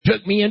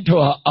took me into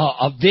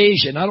a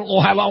vision. I don't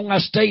know how long I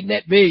stayed in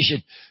that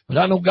vision, but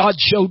I know God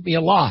showed me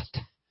a lot.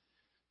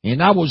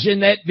 And I was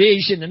in that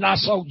vision, and I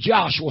saw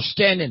Joshua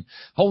standing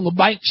on the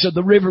banks of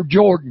the river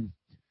Jordan.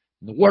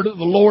 And the word of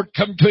the Lord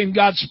come to him.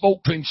 God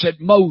spoke to him, said,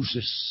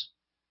 Moses,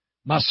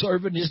 my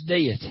servant is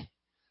dead.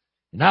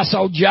 And I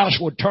saw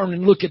Joshua turn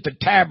and look at the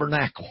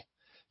tabernacle.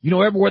 You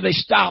know, everywhere they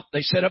stopped,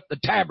 they set up the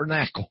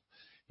tabernacle.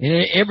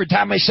 And every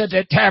time they set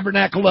that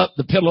tabernacle up,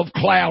 the pillar of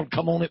cloud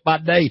come on it by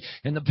day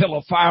and the pillar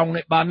of fire on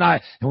it by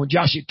night. And when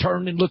Joshua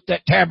turned and looked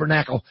at that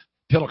tabernacle,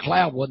 the pillar of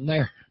cloud wasn't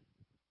there.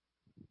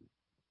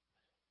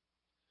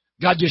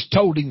 God just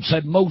told him,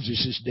 said,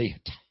 Moses is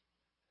dead.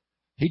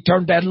 He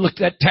turned down and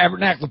looked at that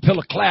tabernacle. The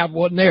pillar of cloud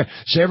wasn't there.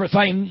 So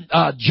everything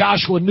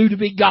Joshua knew to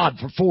be God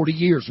for 40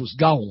 years was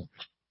gone.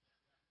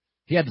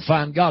 He had to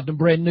find God in a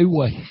brand new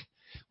way.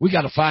 We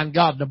got to find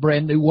God in a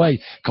brand new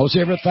way, because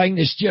everything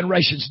this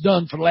generation's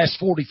done for the last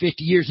 40,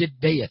 50 years, it's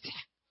dead.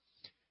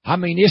 I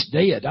mean, it's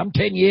dead. I'm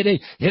telling you,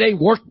 it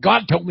ain't work.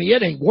 God told me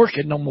it ain't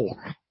working no more.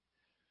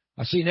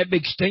 I seen that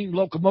big steam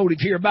locomotive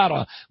here about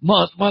a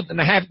month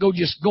and a half ago,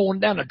 just going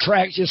down the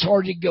tracks, just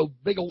hard to go,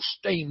 big old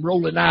steam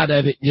rolling out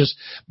of it, just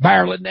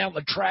barreling down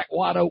the track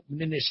wide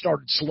open, and it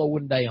started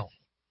slowing down.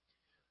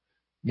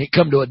 And it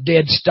come to a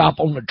dead stop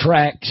on the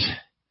tracks.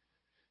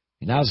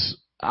 And I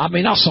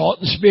saw it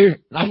in the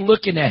spirit, and I was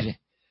looking at it.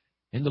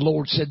 And the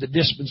Lord said, the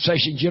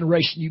dispensation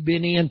generation you've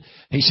been in,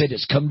 He said,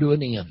 it's come to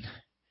an end.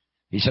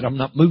 He said, I'm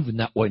not moving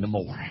that way no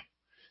more.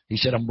 He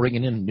said, I'm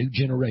bringing in a new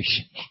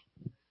generation.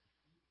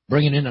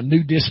 Bringing in a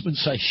new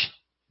dispensation.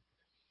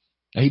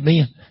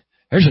 Amen.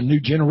 There's a new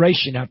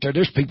generation out there.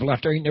 There's people out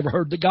there ain't never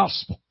heard the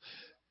gospel.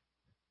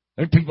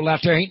 There's people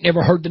out there ain't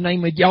never heard the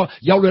name of y'all.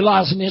 Y'all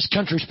realize in this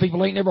country,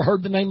 people ain't never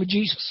heard the name of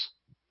Jesus.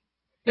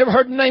 Never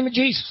heard the name of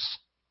Jesus.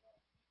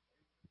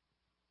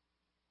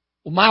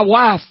 Well, my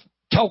wife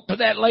talked to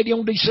that lady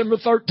on December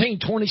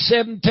 13,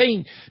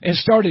 2017, and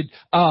started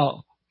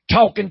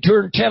talking to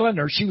her and telling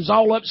her she was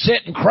all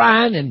upset and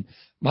crying, and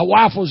my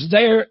wife was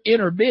there in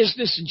her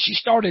business, and she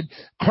started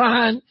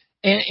crying,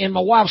 and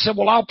my wife said,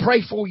 well, I'll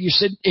pray for you.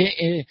 Said,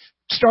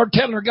 started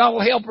telling her God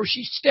will help her.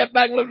 She stepped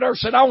back and looked at her and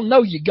said, I don't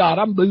know you, God.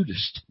 I'm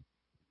Buddhist.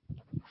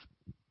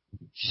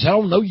 She said, I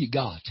don't know you,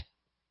 God.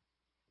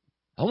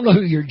 I don't know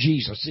who your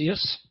Jesus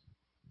is.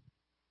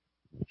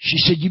 She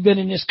said, you've been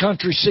in this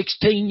country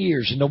 16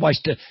 years, and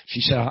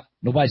she said,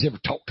 nobody's ever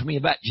talked to me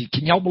about you.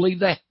 Can y'all believe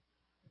that?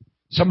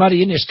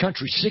 Somebody in this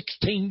country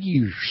 16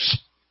 years.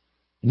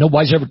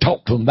 Nobody's ever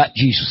talked to them about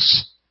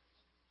Jesus.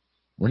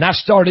 When I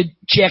started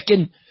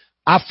checking,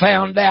 I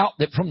found out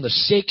that from the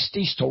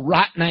 60s to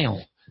right now,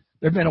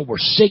 there have been over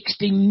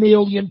 60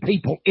 million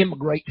people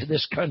immigrate to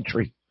this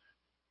country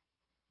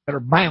that are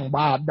bound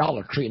by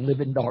idolatry and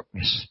live in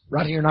darkness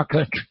right here in our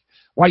country.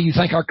 Why do you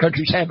think our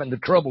country's having the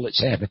trouble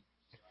it's having?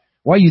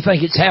 Why do you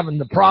think it's having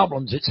the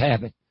problems it's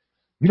having?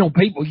 You know,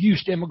 people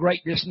used to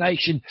immigrate this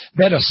nation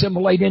that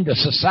assimilate into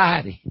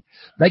society.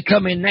 They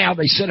come in now,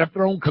 they set up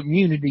their own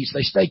communities.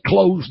 They stay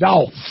closed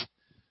off.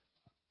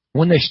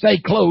 When they stay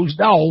closed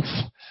off,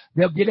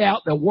 they'll get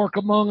out, they'll work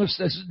among us.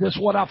 This is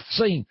what I've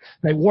seen.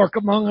 They work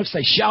among us,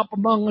 they shop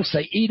among us,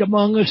 they eat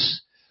among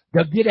us.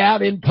 They'll get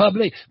out in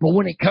public, but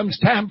when it comes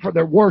time for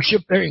their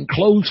worship, they're in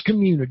closed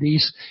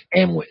communities.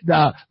 And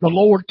the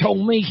Lord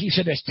told me, He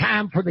said, it's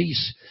time for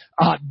these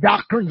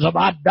doctrines of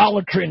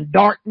idolatry and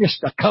darkness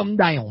to come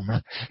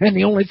down. And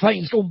the only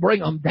thing that's going to bring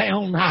them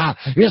down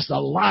is the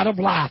light of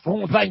life. The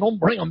only thing going to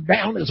bring them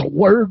down is a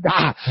word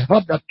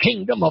of the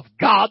kingdom of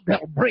God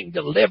that'll bring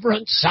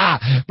deliverance,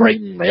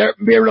 bring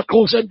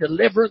miracles and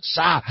deliverance.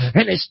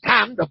 And it's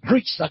time to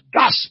preach the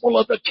gospel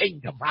of the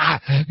kingdom.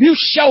 You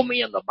show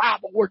me in the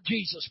Bible where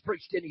Jesus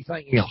preached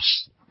anything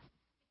else.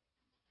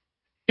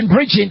 Didn't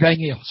preach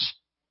anything else.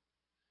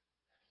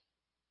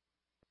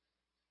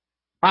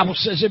 The Bible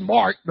says in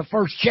Mark, the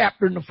 1st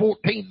chapter and the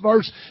 14th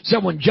verse,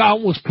 said when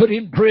John was put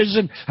in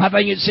prison, I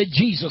think it said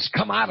Jesus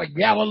come out of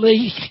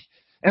Galilee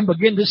and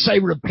began to say,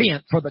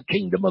 repent, for the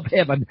kingdom of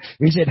heaven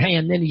is at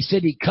hand. Then he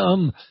said he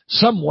come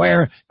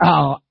somewhere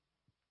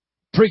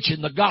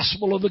preaching the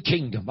gospel of the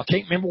kingdom. I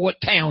can't remember what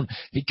town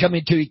he come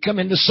into. He come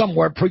into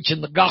somewhere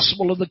preaching the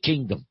gospel of the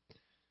kingdom.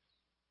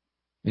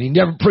 And he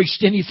never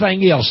preached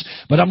anything else.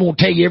 But I'm going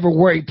to tell you,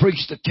 everywhere he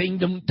preached the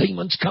kingdom,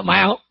 demons come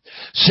out.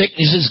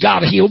 Sicknesses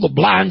got healed. The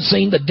blind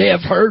seen. The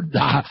deaf heard.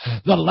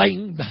 The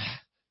lame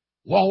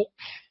walk.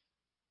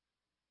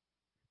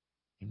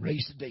 And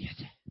raised the dead.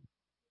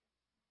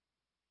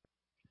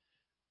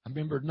 I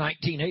remember in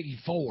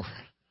 1984,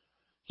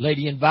 a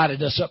lady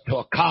invited us up to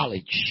a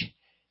college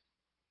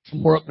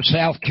somewhere up in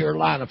South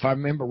Carolina, if I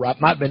remember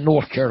right. Might have been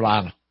North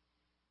Carolina.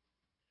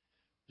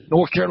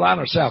 North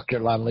Carolina or South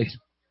Carolina, Lisa?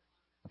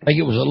 I think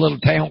it was a little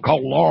town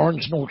called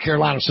Lawrence, North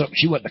Carolina or something.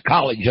 She went to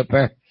college up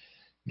there.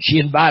 She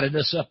invited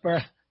us up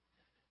there.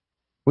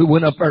 We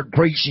went up there to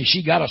preach, and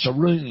she got us a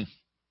room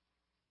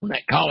on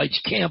that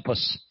college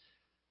campus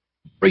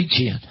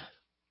preaching.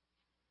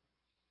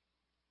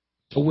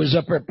 So we was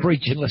up there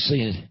preaching. Let's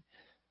see.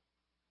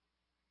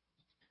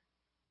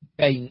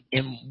 Okay,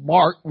 in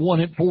Mark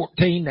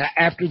 1:14,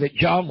 after that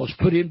John was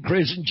put in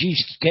prison,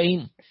 Jesus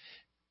came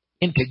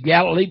into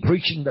Galilee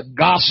preaching the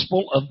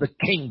gospel of the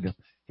kingdom.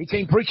 He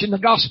came preaching the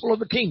gospel of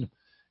the kingdom.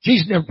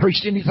 Jesus never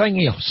preached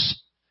anything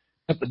else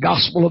but the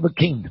gospel of the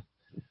kingdom.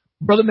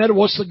 Brother Meadow,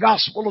 what's the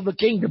gospel of the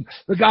kingdom?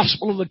 The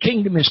gospel of the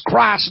kingdom is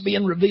Christ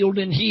being revealed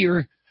in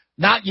here,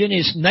 not in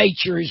His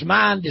nature, His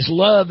mind, His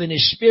love, and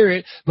His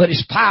spirit, but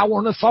His power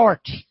and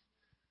authority.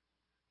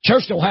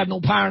 Church don't have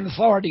no power and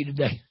authority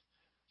today.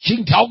 She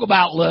can talk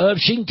about love.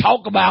 She can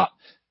talk about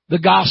the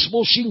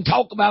gospel. She can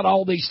talk about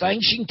all these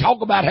things. She can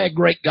talk about how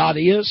great God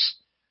is,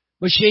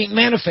 but she ain't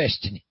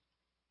manifesting it.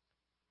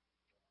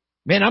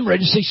 Man, I'm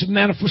ready to see some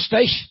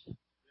manifestation.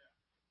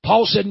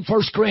 Paul said in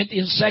 1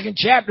 Corinthians 2nd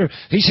chapter,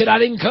 he said, I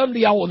didn't come to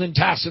y'all with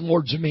enticing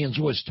words of men's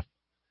wisdom.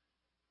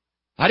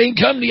 I didn't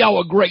come to y'all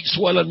with great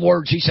swelling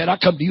words. He said, I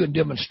come to you in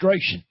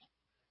demonstration.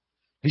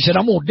 He said,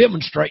 I'm going to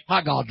demonstrate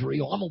my God's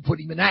real. I'm going to put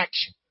Him in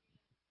action.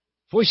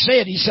 So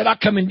he said, I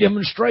come in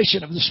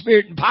demonstration of the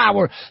Spirit and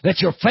power, that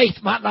your faith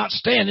might not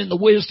stand in the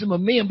wisdom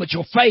of men, but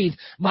your faith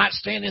might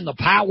stand in the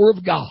power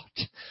of God.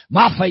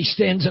 My faith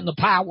stands in the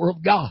power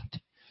of God.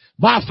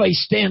 My faith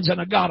stands in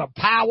a God of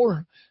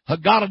power, a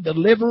God of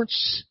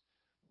deliverance.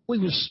 We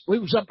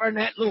was up there in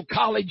that little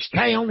college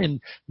town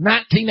in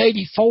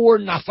 1984,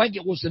 and I think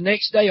it was the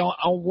next day we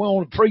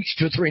only preached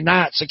 2 or 3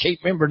 nights. I can't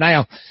remember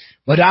now.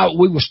 But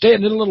we were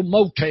staying in a little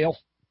motel,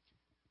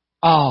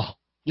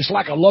 just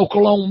like a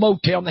local-owned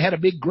motel, and they had a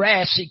big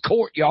grassy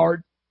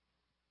courtyard.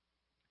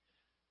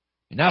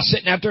 And I was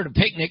sitting out there at a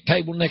picnic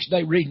table the next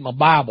day reading my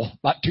Bible,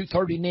 about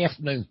 2:30 in the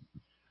afternoon.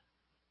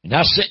 And I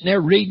was sitting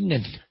there reading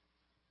and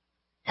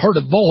heard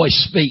a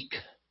voice speak.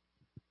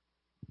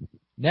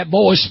 And that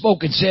voice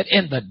spoke and said,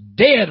 and the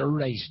dead are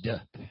raised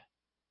up.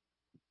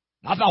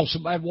 I thought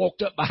somebody had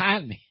walked up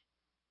behind me.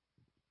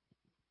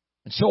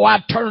 And so I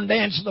turned to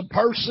answer the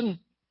person.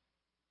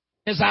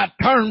 As I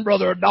turned,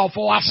 Brother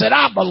Adolfo, I said,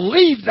 I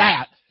believe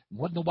that.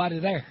 Wasn't nobody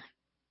there.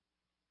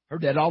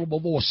 Heard that audible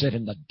voice said,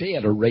 and the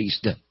dead are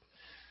raised up.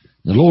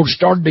 The Lord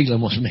started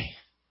dealing with me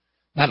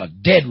about a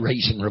dead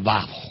raising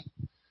revival.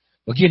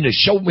 Began to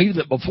show me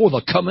that before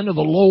the coming of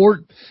the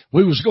Lord,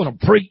 we was going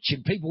to preach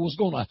and people was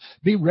going to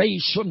be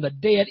raised from the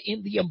dead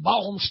in the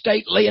embalmed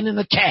state, laying in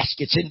the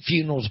caskets in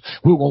funerals.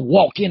 We were going to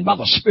walk in by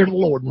the Spirit of the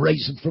Lord and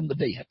raise them from the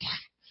dead.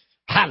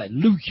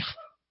 Hallelujah.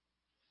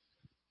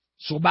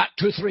 So about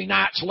 2 or 3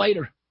 nights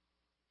later,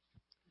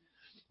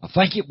 I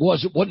think it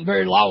wasn't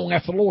very long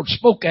after the Lord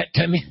spoke that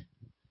to me,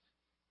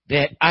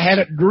 that I had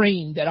a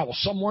dream that I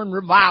was somewhere in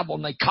revival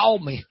and they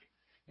called me,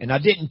 and I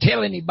didn't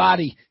tell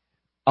anybody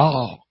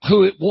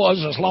who it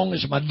was as long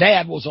as my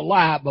dad was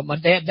alive, but my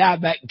dad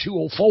died back in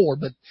 2004,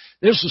 but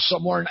this was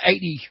somewhere in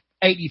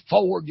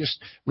 84,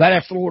 just right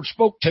after the Lord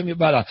spoke to me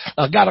about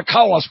I got a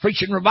call. I was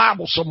preaching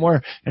revival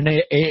somewhere, and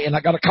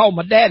I got a call.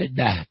 My dad had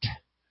died.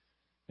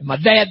 And my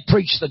dad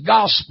preached the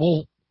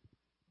gospel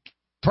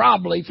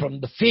probably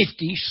from the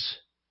 50s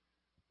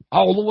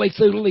all the way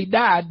through till he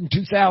died in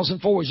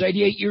 2004. He was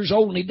 88 years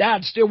old and he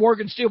died still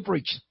working, still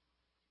preaching.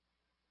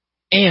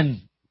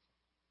 And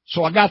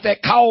so I got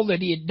that call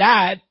that he had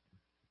died.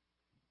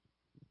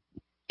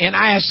 And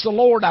I asked the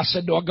Lord, I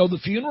said, do I go to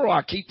the funeral or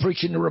I keep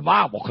preaching the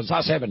revival? Because I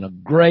was having a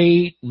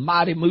great,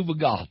 mighty move of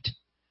God.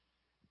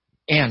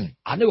 And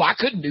I knew I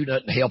couldn't do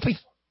nothing to help him.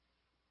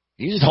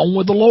 He was home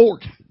with the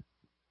Lord.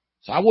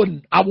 So I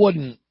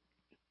wasn't,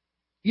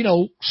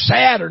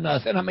 sad or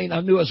nothing. I mean,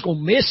 I knew I was going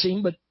to miss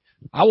him, but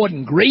I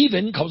wasn't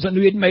grieving because I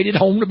knew he'd made it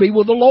home to be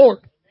with the Lord.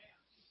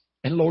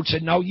 And the Lord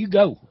said, no, you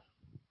go.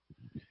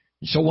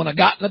 And so when I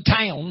got in the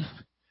town,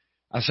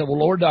 I said, well,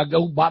 Lord, do I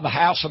go by the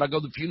house or do I go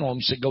to the funeral home?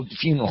 He said, go to the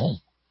funeral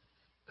home.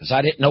 Because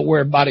I didn't know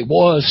where everybody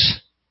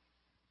was.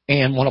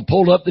 And when I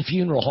pulled up the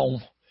funeral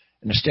home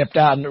and I stepped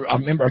out, and I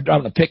remember I was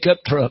driving a pickup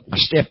truck, I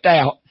stepped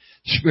out.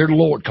 The Spirit of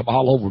the Lord come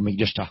all over me,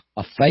 just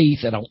a faith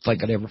that I don't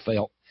think I'd ever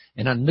felt.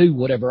 And I knew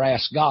whatever I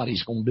asked God,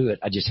 He's going to do it.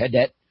 I just had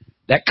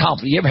that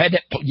confidence.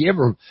 You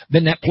ever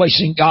been that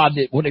place in God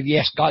that whatever you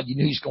ask God, you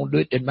knew He's going to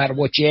do it? Didn't matter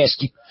what you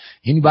asked Him.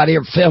 Anybody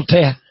ever felt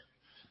that?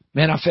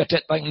 Man, I felt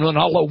that thing run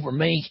all over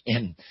me.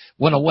 And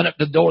when I went up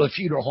the door of the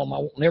funeral home, I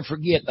won't never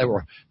forget, they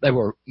were,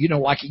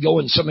 like you go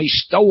in some of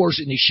these stores,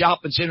 in these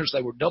shopping centers,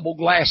 they were double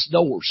glass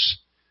doors.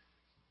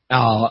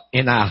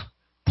 And I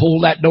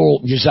pulled that door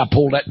open. Just as I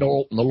pulled that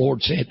door open, the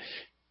Lord said,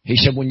 He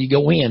said, when you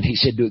go in, He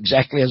said, do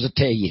exactly as I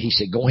tell you. He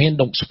said, go in,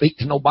 don't speak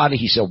to nobody.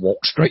 He said,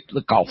 walk straight to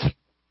the coffin.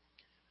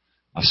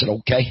 I said,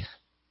 okay.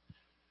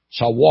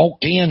 So I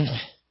walked in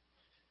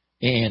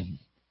and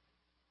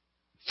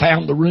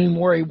found the room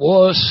where he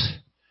was.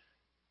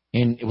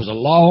 And it was a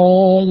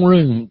long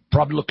room,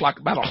 probably looked like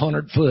about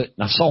 100 foot.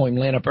 And I saw him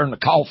laying up there in the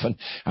coffin.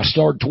 I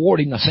started toward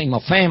him. I seen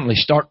my family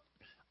start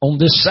on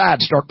this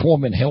side, start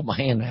toward me and held my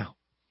hand out.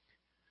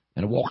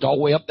 And I walked all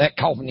the way up that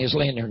coffin. He was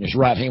laying there and his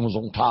right hand was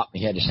on top.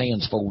 He had his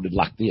hands folded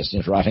like this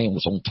and his right hand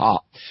was on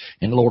top.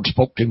 And the Lord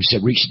spoke to him. He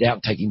said, reach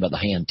down, take him by the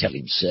hand, tell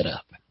him to sit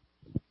up.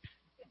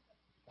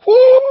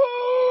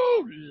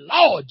 Whoo,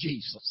 Lord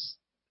Jesus.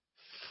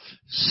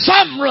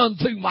 Something run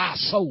through my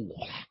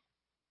soul.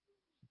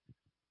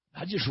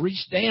 I just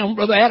reached down,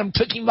 Brother Adam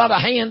took him by the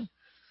hand,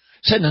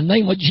 said, in the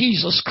name of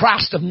Jesus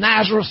Christ of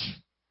Nazareth,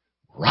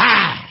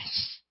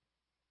 rise.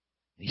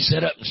 He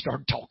sat up and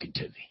started talking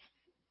to me.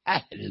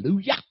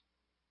 Hallelujah.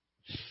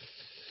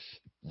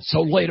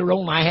 So later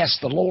on I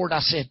asked the Lord, I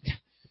said,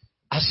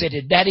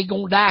 is Daddy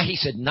going to die? He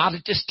said, not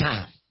at this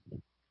time.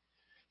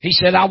 He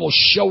said, I was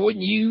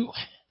showing you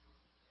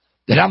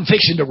that I'm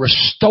fixing to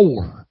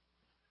restore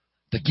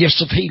the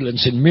gifts of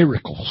healings and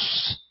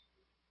miracles.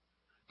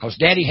 Because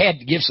Daddy had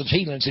the gifts of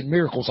healings and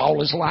miracles all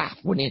his life.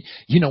 When I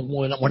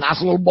was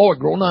a little boy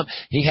growing up,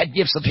 he had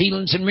gifts of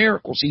healings and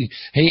miracles.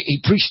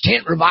 He preached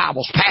tent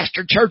revivals,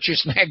 pastored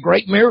churches, and had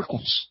great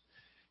miracles.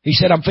 He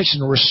said, I'm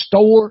fixing to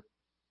restore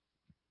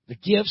the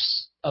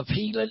gifts of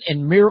healing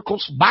and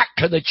miracles back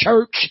to the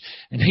church.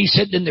 And he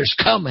said, then there's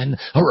coming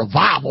a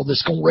revival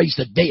that's going to raise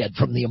the dead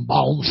from the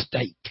embalmed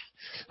state.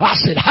 I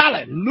said,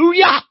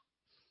 hallelujah.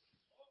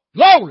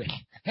 Glory.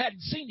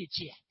 Hadn't seen it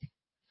yet.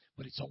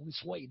 But it's on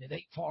its way and it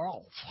ain't far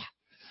off.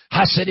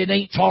 I said it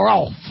ain't far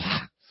off.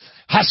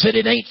 I said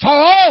it ain't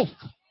far off.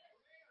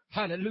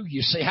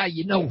 Hallelujah. Say how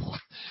you know.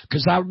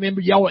 Because I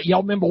remember y'all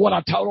remember what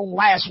I taught on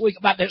last week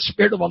about that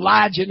spirit of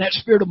Elijah and that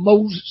spirit of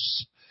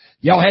Moses.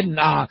 Y'all hadn't,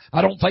 I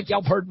don't think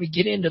y'all heard me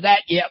get into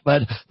that yet,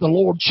 but the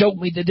Lord showed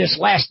me that this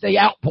last day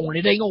outpouring,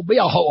 it ain't going to be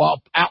a whole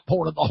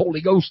outpouring of the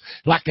Holy Ghost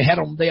like they had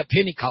on the day of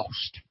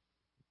Pentecost.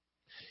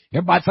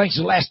 Everybody thinks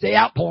the last day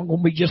outpouring going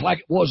to be just like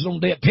it was on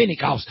the day of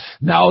Pentecost.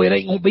 No, it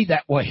ain't going to be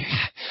that way.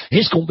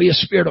 It's going to be a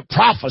spirit of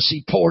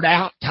prophecy poured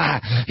out.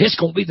 It's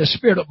going to be the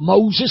spirit of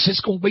Moses. It's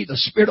going to be the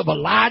spirit of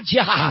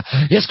Elijah.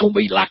 It's going to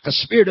be like the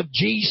spirit of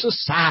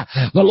Jesus.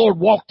 The Lord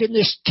walked in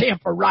this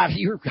camper right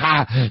here,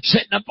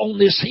 sitting up on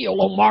this hill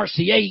on March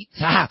the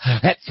 8th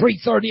at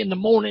 3:30 in the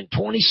morning,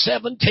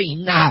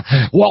 2017.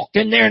 Walked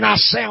in there and I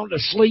sound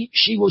asleep.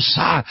 She was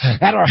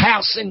at her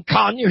house in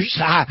Conyers,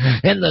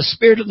 and the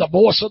spirit of the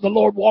voice of the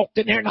Lord walked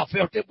in there, and I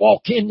felt it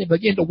walk in and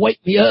begin to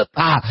wake me up.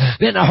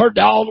 Then I heard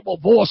the audible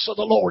voice of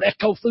the Lord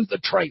echo through the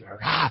trailer.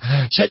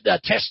 Said the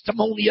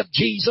testimony of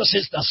Jesus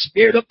is the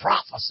spirit of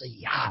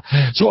prophecy.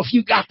 So if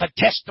you got the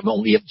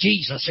testimony of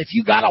Jesus, if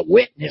you got a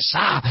witness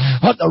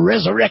of the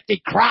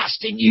resurrected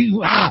Christ in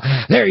you,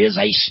 there is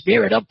a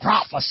spirit of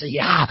prophecy.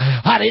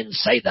 I didn't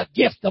say the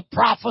gift of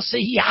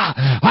prophecy.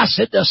 I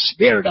said the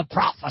spirit of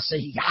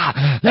prophecy.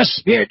 The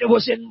spirit that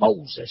was in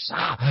Moses.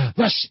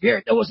 The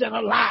spirit that was in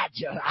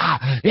Elijah.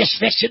 It's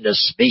fixing to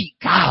speak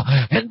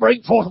and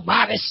bring forth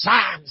mighty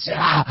signs,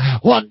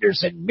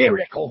 wonders, and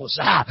miracles.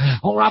 I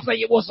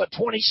think it was the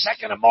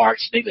 22nd of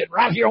March, kneeling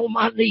right here on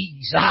my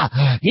knees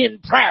in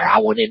prayer. I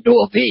went into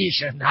a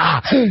vision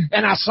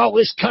and I saw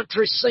this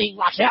country scene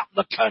like out in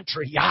the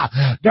country.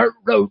 Dirt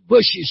road,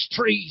 bushes,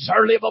 trees,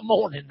 early of a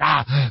morning.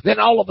 Then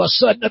all of a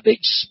sudden a big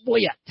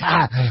split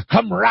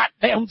come right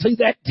down through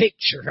that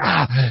picture.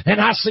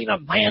 And I seen a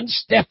man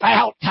step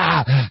out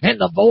and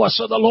the voice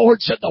of the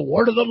Lord said, the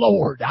word of the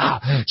Lord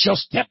shall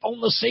step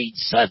on the scene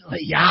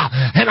suddenly.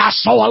 And I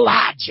saw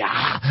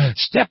Elijah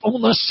step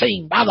on the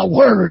scene by the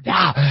word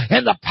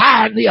and the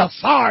power and the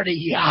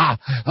authority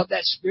of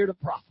that spirit of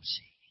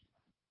prophecy.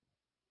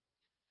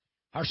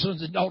 Our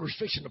sons and daughters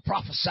fixing to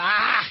prophesy.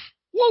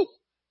 Woo!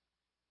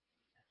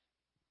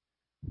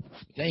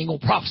 They ain't going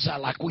to prophesy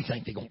like we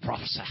think they're going to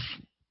prophesy.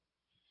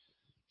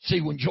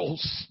 See, when Joel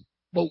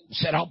spoke and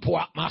said, I'll pour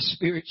out my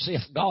spirit,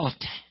 saith God,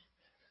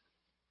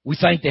 we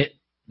think that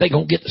they're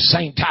going to get the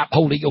same type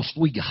Holy Ghost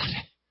we got.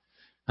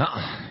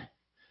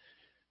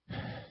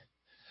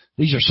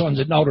 These are sons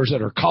and daughters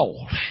that are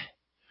called,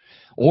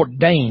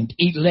 ordained,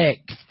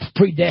 elect,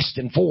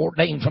 predestined,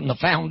 foreordained from the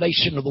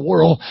foundation of the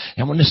world.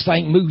 And when this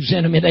thing moves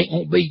in them, it ain't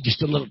going to be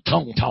just a little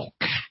tongue talk.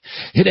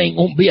 It ain't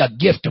going to be a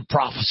gift of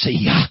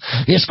prophecy.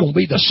 It's going to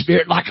be the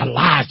spirit like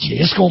Elijah.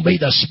 It's going to be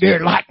the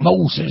spirit like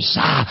Moses.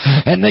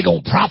 And they're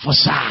going to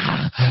prophesy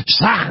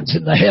signs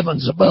in the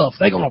heavens above.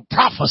 They're going to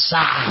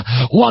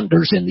prophesy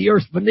wonders in the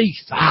earth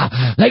beneath.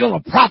 They're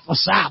going to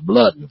prophesy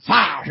blood and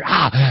fire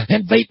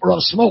and vapor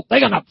of smoke.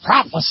 They're going to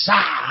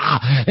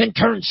prophesy and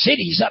turn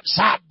cities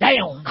upside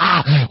down.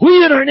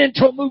 We're entering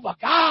into a move of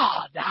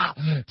God.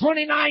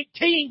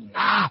 2019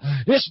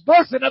 is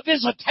birthing a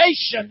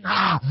visitation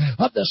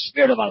of the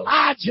spirit of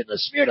Elijah, the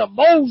spirit of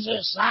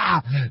Moses,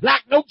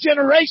 like no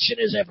generation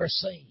has ever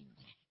seen.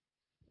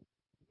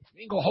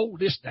 We ain't gonna hold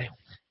this down.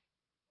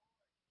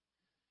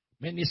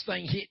 Man, this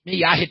thing hit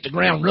me. I hit the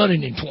ground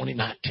running in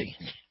 2019.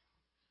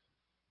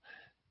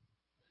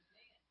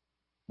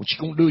 What you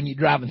gonna do when you're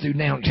driving through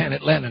downtown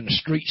Atlanta and the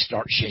streets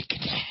start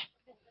shaking?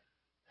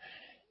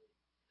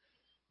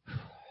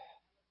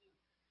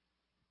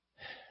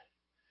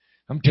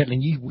 I'm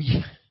telling you,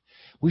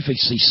 we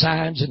see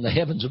signs in the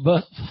heavens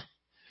above,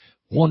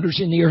 wonders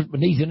in the earth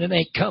beneath, and it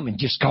ain't coming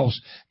just because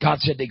God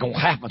said they're going to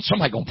happen.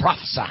 Somebody going to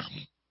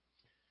prophesy.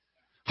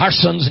 Our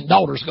sons and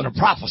daughters going to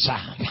prophesy.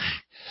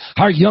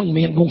 Our young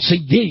men going to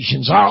see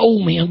visions. Our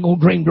old men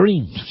going to dream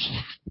dreams.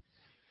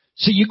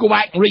 See, you go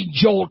back and read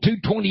Joel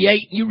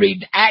 2:28, and you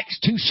read Acts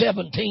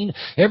 2:17,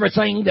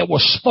 everything that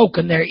was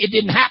spoken there, it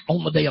didn't happen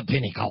on the day of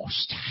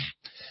Pentecost.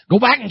 Go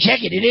back and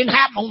check it. It didn't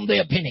happen on the day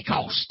of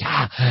Pentecost.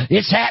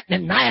 It's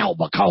happening now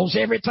because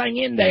everything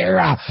in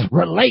there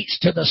relates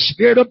to the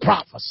spirit of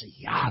prophecy.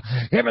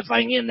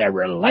 Everything in there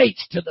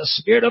relates to the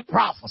spirit of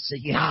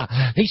prophecy.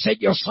 He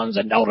said, your sons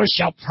and daughters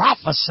shall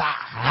prophesy.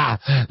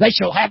 They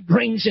shall have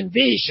dreams and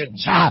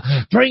visions.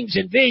 Dreams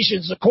and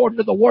visions, according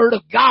to the word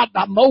of God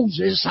by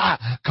Moses,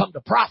 come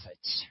to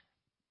prophets.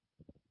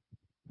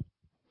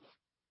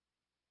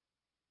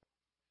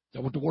 Is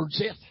that what the word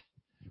said?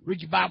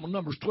 Read your Bible,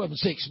 Numbers 12 and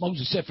 6.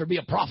 Moses said, if there be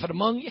a prophet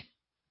among you,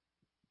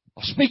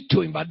 I'll speak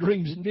to him by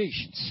dreams and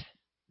visions.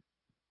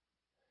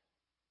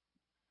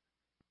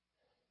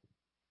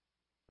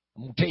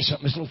 I'm going to tell you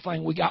something. This little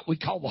thing we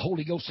call the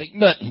Holy Ghost ain't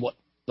nothing what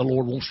the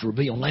Lord wants to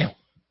reveal now.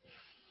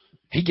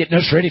 He getting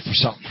us ready for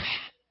something.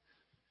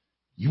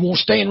 You want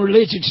to stay in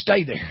religion,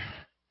 stay there.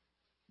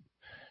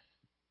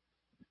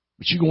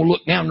 But you're going to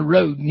look down the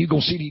road and you're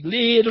going to see these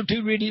little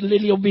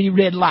bitty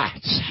red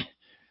lights.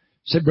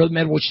 Said, Brother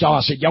Medwichita,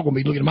 I said, y'all going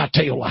to be looking at my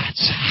tail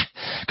lights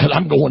because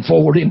I'm going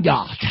forward in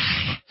God.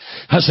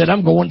 I said,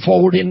 I'm going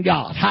forward in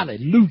God.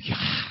 Hallelujah.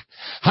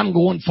 I'm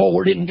going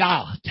forward in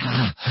God.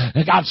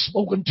 And God's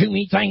spoken to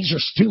me things.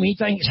 There's too many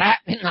things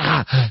happening.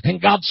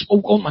 And God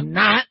spoke on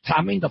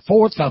the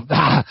 4th of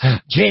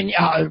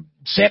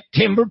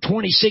September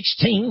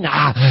 2016,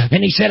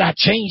 and he said, I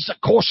changed the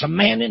course of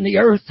man in the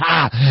earth,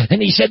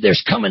 and he said,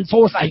 there's coming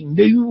forth a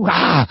new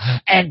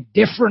and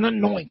different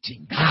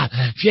anointing.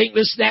 If you ain't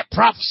listened to that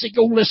prophecy,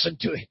 go listen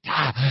to it,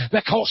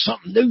 because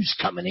something new's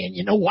coming in.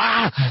 You know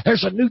why?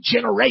 There's a new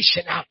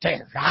generation out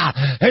there.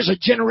 There's a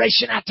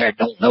generation out there that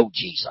don't know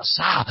Jesus.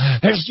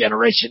 There's a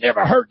generation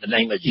never heard the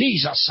name of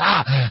Jesus,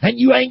 and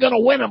you ain't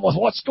gonna win them with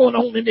what's going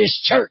on in this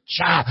church.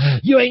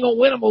 You ain't gonna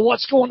win them with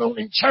what's going on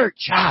in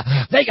church.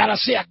 They gotta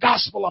see a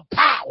gospel of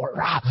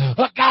power,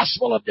 a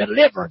gospel of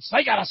deliverance.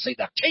 They got to see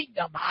the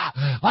kingdom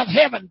of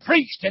heaven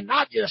preached, and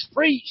not just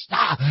preached,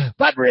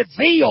 but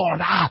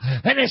revealed.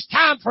 And it's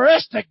time for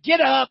us to get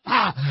up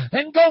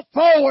and go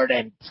forward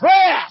and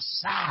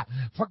press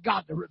for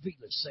God to reveal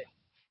Himself.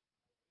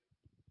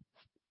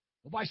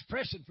 Nobody's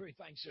pressing for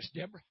anything, Sister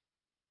Deborah.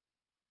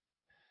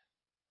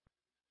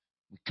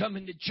 We come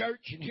into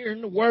church and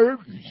hearing the word.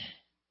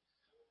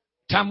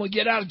 Time we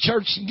get out of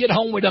church and get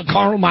home, we done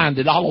carnal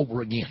minded all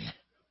over again.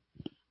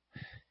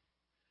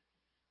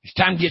 It's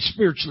time to get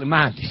spiritually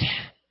minded.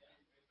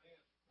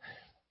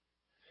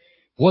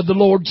 What did the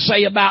Lord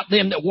say about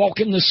them that walk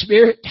in the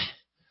Spirit?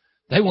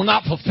 They will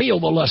not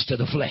fulfill the lust of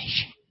the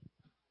flesh.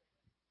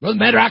 Doesn't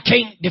matter, I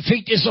can't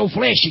defeat this old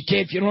flesh. You can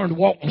if you learn to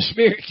walk in the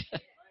Spirit.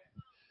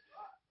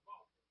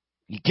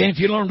 You can if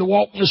you learn to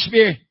walk in the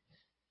Spirit.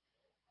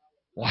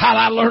 Well, how do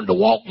I learn to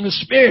walk in the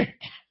Spirit?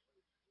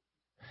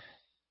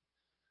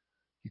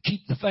 You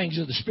keep the things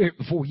of the Spirit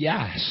before your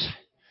eyes.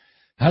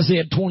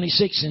 Isaiah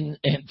 26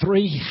 and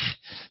 3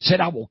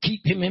 said, I will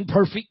keep him in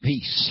perfect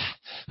peace,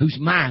 whose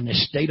mind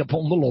is stayed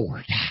upon the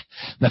Lord,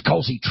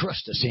 because he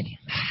trusts in him.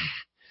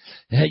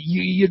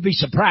 You'd be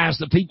surprised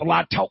the people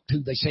I talk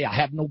to, they say, I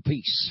have no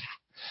peace.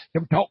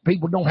 You ever talk to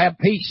people who don't have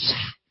peace?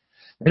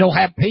 They don't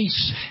have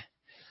peace.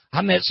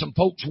 I met some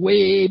folks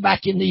way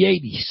back in the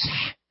 80s.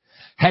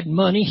 Had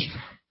money.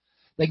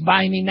 They can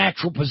buy any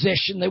natural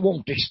possession they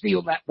want. They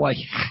steal that way.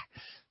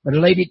 But a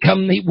lady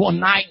come to me one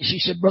night and she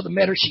said, Brother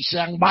Metter, she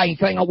said, I can buy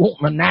anything I want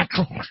in the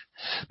natural.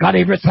 Got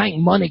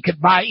everything money could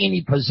buy,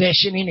 any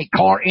possession, any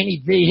car, any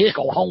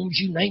vehicle, homes,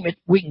 you name it,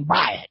 we can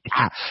buy it.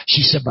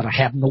 She said, but I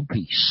have no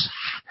peace.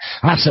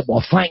 I said,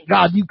 well, thank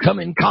God you come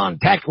in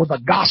contact with the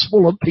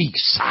gospel of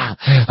peace.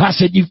 I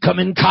said, you've come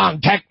in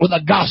contact with the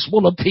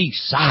gospel of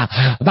peace.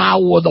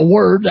 The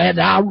word that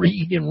I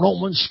read in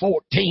Romans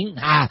 14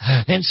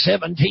 and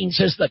 17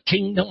 says the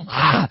kingdom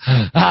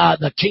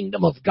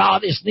of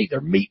God is neither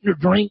meat nor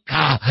drink,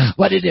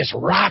 but it is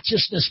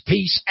righteousness,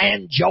 peace,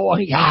 and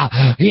joy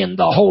in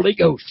the Holy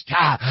Ghost.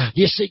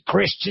 You see,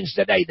 Christians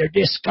today, they're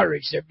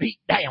discouraged. They're beat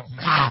down.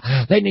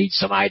 They need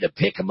somebody to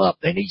pick them up.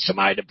 They need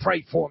somebody to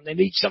pray for them. They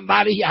need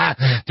somebody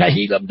to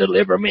heal them,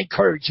 deliver them,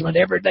 encouragement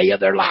every day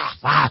of their life.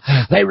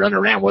 They run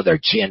around with their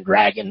chin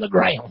dragging the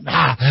ground.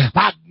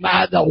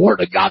 The Word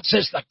of God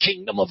says the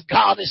kingdom of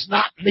God is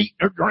not meat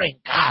or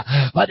drink,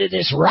 but it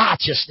is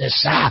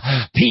righteousness,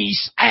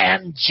 peace,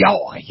 and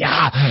joy.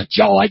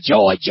 Joy,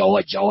 joy,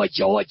 joy, joy,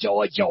 joy,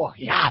 joy, joy.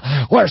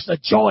 Where's the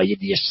joy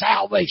of your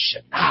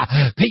salvation?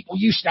 People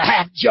used to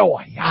have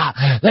joy.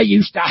 They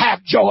used to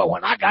have joy.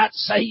 When I got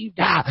saved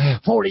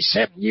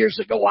 47 years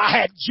ago, I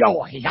had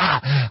joy.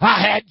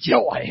 I had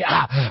joy.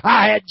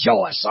 I had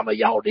joy. Some of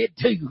y'all did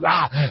too.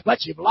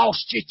 But you've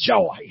lost your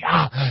joy.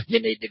 You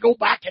need to go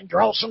back and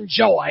draw some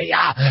joy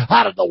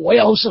out of the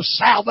wells of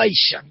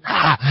salvation.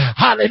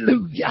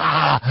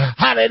 Hallelujah.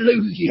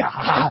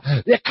 Hallelujah.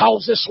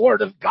 Because this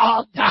Word of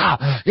God,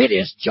 it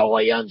is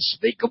joy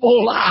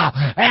unspeakable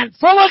and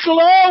full of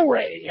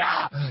glory.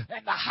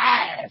 And the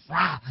half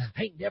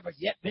ain't never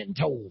yet been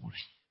told.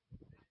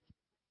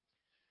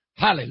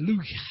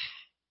 Hallelujah.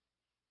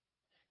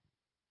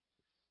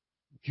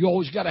 You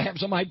always got to have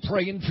somebody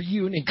praying for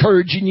you and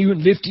encouraging you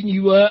and lifting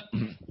you up.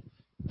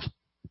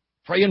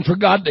 Praying for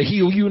God to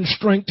heal you and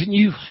strengthen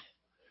you.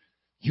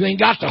 You ain't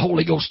got the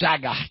Holy Ghost I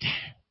got.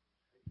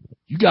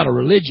 You got a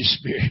religious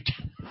spirit.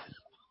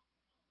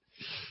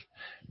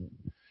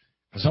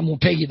 Because I'm going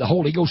to tell you, the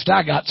Holy Ghost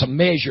I got's a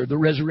measure of the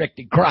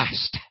resurrected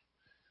Christ.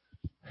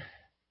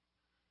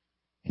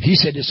 He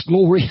said it's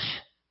glory,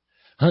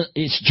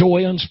 it's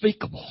joy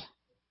unspeakable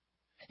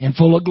and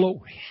full of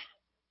glory.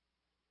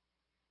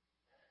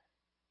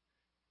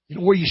 You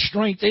know where your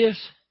strength is?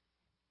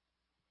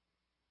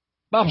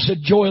 The Bible said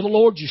joy of the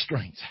Lord is your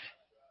strength.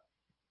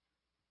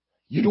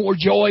 You know where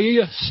joy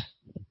is?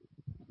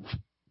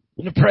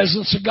 In the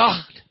presence of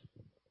God.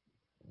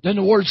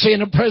 Doesn't the word say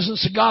in the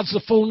presence of God's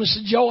the fullness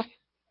of joy?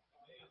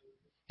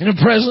 In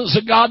the presence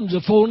of God is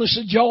the fullness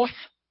of joy.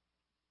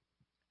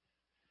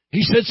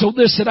 He said, so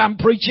this that I'm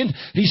preaching,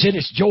 he said,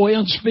 it's joy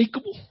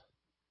unspeakable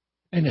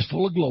and it's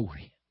full of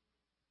glory.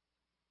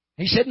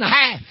 He said, in a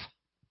half.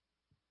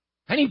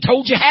 I ain't even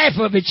told you half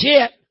of it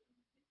yet.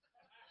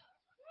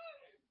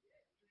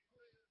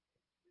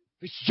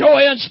 It's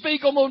joy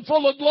unspeakable and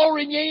full of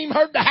glory and you ain't even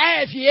heard the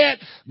half yet.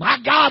 My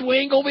God, we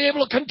ain't going to be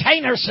able to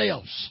contain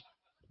ourselves.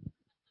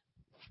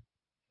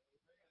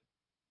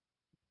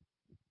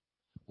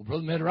 Well,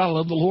 Brother Metter, I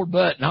love the Lord,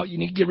 but now you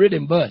need to get rid of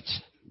them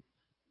buts.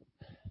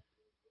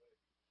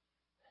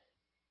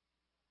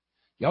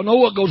 Y'all know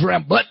what goes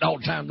around butting all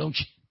the time, don't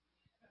you?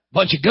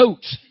 Bunch of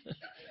goats.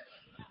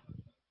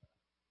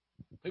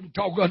 People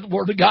talk about the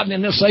Word of God and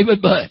then they'll say,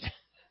 but.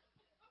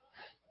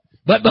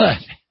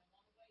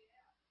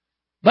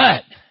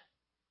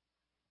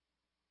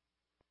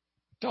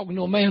 Talking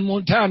to a man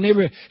one time,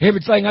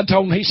 everything I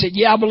told him, he said,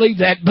 yeah, I believe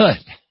that, but.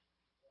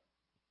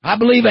 I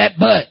believe that,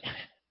 but.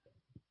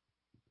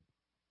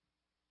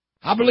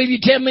 I believe you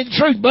tell me the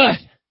truth, but.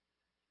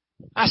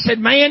 I said,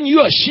 man, you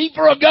a sheep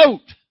or a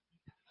goat?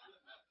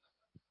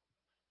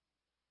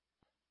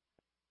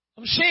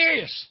 I'm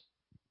serious.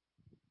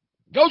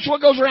 Goat's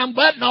what goes around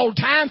butting all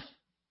the time.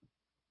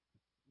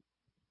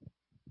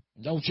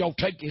 Don't y'all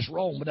take this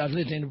wrong, but I was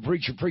listening to a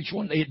preacher preach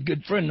one day, a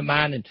good friend of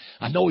mine, and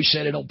I know he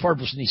said it on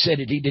purpose, and he said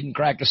it, he didn't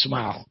crack a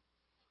smile.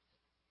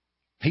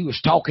 He was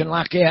talking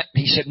like that,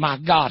 and he said, my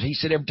God, he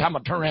said, every time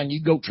I turn around,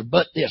 you goats are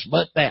butt this,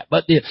 butt that,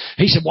 butt this.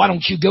 He said, why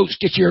don't you goats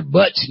get your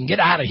butts and get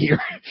out of here?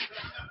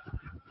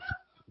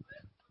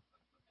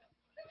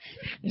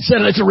 He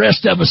said, let the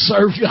rest of us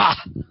serve God.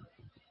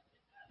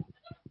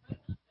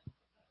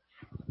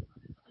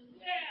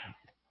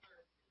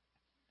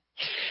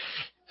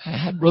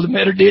 Brother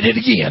Metter did it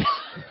again.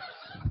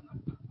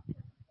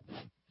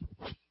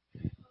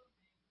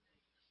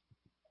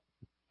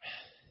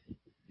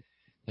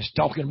 It's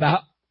talking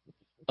about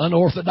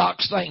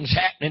unorthodox things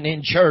happening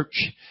in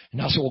church.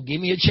 And I said, well,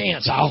 give me a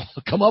chance. I'll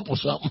come up with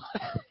something.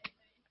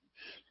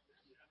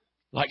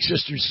 Like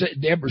Sister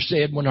Deborah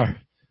said, when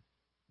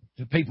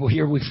the people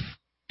here we've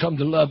come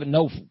to love and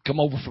know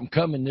come over from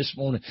coming this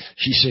morning,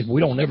 she said,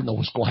 we don't ever know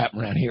what's going to happen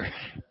around here.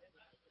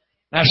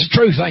 That's the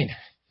truth, ain't it?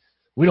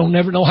 We don't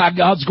never know how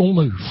God's going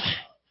to move.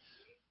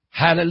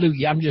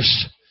 Hallelujah. I'm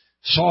just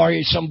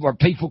sorry some of our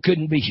people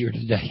couldn't be here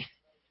today.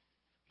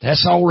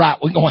 That's all right.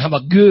 We're going to have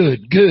a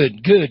good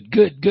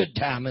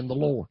time in the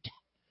Lord.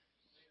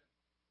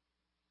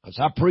 Because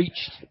I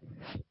preached.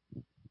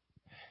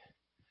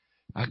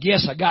 I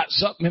guess I got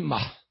something in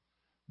my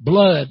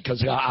blood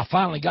because I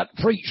finally got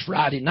to preach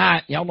Friday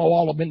night. Y'all know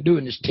all I've been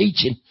doing is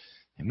teaching.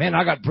 And man,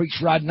 I got to preach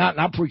Friday night,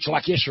 and I preached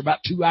like this for about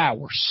 2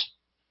 hours.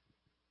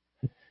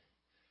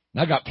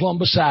 And I got plumb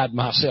beside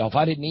myself.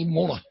 I didn't even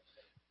want to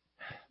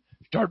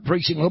start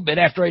preaching a little bit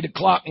after 8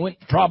 o'clock and went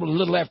probably a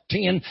little after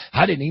 10.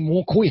 I didn't even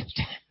want to quit.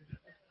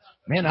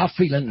 Man, I'm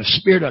feeling the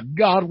Spirit of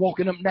God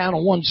walking up and down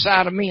on one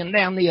side of me and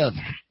down the other.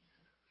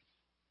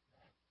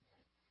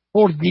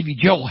 Lord, give you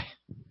joy.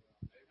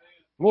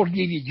 Lord,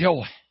 give you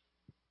joy.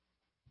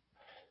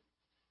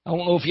 I don't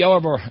know if any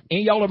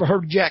of y'all ever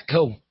heard of Jack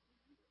Cole.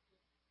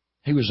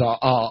 He was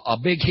a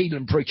big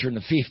healing preacher in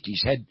the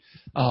 50s. Had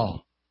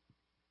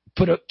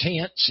put up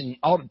tents and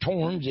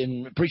auditoriums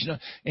and preaching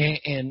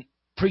and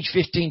preach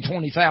 15,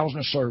 20,000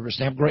 a service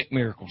to have great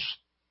miracles.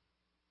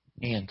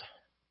 And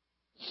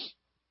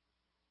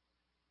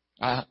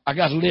I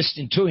got to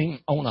listen to him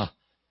on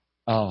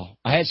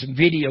I had some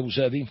videos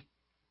of him.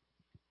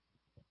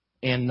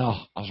 And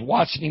I was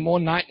watching him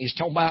one night and he's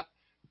talking about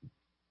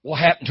what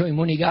happened to him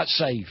when he got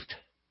saved.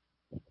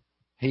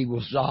 He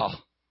was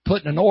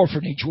put in an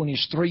orphanage when he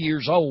was 3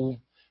 years old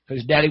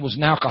because his daddy was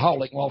an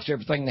alcoholic and lost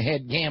everything they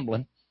had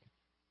gambling.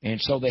 And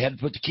so they had to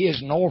put the kids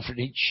in an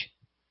orphanage.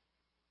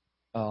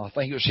 I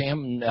think it was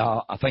him. And,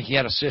 I think he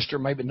had a sister,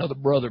 maybe another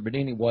brother. But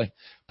anyway,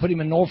 put him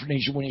in an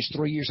orphanage when he was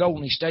 3 years old.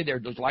 And he stayed there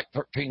until like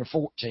 13 or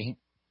 14.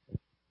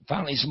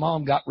 Finally, his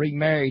mom got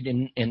remarried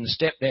and the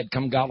stepdad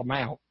come got him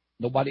out.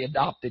 Nobody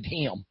adopted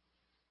him.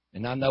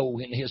 And I know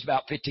when he was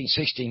about 15,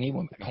 16, he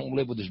went back home to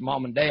live with his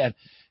mom and dad.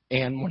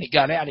 And when he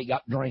got out, he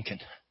got drinking.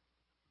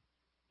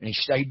 And he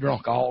stayed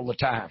drunk all the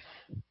time.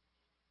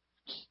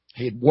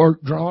 He'd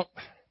work drunk.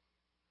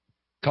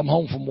 Come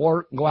home from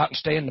work and go out and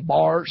stay in the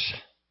bars.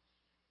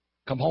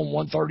 Come home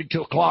 1:30,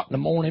 2 o'clock in the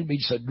morning, be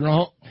so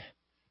drunk.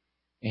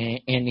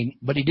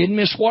 But he didn't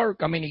miss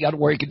work. I mean, he got to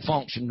where he could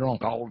function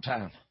drunk all the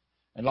time.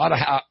 And a lot of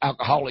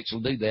alcoholics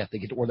will do that. They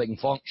get to where they can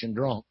function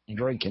drunk and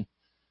drinking.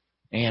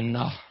 And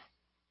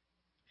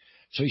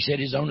so he said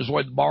he's on his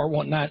way to the bar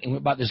one night and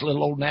went by this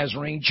little old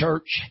Nazarene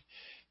church.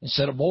 And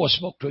said a voice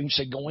spoke to him and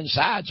said, go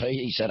inside. So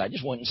he said, I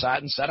just went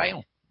inside and sat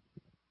down.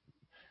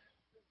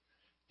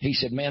 He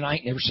said, man, I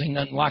ain't never seen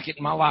nothing like it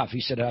in my life.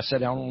 He said, I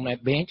sat down on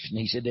that bench, and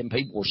he said, them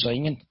people were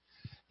singing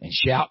and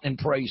shouting and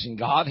praising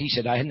God. He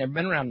said, I had never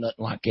been around nothing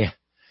like that.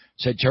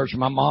 Said, church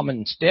my mom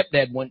and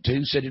stepdad went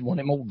to, said it was one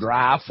of them old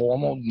dry,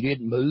 formal, you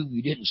didn't move,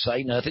 you didn't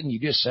say nothing, you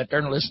just sat there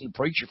and listened to the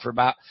preacher for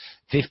about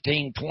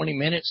 15, 20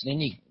 minutes, and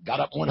then you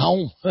got up and went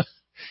home.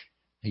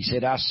 He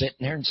said, I was sitting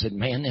there and said,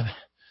 man, them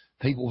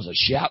people was a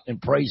shouting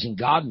and praising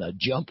God and a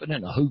jumping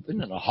and a hooping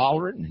and a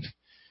hollering. And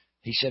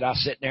he said, I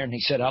was sitting there and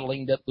he said, I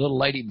leaned up the little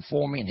lady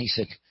before me and he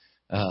said,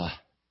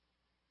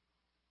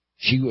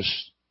 she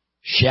was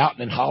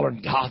shouting and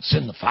hollering, God,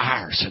 send the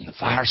fire, send the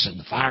fire, send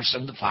the fire,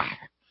 send the fire.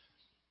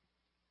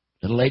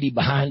 The lady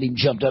behind him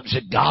jumped up and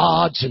said,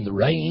 God, send the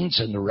rain,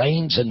 send the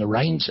rain, send the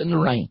rain, send the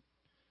rain.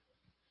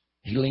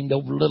 He leaned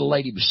over to the little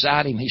lady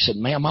beside him. He said,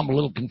 ma'am, I'm a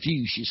little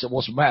confused. She said,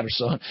 what's the matter,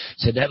 son?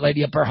 He said, that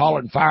lady up there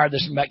hollering fire,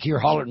 this one back here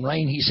hollering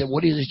rain. He said,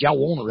 what is it y'all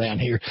want around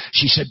here?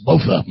 She said,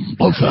 both of them,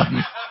 both of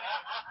them.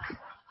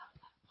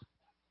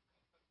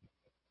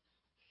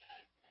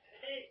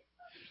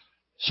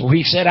 So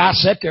he said, I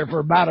sat there for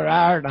about an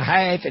hour and a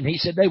half, and he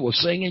said they were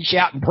singing,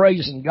 shouting,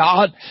 praising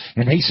God.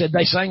 And he said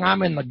they sang,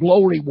 I'm in the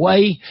glory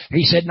way.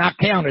 He said, and I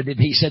counted it.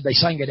 He said they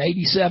sang it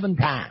 87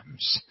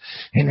 times.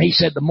 And he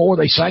said the more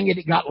they sang it,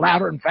 it got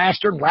louder and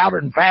faster and louder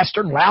and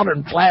faster and louder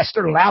and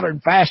faster and louder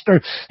and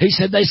faster. He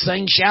said they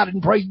sang, shouted,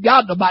 and praised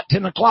God until about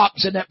 10 o'clock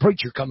and said that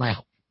preacher come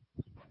out.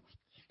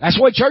 That's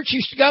the way church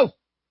used to go.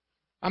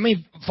 I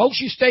mean,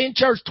 folks used to stay in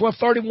church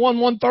 12:30,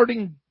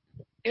 1:30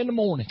 in the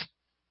morning.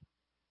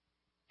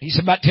 He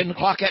said about 10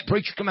 o'clock that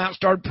preacher come out and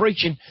started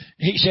preaching.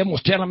 He said,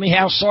 was telling me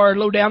how sorry,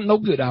 low down, no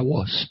good I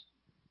was.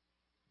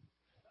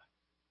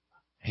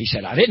 He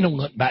said, I didn't know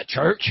nothing about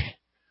church.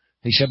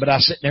 He said, but I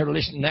was sitting there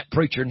listening to that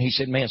preacher, and he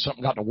said, man,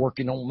 something got to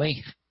working on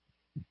me.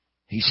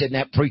 He said, and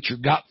that preacher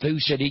got through,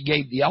 said he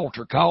gave the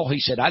altar call. He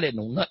said, I didn't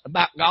know nothing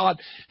about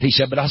God. He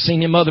said, but I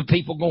seen them other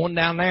people going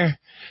down there.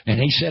 And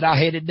he said, I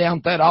headed down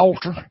to that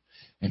altar.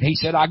 And he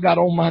said, I got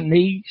on my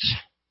knees.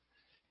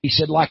 He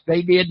said, like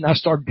they did, and I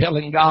started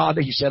telling God.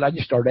 He said, I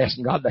just started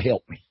asking God to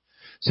help me.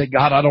 Said,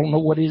 God, I don't know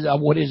what is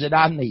it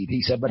I need.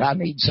 He said, but I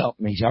need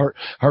something. He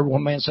heard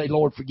one man say,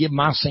 Lord, forgive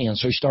my sins.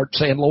 So he started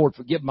saying, Lord,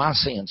 forgive my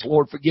sins.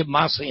 Lord, forgive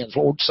my sins.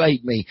 Lord,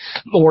 save me.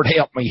 Lord,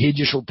 help me. He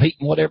just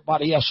repeating what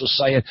everybody else was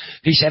saying.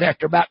 He said,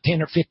 after about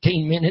 10 or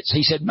 15 minutes,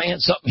 he said, man,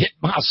 something hit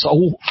my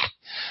soul.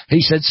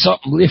 He said,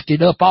 something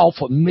lifted up off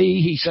of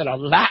me. He said, a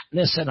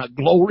lightness and a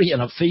glory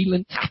and a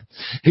feeling.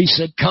 He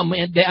said, come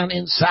in down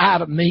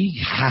inside of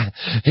me.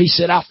 He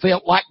said, I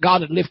felt like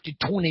God had lifted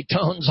 20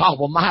 tons off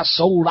of my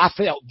soul. I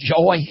felt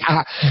joy.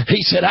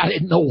 He said, I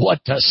didn't know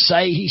what to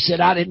say. He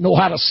said, I didn't know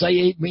how to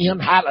say amen.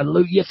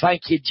 Hallelujah.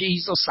 Thank you,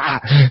 Jesus.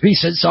 He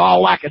said, so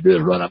all I could do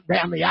is run up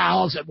down the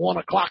aisles at 1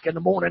 o'clock in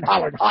the morning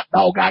hollering, hot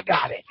dog, I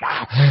got it.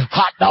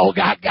 Hot dog,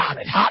 I got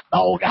it. Hot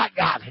dog, I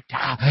got it.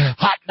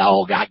 Hot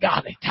dog, I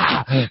got it.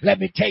 Let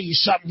me tell you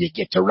something. You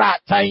get the right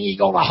thing, you're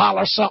going to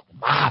holler something.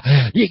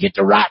 You get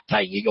the right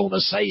thing, you're going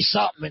to say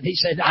something. And he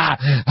said,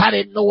 I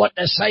didn't know what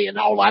to say, and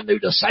all I knew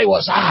to say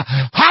was,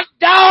 hot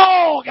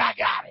dog, I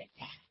got it.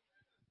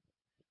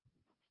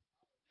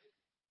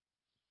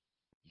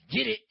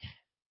 Get it?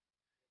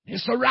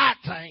 It's the right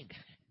thing.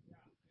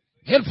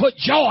 It'll put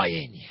joy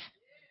in you.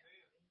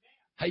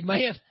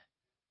 Amen.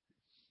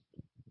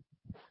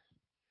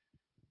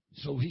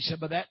 So he said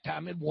by that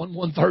time it was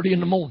 1:30 in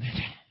the morning.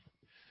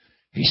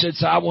 He said,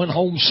 so I went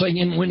home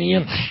singing, went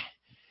in.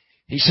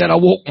 He said, I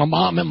woke my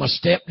mom and my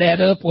stepdad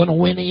up when I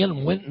went in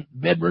and went in the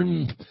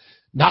bedroom,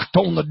 knocked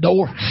on the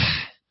door.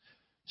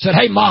 Said,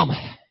 hey,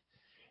 Mama.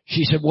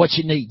 She said, what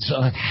you need,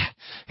 son?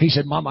 He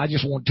said, Mama, I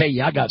just want to tell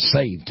you, I got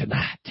saved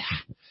tonight.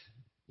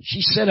 She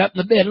sat up in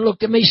the bed and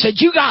looked at me and said,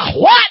 you got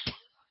what?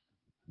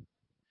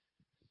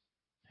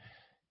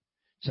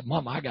 Said,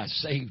 Mama, I got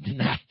saved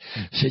tonight.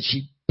 Said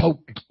she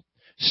poked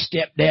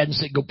stepdad and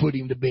said, go put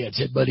him to bed.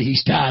 Said, buddy,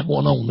 he's tied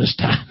one on this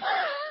time.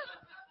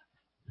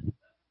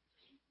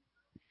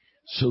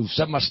 So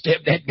my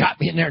stepdad got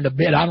me in there in the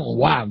bed. I don't know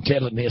why I'm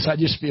telling this. I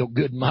just feel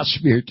good in my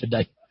spirit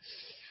today.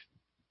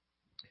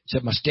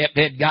 Said my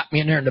stepdad got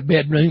me in there in the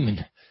bedroom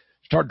and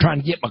started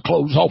trying to get my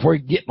clothes off where he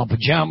could get my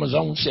pajamas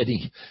on. Said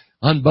he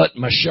unbuttoned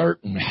my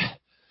shirt and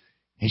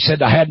he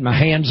said I had my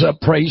hands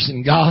up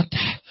praising God.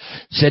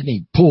 Said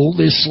he pulled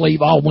this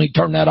sleeve off. When he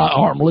turned that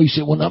arm loose,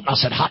 it went up. And I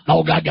said, hot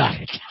dog, I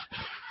got it.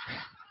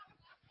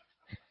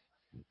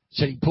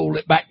 Said he pulled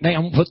it back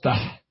down, put the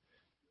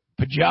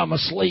pajama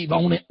sleeve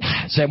on it.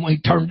 Said when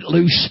he turned it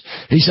loose,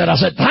 he said, I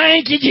said,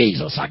 thank you,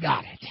 Jesus, I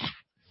got it.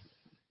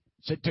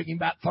 Said it took him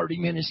about 30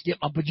 minutes to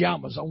get my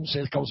pajamas on.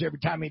 Said because every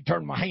time he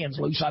turned my hands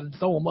loose, I'd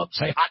throw them up and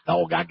say, hot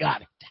dog, I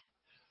got it.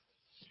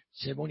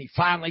 Said when he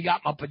finally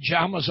got my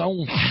pajamas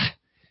on,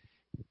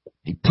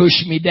 he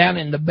pushed me down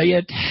in the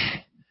bed.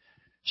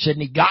 Said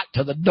and he got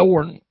to the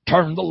door and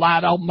turned the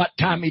light on. By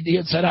the time he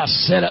did, said, I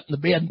sat up in the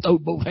bed and threw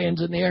both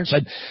hands in the air and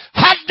said,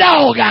 hot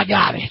dog, I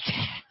got it.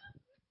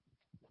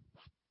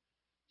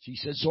 She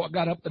said, so I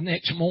got up the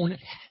next morning.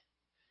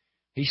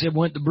 He said,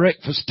 went to the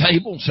breakfast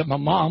table and said, my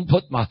mom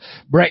put my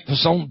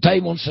breakfast on the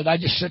table and said, I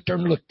just sat there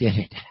and looked at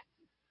it.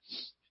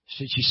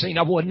 Said, she seen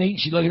I wasn't eating.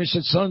 She looked at me and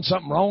said, son,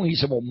 something wrong? He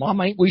said, well,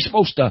 Mom, ain't we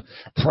supposed to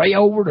pray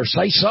over it or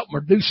say something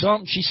or do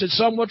something? She said,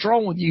 son, what's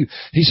wrong with you?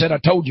 He said, I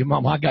told you,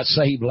 Mom, I got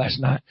saved last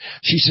night.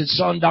 She said,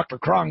 son, Dr.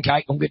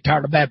 Cronkite gonna get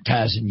tired of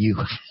baptizing you.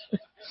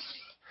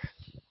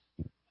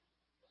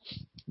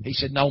 He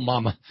said, no,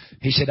 Mama.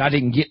 He said, I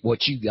didn't get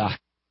what you got.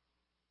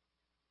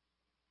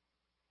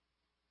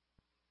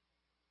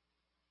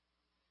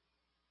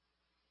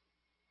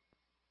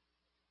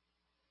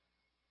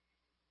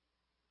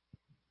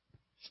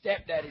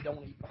 Stepdaddy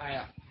don't eat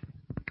pie.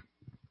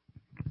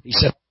 He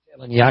said, I'm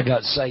telling you, I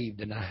got saved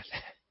tonight.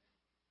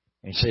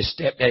 And he said,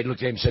 Stepdaddy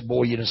looked at him and said,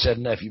 boy, you done said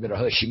enough. You better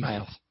hush your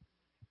mouth.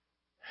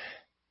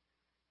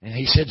 And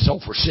he said, so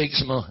for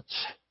 6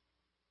 months.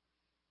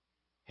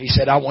 He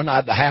said, I went out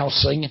of the house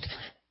singing,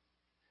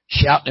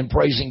 shouting and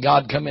praising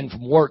God, coming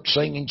from work,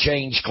 singing,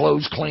 changed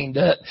clothes, cleaned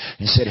up,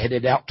 and said,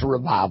 headed out to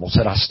revival.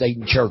 Said, I stayed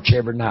in church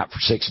every night for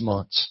 6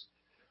 months.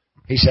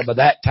 He said, by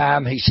that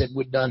time, he said,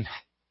 we'd done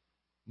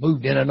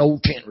moved in an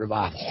old tent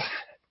revival.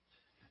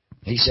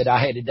 He said,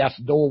 I headed out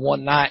the door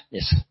one night.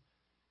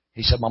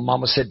 He said, my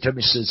mama said to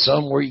me, said,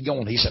 son, where are you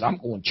going? He said, I'm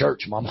going to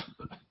church, Mama.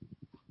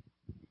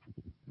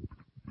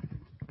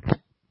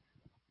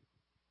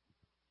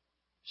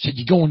 Said,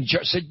 you going to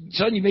church? Said,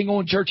 son, you've been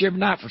going to church every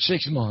night for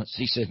 6 months.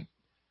 He said,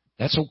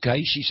 that's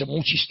okay. She said,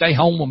 won't you stay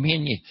home with me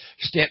and your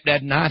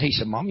stepdad tonight? He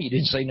said, Mama, you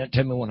didn't say nothing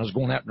to me when I was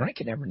going out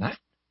drinking every night.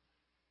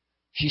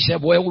 She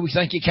said, well, we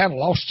think you kind of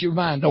lost your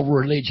mind over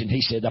religion. He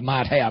said, I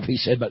might have. He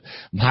said, but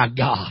my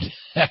God.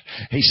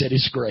 He said,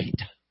 it's great.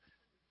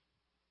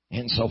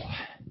 And so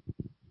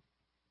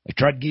they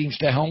tried to get him to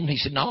stay home. He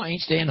said, no, I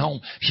ain't staying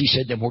home. She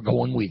said, then we're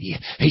going with you.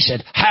 He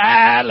said,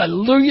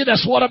 hallelujah,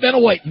 that's what I've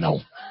been waiting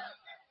on.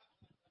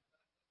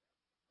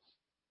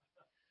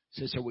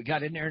 Said, so we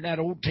got in there in that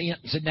old tent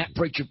and said, that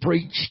preacher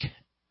preached.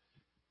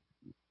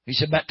 He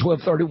said, about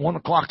 12:30, 1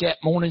 o'clock that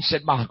morning,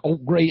 said, my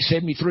old gray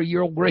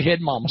 73-year-old gray-head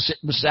mama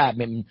sitting beside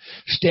me, and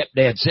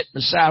stepdad sitting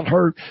beside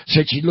her.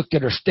 Said she looked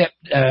at her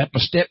my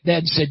stepdad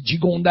and said, you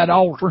go on that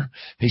altar?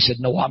 He said,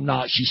 no, I'm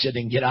not. She said,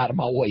 then get out of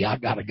my way. I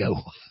got to go.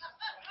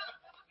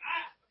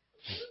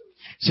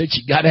 Said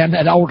she got down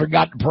that altar,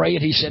 got to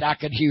praying. He said, I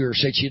could hear her.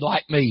 Said she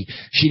liked me.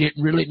 She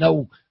didn't really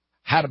know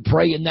how to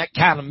pray in that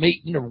kind of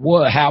meeting or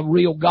what, how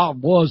real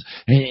God was.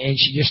 And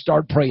she just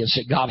started praying.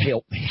 Said, God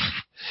help me.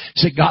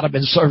 Said, God, I've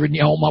been serving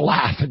you all my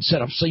life. And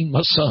said, I've seen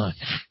my son.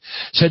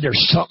 Said,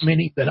 there's something in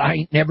him that I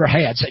ain't never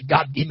had. Said,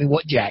 God, give me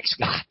what Jack's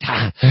got.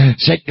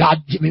 Said, God,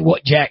 give me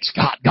what Jack's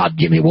got. God,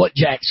 give me what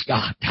Jack's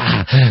got.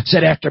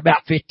 Said, after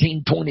about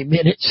 15, 20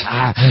 minutes,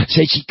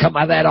 said she come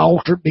out of that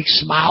altar, big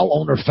smile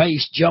on her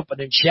face, jumping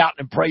and shouting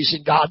and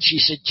praising God. She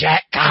said,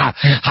 Jack,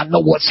 I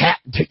know what's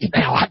happened to you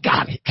now. I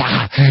got it.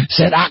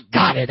 Said, I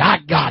got it. I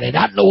got it.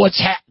 I know what's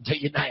happened to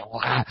you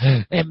now.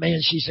 And man,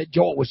 she said,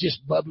 joy was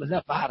just bubbling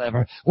up out of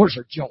her. Where's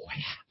her joy?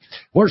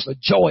 Where's the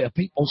joy of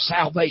people's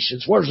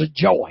salvations? Where's the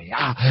joy?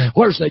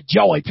 Where's the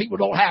joy? People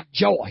don't have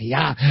joy.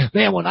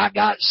 Man, when I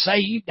got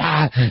saved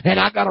and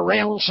I got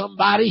around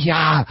somebody,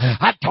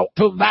 I talked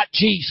to them about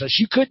Jesus.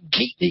 You couldn't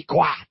keep me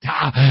quiet.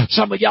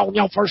 Some of y'all, when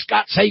y'all first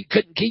got saved,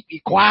 couldn't keep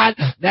you quiet.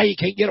 Now you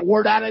can't get a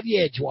word out of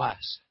you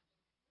edgewise.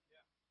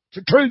 It's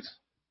the truth.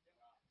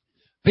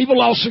 People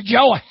lost their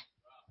joy.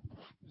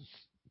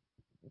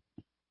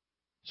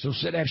 So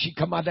said after she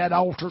come out of that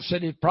altar,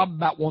 said it's probably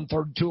about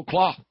 1:30, 2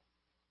 o'clock.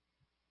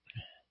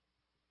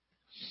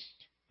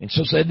 And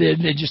so said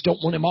they just don't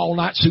want him all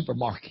night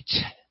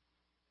supermarkets.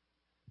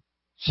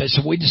 Said,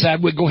 so we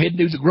decided we'd go ahead and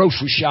do the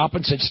grocery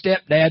shopping. Said,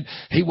 stepdad,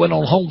 he went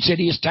on home, said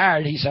he was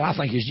tired. He said, I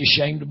think he's just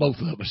ashamed of both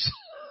of us.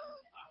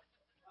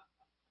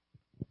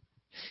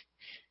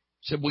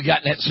 Said, we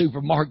got in that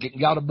supermarket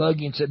and got a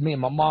buggy and said, me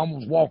and my mom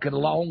was walking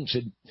along.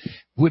 Said,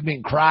 we'd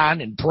been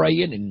crying and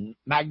praying and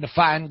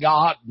magnifying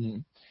God.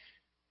 And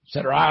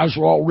said, our eyes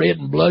were all red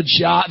and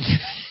bloodshot.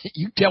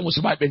 You tell me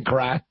somebody been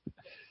crying.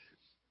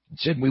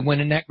 Said we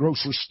went in that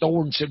grocery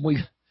store and said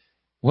we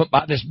went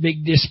by this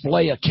big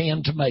display of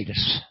canned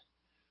tomatoes.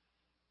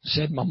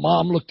 Said my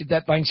mom looked at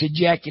that thing and said,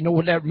 Jack, you know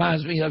what that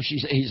reminds me of?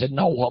 He said,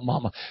 no, what,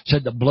 Mama?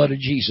 Said, the blood of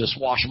Jesus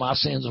washed my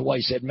sins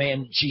away. Said,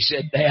 man, she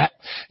said that.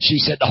 She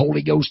said the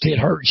Holy Ghost hit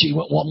her. She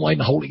went one way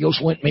and the Holy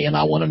Ghost went me and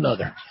I went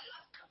another.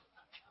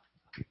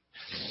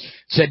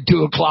 Said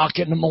 2 o'clock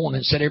in the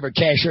morning, said every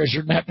cash register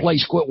in that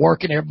place quit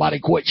working, everybody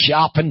quit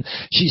shopping.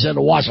 She said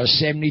to watch a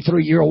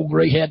 73-year-old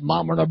gray-head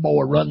mama and her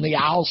boy run the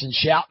aisles and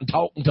shout and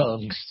talk in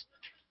tongues.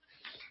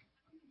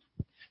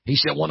 He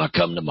said, when I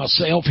come to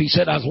myself, he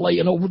said, I was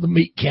laying over the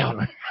meat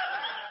counter.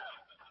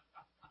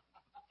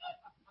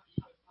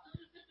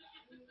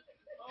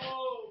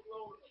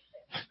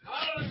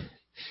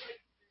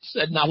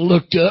 Said, and I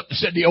looked up and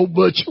said the old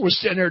butcher was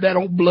sitting there in that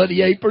old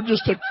bloody apron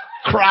just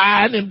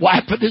crying and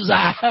wiping his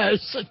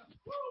eyes.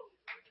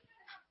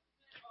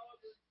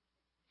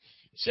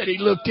 Said he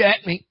looked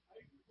at me.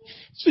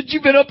 Said,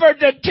 "You been up there at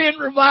that tent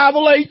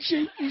revival, ain't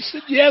you?" He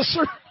said, "Yes,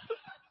 sir."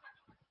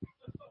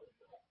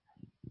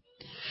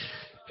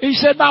 He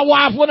said, "My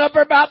wife went up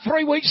there about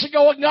 3 weeks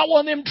ago and got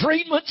one of them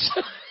treatments."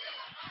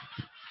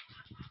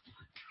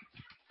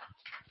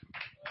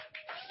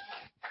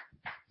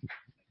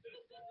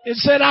 It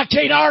said, "I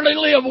can't hardly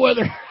live with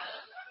her."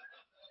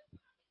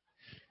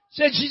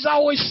 Said she's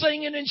always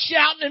singing and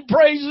shouting and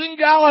praising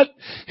God.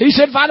 He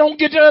said, "If I don't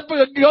get up,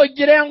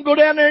 get down, go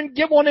down there and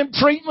get one of them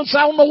treatments,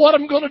 I don't know what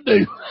I'm going to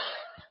do."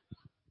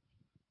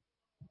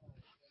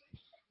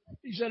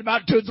 He said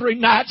about 2 or 3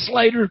 nights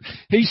later,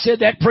 he said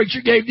that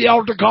preacher gave the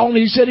altar call, and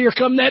he said, "Here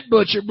come that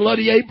butcher,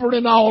 bloody apron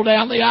and all,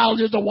 down the aisle,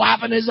 just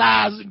wiping his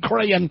eyes and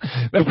praying.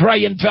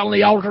 Praying, fell on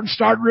the altar and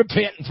started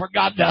repenting for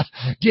God to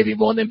give him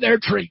one of them there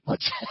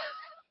treatments."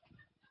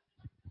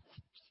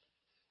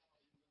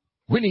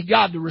 We need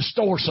God to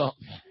restore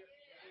something.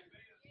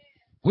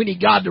 We need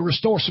God to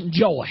restore some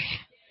joy.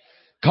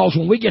 Because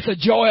when we get the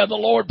joy of the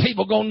Lord,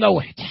 people going to know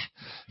it.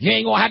 You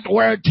ain't going to have to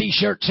wear a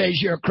t-shirt that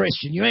says you're a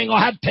Christian. You ain't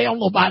going to have to tell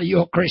nobody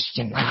you're a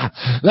Christian.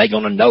 They're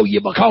going to know you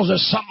because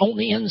there's something on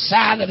the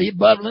inside of you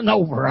bubbling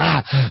over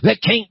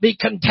that can't be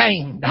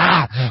contained.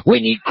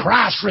 We need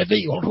Christ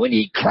revealed. We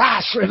need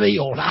Christ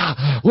revealed.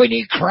 We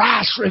need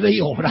Christ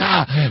revealed.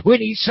 We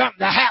need something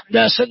to happen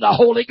to us in the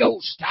Holy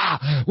Ghost.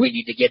 We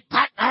need to get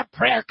back in our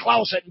prayer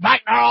closet and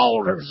back in our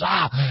altars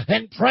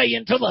and pray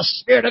until the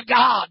Spirit of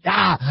God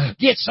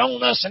gets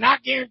on us. And I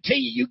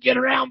guarantee you get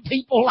around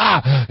people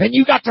and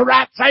you got the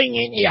right thing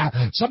in you,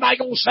 somebody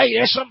gonna say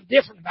there's something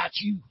different about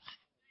you.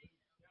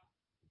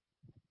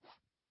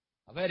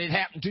 I've had it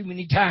happen too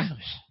many times.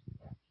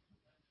 I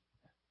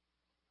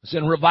was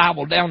in a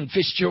revival down in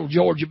Fitzgerald,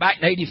 Georgia, back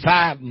in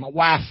 '85. And my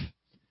wife,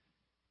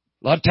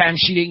 a lot of times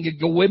she didn't get to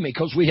go with me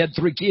because we had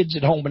 3 kids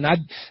at home, and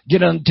I'd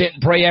get on the tent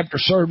and pray after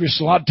service.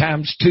 A lot of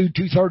times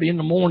 2:30 in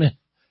the morning.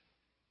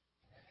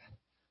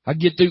 I'd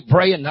get through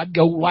praying, and I'd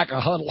go like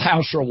a Huddle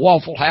House or a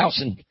Waffle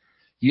House, and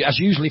I was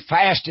usually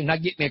fasting.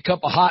 I'd get me a cup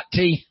of hot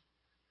tea.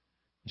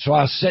 So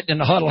I was sitting in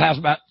the Huddle House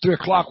about 3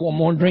 o'clock one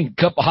morning, drinking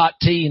a cup of hot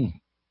tea, and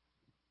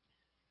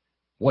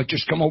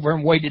waitress come over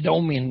and waited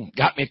on me and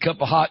got me a cup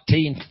of hot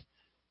tea. And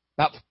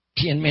about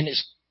 10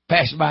 minutes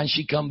passed by, and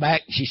she come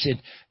back and she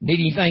said, "Need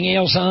anything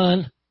else,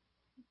 hon?"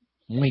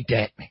 Winked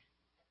at me.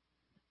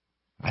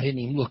 I didn't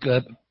even look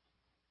up,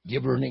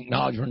 give her an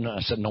acknowledgement.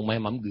 I said, "No,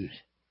 ma'am, I'm good."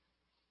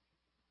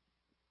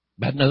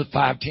 About another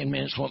 5-10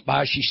 minutes went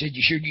by. She said,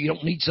 "You sure you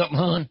don't need something,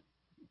 hon?"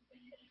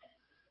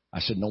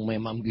 I said, "No,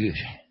 ma'am, I'm good."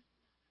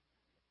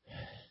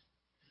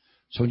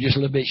 So in just a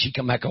little bit, she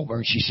come back over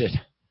and she said,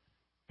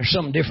 "There's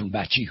something different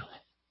about you."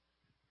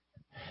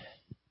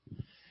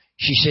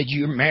 She said,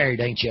 "You're married,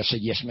 ain't you?" I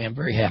said, "Yes, ma'am,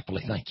 very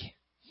happily, thank you."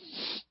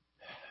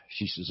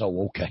 She says,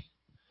 "Oh, okay."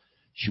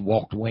 She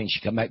walked away and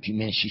she come back a few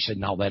minutes. She said,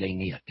 "No, that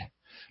ain't it.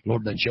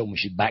 Lord done showed me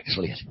she's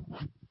backslid."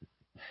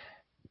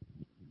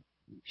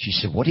 She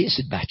said, "What is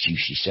it about you?"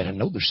 She said, "I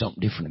know there's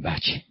something different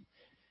about you."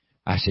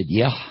 I said,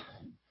 "Yeah."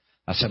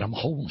 I said, "I'm a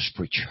holiness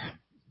preacher."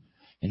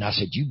 And I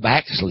said, "You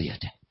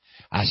backslid."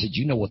 I said,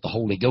 "You know what the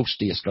Holy Ghost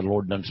is, because the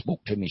Lord done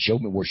spoke to me and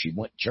showed me where she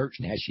went to church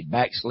and how she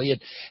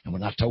backslid." And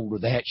when I told her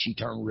that, she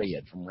turned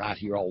red from right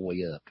here all the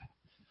way up,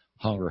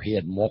 hung her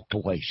head and walked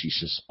away. She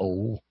says,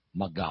 "Oh,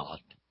 my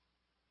God."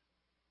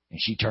 And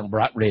she turned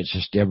bright red,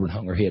 Sister Deborah, and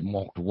hung her head and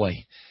walked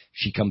away.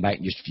 She come back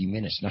in just a few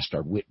minutes, and I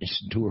started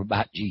witnessing to her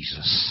about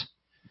Jesus.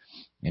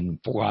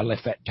 And before I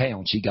left that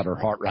town, she got her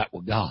heart right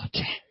with God.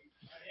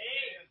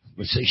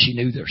 But see, she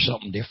knew there's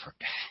something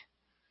different.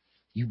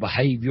 You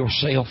behave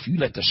yourself. You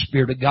let the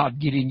Spirit of God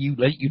get in you.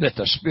 You let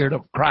the Spirit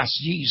of Christ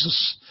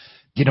Jesus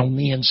get on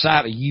the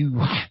inside of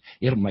you.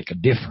 It'll make a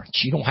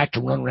difference. You don't have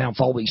to run around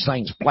with all these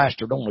things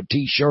plastered on a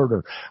T-shirt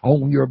or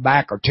on your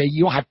back or tell you.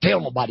 You don't have to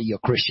tell nobody you're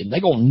a Christian.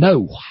 They're going to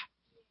know.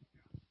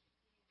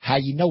 How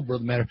you know,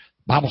 Brother Matter? The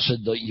Bible said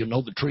that you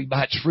know the tree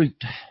by its fruit.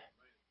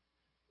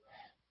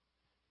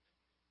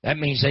 That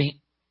means they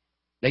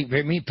ain't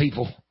very many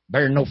people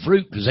bearing no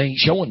fruit because they ain't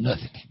showing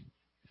nothing.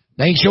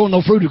 They ain't showing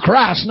no fruit of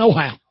Christ no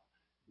how.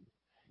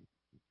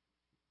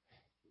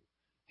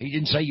 He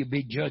didn't say you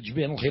be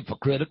judgmental,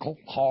 hypocritical,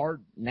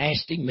 hard,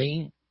 nasty,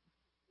 mean.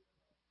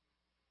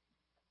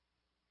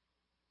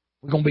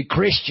 We're going to be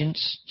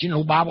Christians. You know,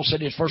 the Bible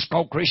said it's first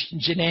called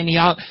Christians in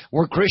Antioch.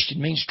 Word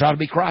Christian means try to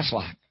be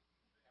Christ-like.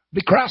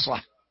 Be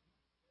Christ-like.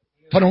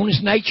 Put on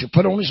his nature.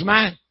 Put on his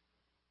mind.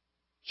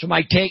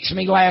 Somebody texted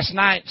me last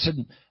night and said,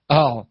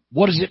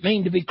 "What does it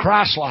mean to be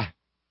Christ-like?"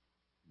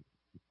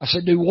 I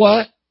said, "Do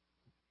what?"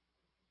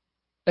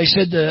 They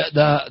said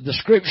the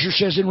scripture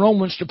says in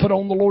Romans to put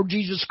on the Lord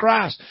Jesus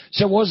Christ. I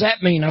said, "What does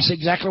that mean?" I said,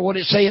 "Exactly what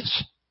it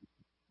says.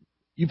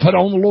 You put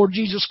on the Lord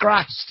Jesus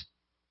Christ."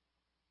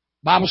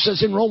 Bible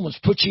says in Romans,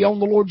 "Put ye on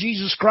the Lord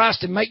Jesus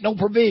Christ and make no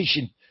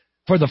provision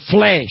for the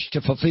flesh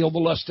to fulfill the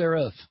lust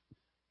thereof."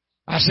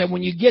 I said,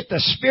 when you get the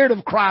Spirit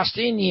of Christ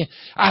in you,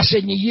 I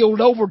said, and you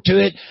yield over to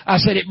it, I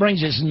said, it brings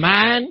his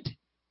mind,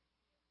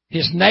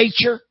 his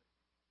nature,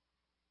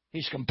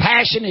 his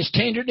compassion, his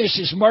tenderness,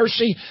 his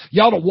mercy.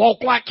 You ought to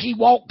walk like he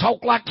walked,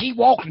 talk like he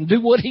walked, and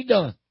do what he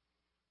done.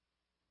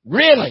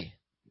 Really?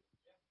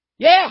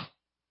 Yeah.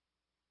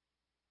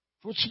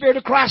 That's what the Spirit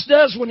of Christ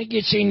does when it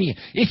gets in you.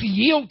 If you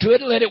yield to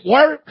it, let it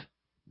work.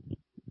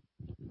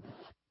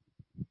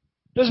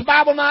 Does the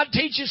Bible not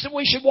teach us that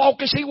we should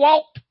walk as He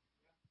walked?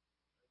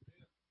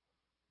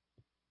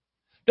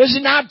 Does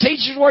it not teach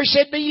us where He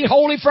said, be ye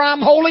holy for I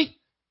am holy?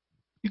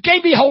 You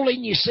can't be holy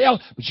in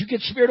yourself, but you get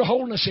the Spirit of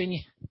holiness in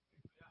you.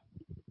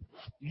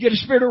 You get a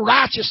spirit of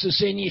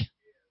righteousness in you,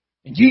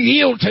 and you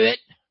yield to it.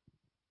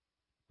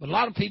 But a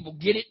lot of people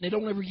get it, and they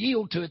don't ever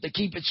yield to it. They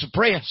keep it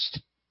suppressed.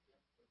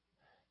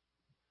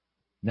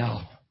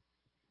 No.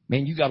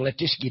 Man, you got to let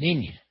this get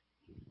in you.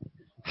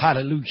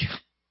 Hallelujah.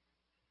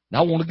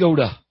 Now I want to go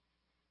to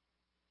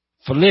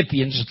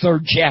Philippians, the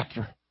 3rd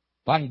chapter,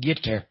 if I can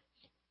get there.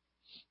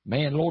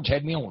 Man, the Lord's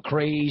had me on a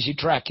crazy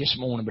track this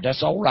morning, but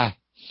that's all right.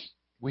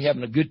 We're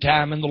having a good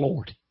time in the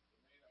Lord.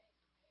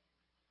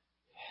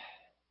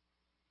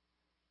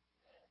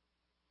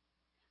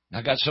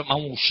 I got something I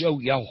want to show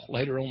y'all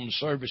later on in the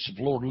service if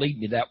the Lord lead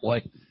me that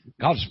way.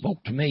 God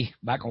spoke to me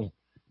back on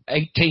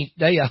 18th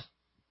day of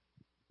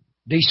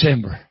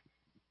December.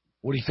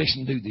 What are you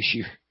fixing to do this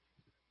year?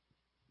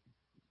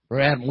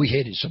 Brother Adam, we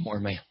headed somewhere,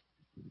 man.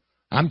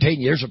 I'm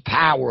telling you, there's a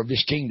power of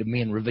this kingdom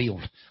being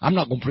revealed. I'm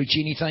not going to preach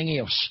anything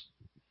else.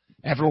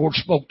 After the Lord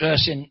spoke to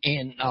us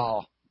in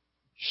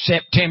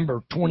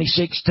September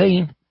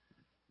 2016,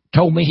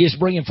 told me He's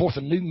bringing forth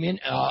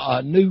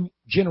a new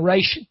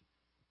generation.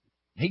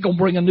 He's going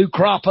to bring a new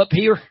crop up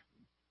here.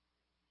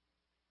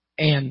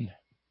 And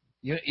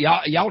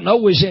y'all know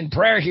we was in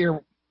prayer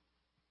here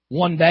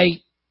one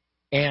day,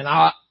 and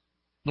the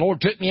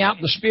Lord took me out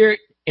in the Spirit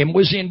and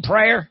was in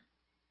prayer,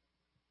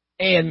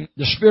 and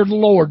the Spirit of the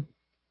Lord,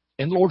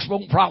 and the Lord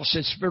spoke in prophecy,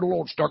 said the Spirit of the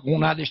Lord start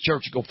going out of this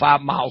church and go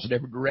 5 miles in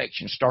every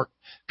direction, start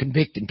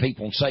convicting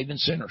people and saving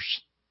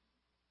sinners.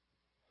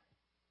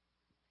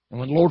 And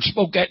when the Lord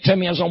spoke that to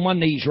me, I was on my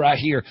knees right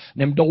here,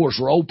 and them doors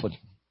were open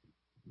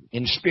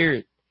in the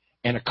Spirit.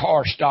 And a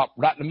car stopped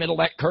right in the middle of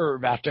that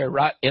curve out there,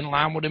 right in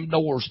line with them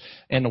doors.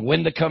 And the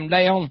window come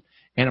down,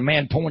 and a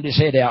man pointed his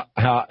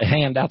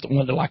hand out the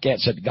window like that and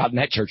said, God, in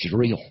that church is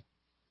real.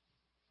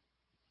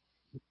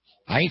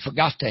 I ain't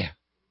forgot that.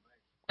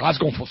 God's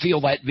going to fulfill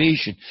that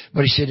vision.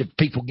 But He said if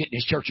people get in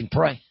His church and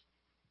pray.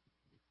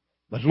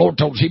 But the Lord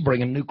told us He'd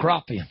bring a new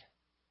crop in.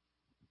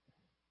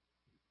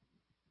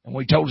 And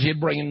we told us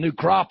He'd bring a new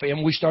crop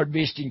in. We started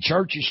visiting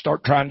churches,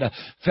 start trying to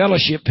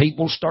fellowship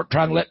people, start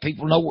trying to let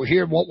people know we're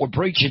here and what we're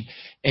preaching.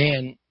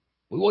 And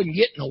we wasn't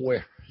getting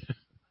nowhere.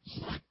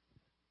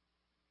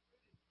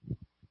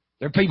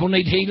 There are people who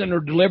need healing or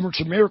deliverance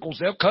or miracles.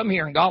 They'll come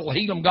here and God will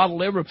heal them, God will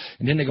deliver them.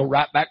 And then they go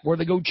right back where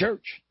they go to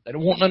church. They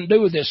don't want nothing to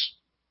do with this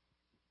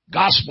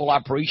gospel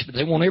I preach, but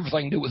they want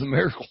everything to do with a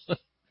miracle.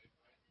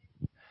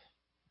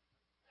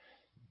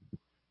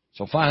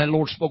 So finally the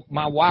Lord spoke to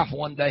my wife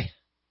one day.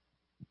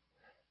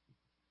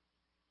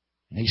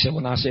 And He said,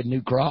 when I said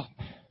new crop,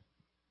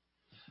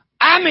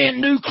 I meant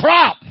new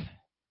crop.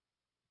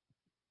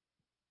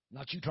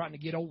 Not you trying to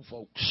get old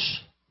folks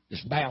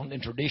that's bound in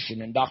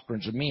tradition and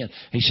doctrines of men.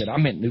 He said, I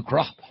meant new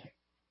crop.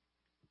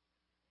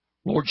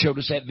 Lord showed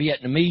us that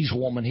Vietnamese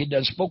woman. He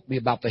done spoke to me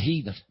about the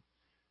heathen.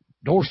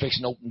 Doors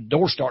fixing to open,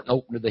 doors starting to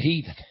open to the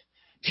heathen.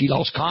 She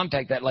lost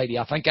contact, that lady.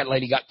 I think that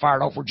lady got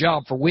fired off her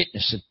job for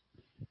witnessing.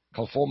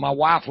 Because before my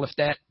wife left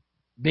that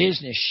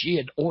business, she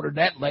had ordered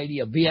that lady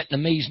a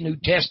Vietnamese New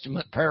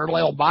Testament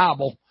parallel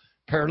Bible,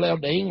 parallel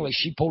to English.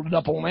 She pulled it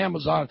up on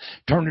Amazon,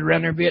 turned it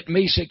around there in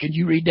Vietnamese, said, can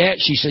you read that?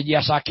 She said,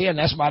 yes, I can.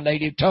 That's my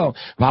native tongue.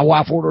 My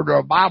wife ordered her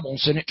a Bible and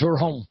sent it to her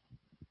home.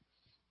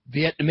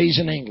 Vietnamese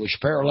and English,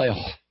 parallel.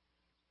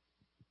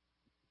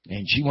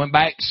 And she went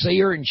back to see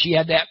her, and she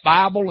had that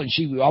Bible, and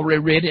she already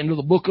read into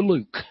the book of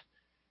Luke.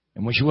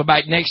 And when she went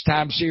back next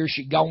time to see her,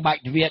 she'd gone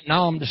back to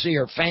Vietnam to see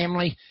her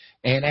family,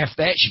 and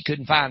after that, she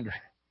couldn't find her.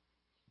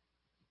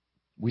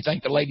 We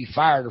think the lady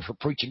fired her for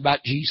preaching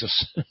about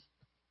Jesus.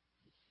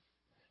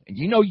 And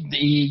you know,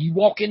 you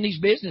walk in these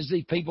businesses,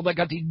 these people, they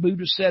got these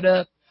Buddhists set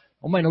up.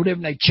 Oh man, no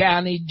different. They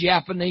Chinese,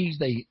 Japanese,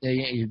 they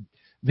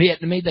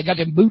Vietnamese, they got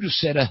them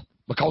Buddhists set up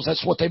because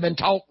that's what they've been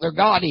taught their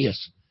God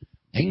is.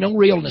 Ain't no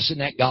realness in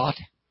that God.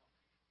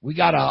 We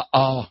got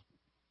a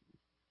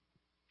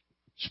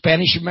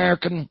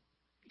Spanish-American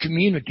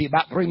community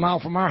about 3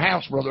 miles from our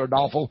house, Brother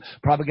Adolfo.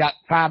 Probably got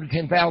 5,000 to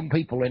 10,000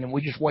 people in it. We're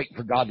just waiting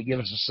for God to give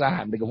us a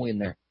sign to go in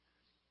there.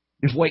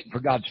 Just waiting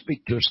for God to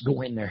speak to us to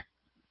go in there.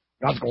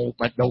 God's going to open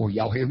that door.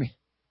 Y'all hear me?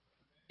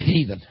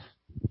 Heathen.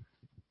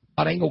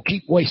 God ain't going to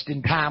keep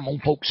wasting time on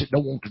folks that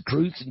don't want the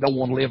truth and don't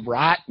want to live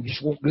right and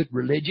just want good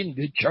religion,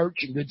 good church,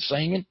 and good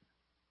singing.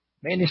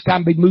 Man, it's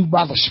time to be moved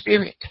by the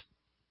Spirit.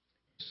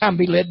 It's time to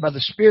be led by the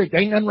Spirit.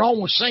 There ain't nothing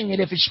wrong with singing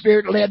if it's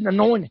Spirit-led and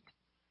anointed.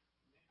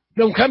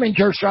 Don't come in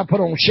church try to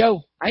put on a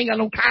show. I ain't got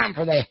no time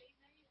for that.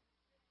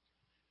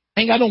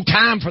 I ain't got no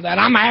time for that.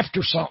 I'm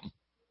after something.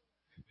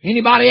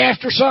 Anybody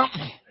after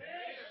something?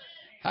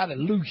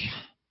 Hallelujah.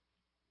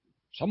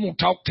 So I'm going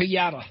to talk to you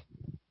out of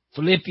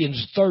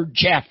Philippians 3rd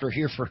chapter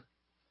here for,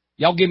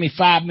 y'all give me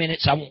 5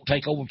 minutes. I won't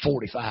take over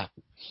 45.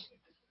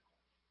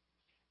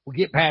 We'll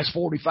get past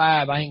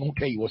 45. I ain't going to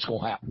tell you what's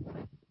going to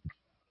happen.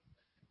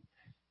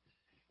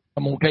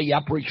 I'm going to tell you,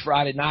 I preached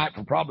Friday night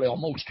for probably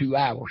almost 2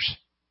 hours.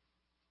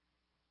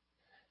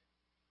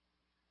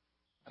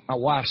 My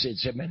wife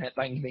said, man, that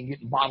thing's been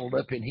getting bottled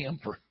up in him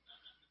for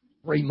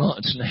 3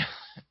 months now.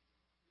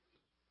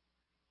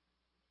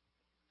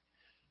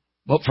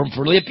 But from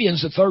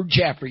Philippians, the 3rd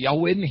chapter, y'all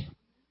with me?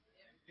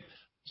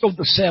 So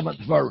the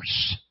 7th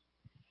verse.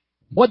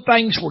 What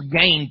things were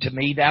gained to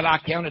me that I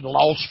counted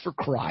loss for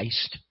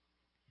Christ.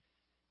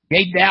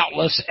 Yea,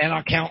 doubtless, and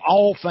I count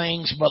all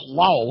things but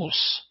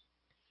loss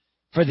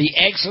for the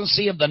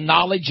excellency of the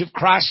knowledge of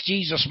Christ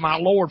Jesus my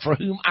Lord, for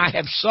whom I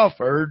have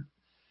suffered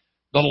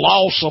the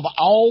loss of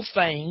all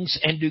things,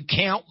 and do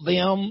count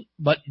them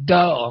but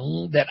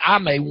dung, that I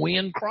may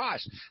win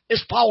Christ.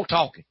 It's Paul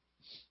talking.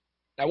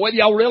 Now, whether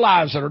y'all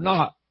realize it or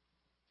not,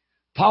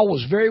 Paul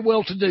was very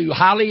well-to-do,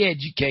 highly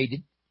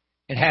educated,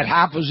 and had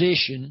high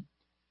position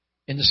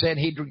in the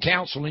Sanhedrin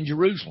Council in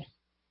Jerusalem.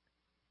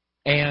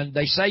 And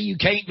they say you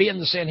can't be in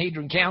the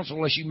Sanhedrin Council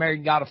unless you married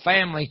and got a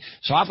family,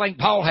 so I think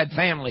Paul had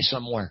family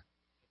somewhere.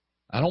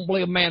 I don't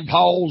believe a man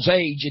Paul's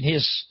age and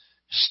his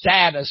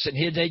status and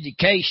his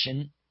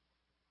education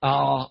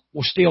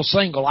was still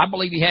single. I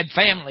believe he had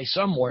family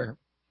somewhere.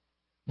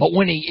 But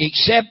when he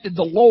accepted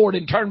the Lord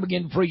and turned and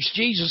began to preach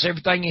Jesus,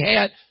 everything he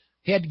had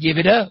to give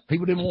it up.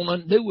 People didn't want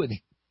nothing to do with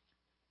him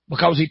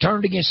because he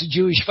turned against the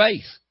Jewish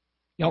faith.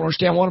 Y'all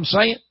understand what I'm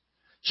saying?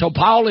 So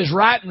Paul is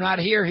writing right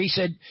here. He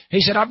said,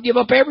 I've give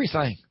up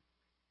everything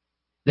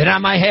that I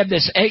may have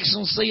this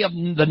excellency of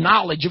the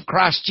knowledge of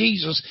Christ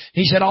Jesus.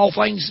 He said, all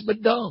things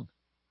but dung.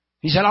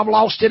 He said, I've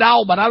lost it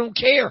all, but I don't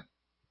care.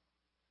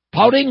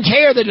 Paul didn't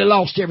care that he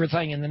lost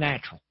everything in the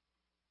natural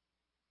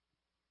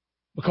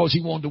because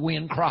he wanted to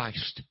win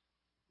Christ.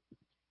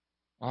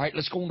 All right,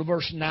 let's go on to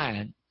verse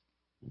 9.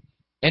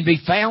 And be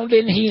found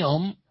in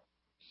him,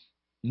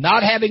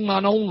 not having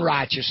mine own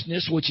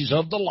righteousness, which is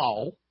of the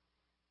law,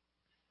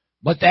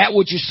 but that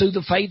which is through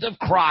the faith of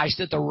Christ,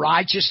 that the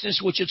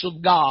righteousness which is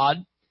of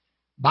God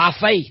by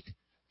faith.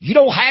 You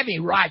don't have any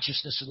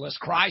righteousness unless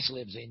Christ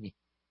lives in you.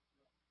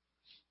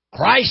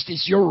 Christ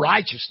is your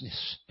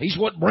righteousness. He's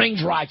what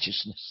brings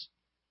righteousness.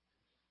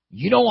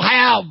 You don't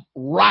have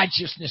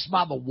righteousness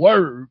by the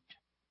Word.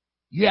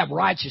 You have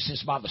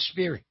righteousness by the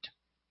Spirit.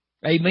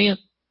 Amen?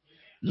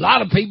 A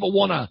lot of people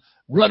want to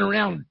run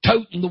around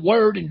toting the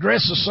Word and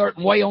dress a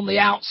certain way on the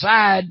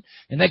outside,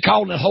 and they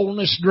call it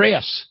holiness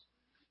dress.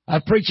 I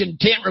was preaching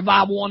tent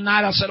revival one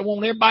night. I said, I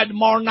want everybody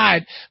tomorrow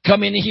night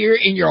come in here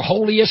in your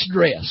holiest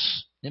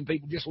dress. And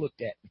people just looked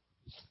at me.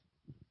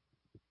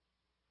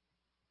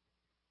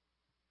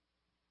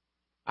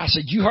 I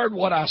said, you heard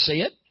what I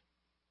said?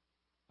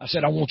 I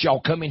said, I want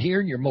y'all come in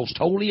here in your most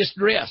holiest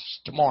dress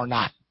tomorrow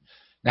night.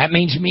 That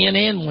means men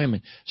and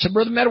women. I said,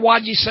 Brother Meadow,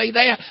 why'd you say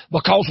that?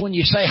 Because when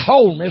you say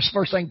holiness,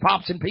 first thing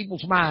pops in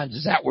people's minds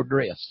is outward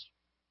dress.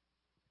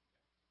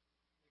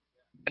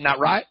 Isn't that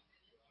right?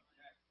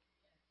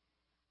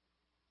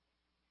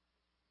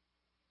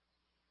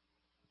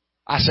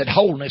 I said,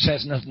 holiness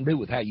has nothing to do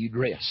with how you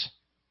dress.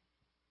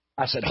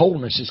 I said,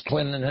 holiness is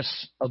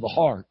cleanliness of the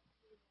heart.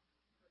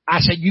 I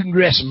said, you can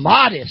dress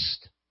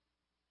modest.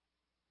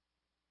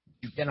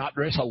 You cannot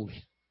dress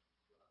holy.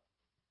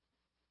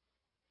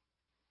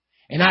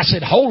 And I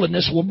said,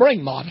 holiness will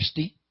bring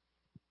modesty,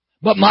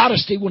 but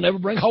modesty will never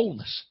bring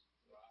holiness.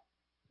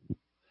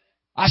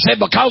 I said,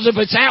 because if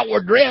it's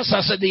outward dress,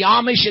 I said, the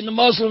Amish and the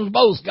Muslims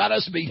both got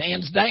us beat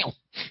hands down.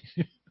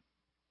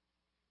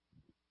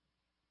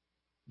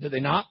 Do they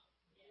not?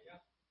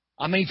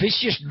 I mean, if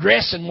it's just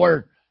dressing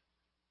where,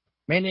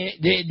 man,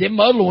 them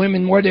Muslim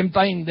women wear them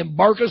things, them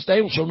burqas, they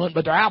don't show nothing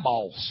but their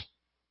eyeballs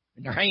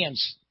and their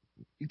hands.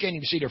 You can't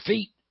even see their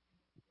feet.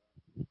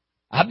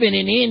 I've been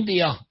in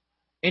India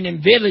and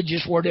in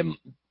villages where them,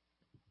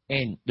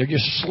 and they're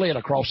just slid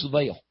across the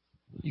veil.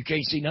 You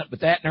can't see nothing but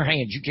that in their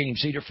hands. You can't even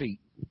see their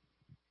feet.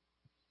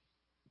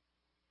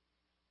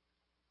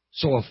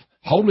 So if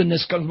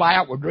holiness comes by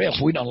outward dress,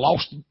 we done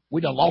lost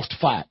the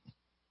fight.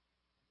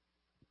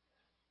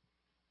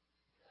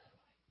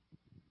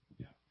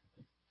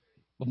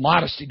 But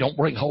modesty don't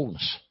bring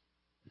wholeness.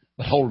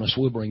 But wholeness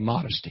will bring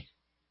modesty.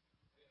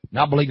 And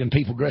I believe in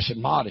people dressing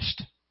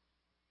modest.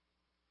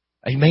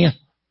 Amen?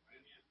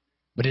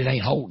 But it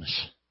ain't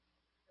wholeness.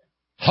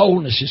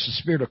 Wholeness is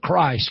the Spirit of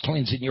Christ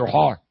cleansing your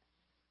heart.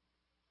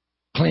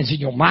 Cleansing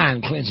your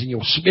mind, cleansing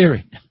your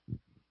spirit.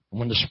 And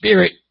when the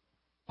Spirit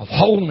of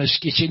wholeness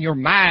gets in your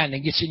mind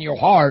and gets in your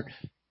heart,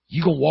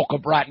 you're going to walk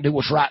upright and do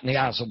what's right in the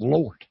eyes of the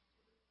Lord.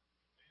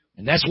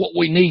 And that's what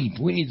we need.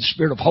 We need the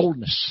Spirit of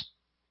wholeness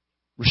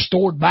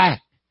restored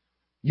back.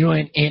 You know,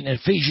 in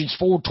Ephesians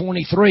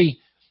 4:23,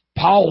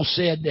 Paul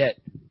said that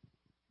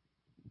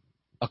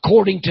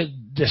according to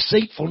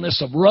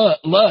deceitfulness of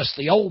lust,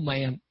 the old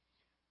man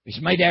is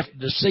made after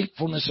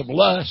deceitfulness of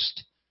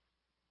lust,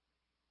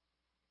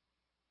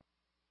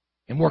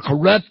 and we're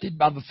corrupted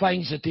by the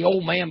things that the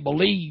old man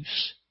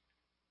believes.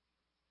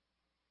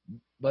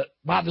 But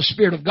by the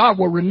Spirit of God,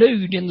 we're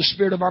renewed in the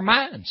spirit of our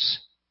minds.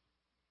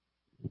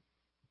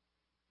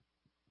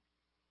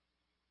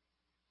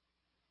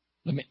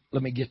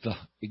 Let me get the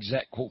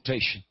exact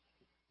quotation.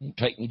 It'll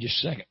take me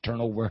just a second to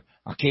turn over.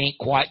 I can't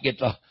quite get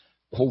the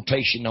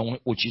quotation on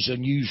it, which is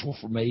unusual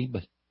for me,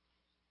 but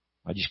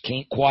I just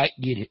can't quite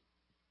get it.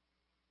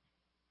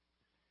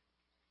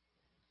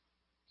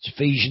 It's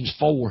Ephesians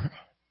 4,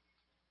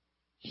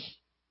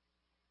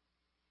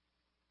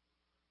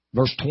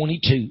 verse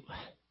 22.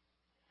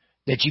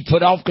 That you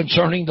put off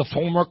concerning the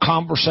former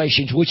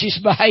conversations, which is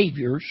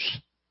behaviors,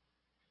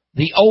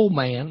 the old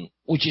man,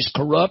 which is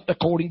corrupt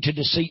according to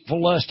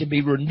deceitful lust, and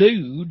be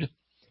renewed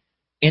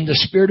in the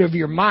spirit of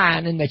your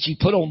mind, and that you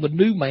put on the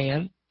new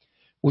man,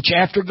 which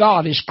after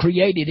God is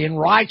created in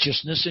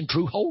righteousness and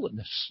true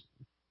holiness.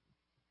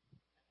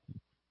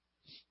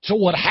 So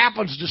what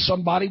happens to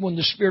somebody when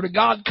the Spirit of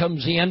God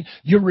comes in,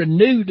 you're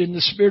renewed in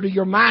the spirit of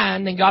your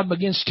mind, and God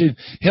begins to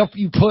help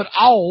you put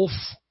off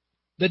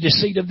the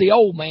deceit of the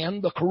old man,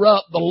 the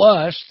corrupt, the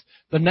lust,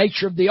 the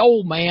nature of the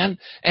old man,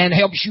 and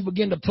helps you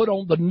begin to put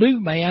on the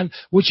new man,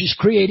 which is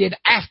created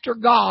after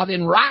God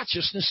in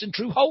righteousness and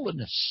true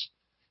holiness.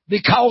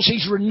 Because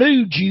He's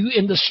renewed you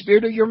in the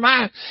spirit of your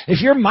mind.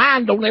 If your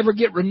mind don't ever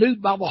get renewed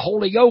by the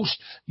Holy Ghost,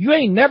 you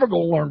ain't never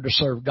going to learn to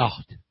serve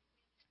God.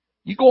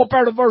 You go up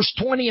there to verse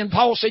 20, and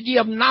Paul said, "Ye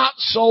have not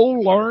so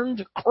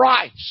learned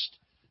Christ."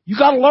 You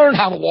got to learn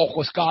how to walk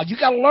with God. You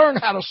got to learn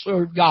how to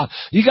serve God.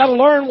 You got to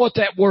learn what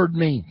that word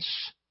means.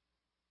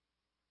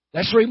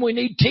 That's the reason we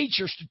need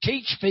teachers to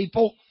teach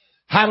people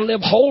how to live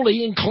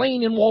holy and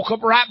clean and walk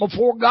upright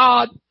before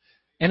God.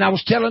 And I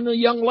was telling a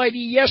young lady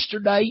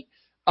yesterday,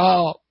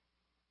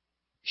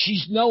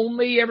 she's known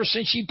me ever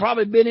since she'd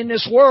probably been in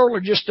this world or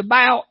just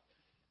about.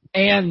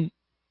 And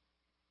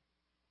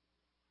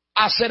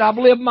I said, I've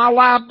lived my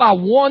life by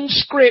one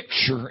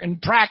scripture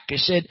and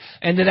practice it,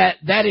 and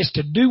that is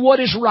to do what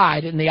is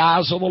right in the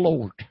eyes of the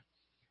Lord.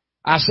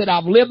 I said,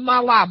 I've lived my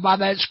life by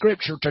that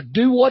scripture, to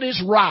do what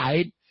is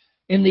right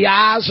in the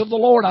eyes of the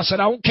Lord. I said,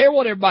 I don't care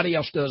what everybody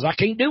else does. I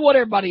can't do what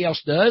everybody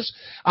else does.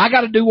 I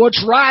got to do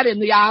what's right in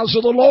the eyes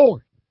of the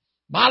Lord.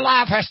 My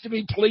life has to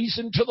be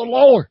pleasing to the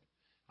Lord.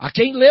 I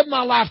can't live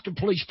my life to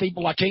please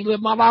people. I can't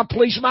live my life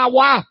pleasing my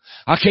wife.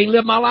 I can't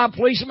live my life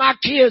pleasing my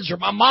kids or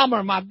my mama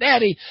or my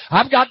daddy.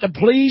 I've got to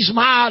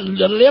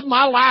live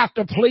my life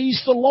to please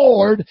the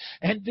Lord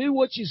and do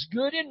what is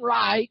good and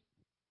right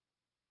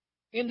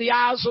in the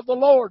eyes of the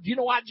Lord. You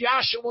know why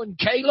Joshua and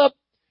Caleb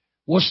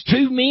was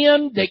two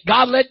men that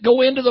God let go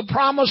into the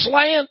promised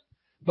land?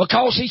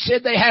 Because He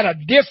said they had a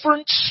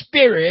different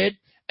spirit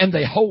and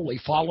they wholly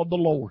followed the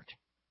Lord.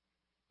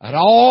 And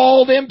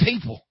all them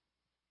people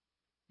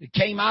that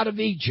came out of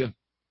Egypt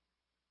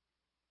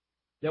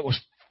that was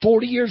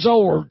 40 years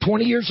old or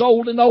 20 years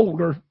old and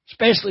older,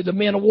 especially the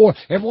men of war,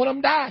 every one of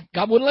them died.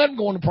 God wouldn't let them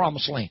go in the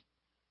promised land,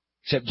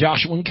 except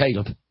Joshua and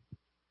Caleb.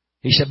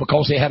 He said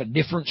because they had a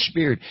different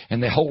spirit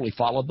and they wholly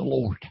followed the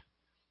Lord.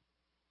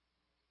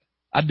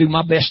 I do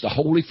my best to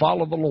wholly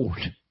follow the Lord.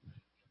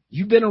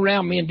 You've been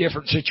around me in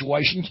different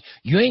situations.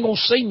 You ain't going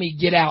to see me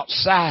get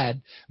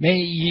outside. Man,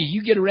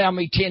 you get around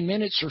me 10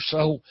 minutes or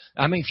so.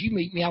 I mean, if you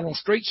meet me out on the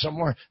street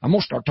somewhere, I'm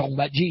going to start talking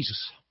about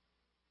Jesus.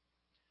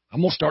 I'm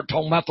going to start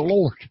talking about the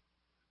Lord.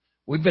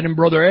 We've been in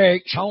Brother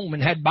Eric's home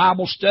and had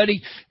Bible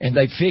study, and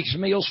they fixed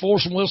meals for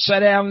us, and we'll sit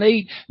down and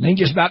eat. And they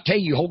just about tell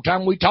you the whole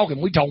time we talking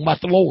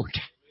about the Lord.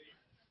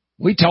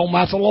 We talking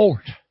about the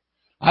Lord.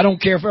 I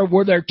don't care if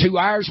we're there 2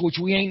 hours, which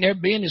we ain't never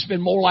been. It's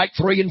been more like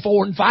 3 and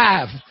 4 and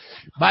 5.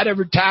 About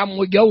every time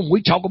we go, and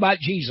we talk about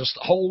Jesus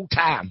the whole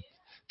time.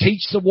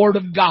 Teach the Word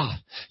of God.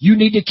 You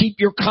need to keep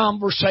your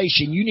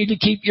conversation. You need to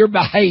keep your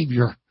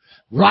behavior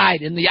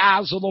right in the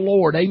eyes of the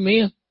Lord.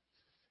 Amen?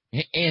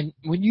 And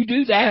when you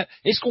do that,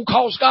 it's going to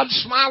cause God to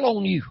smile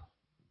on you.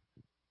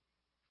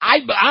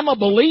 I'm a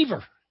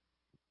believer.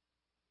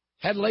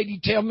 Had a lady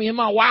tell me and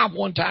my wife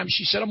one time,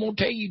 she said, I'm going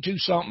to tell you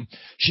something.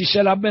 She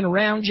said, I've been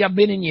around you. I've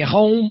been in your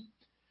home.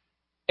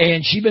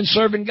 And she's been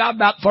serving God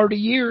about 30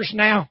 years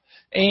now.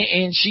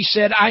 And she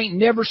said, I ain't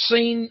never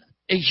seen,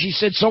 and she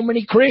said, so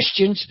many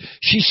Christians.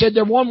 She said,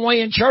 they're one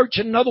way in church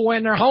and another way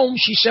in their home.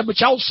 She said, but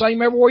y'all the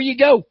same everywhere you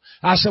go.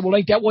 I said, well,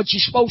 ain't that what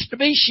you're supposed to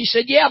be? She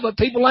said, yeah, but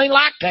people ain't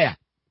like that.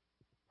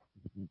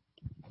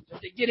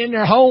 They get in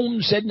their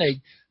homes and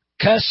they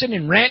cussing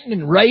and ranting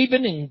and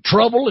raving and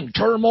trouble and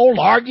turmoil,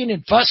 arguing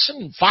and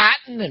fussing and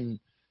fighting. And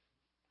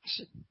I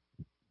said,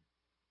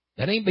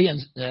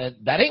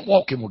 that ain't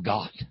walking with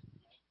God.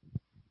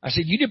 I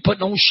said, you just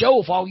putting on a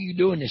show if all you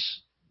doing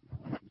is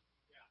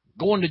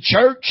going to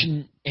church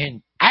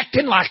and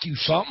acting like you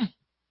something.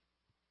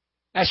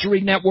 That's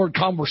reading that word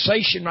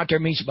conversation right there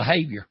means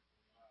behavior.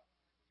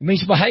 It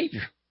means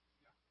behavior.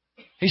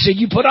 He said,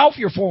 you put off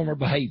your former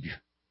behavior.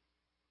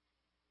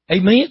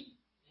 Amen?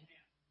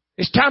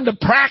 It's time to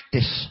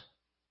practice.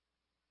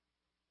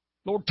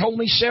 The Lord told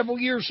me several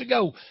years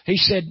ago, He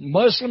said,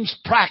 Muslims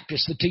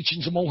practice the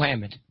teachings of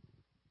Muhammad.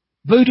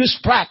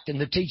 Buddhists practice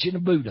the teaching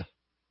of Buddha.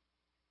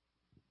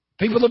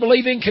 People that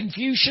believe in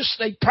Confucius,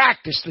 they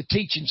practice the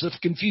teachings of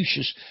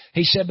Confucius.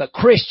 He said, but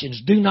Christians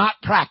do not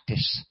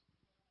practice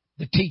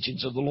the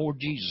teachings of the Lord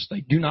Jesus. They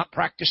do not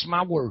practice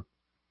my word.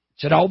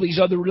 He said, all these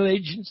other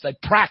religions, they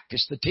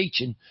practice the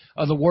teaching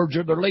of the words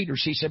of their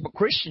leaders. He said, but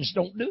Christians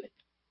don't do it.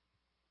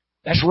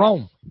 That's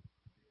wrong.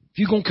 If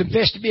you're going to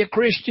confess to be a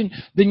Christian,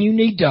 then you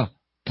need to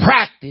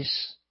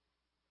practice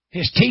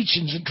His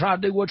teachings and try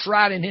to do what's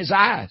right in His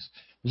eyes.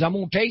 Because I'm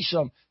going to tell you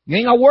something. You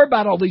ain't got to worry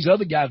about all these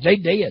other guys. They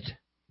dead.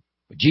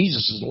 But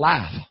Jesus is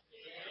alive.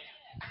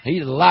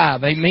 He's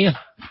alive. Amen.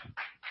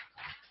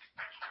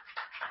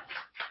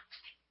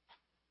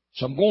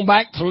 So I'm going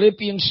back to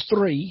Philippians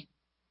 3,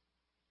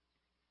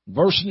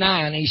 verse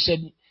 9. He said,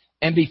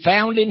 and be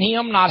found in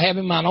Him, not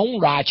having mine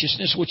own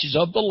righteousness, which is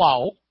of the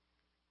law,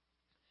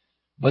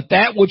 but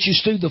that which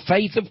is through the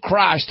faith of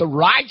Christ, the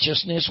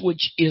righteousness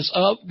which is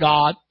of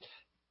God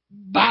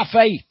by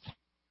faith.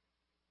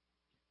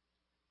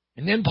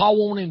 And then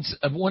Paul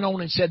went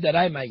on and said that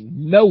I may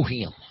know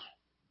Him.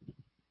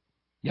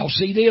 Y'all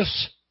see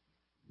this?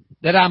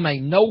 That I may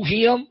know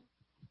Him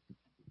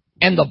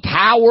and the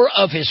power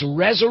of His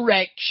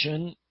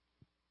resurrection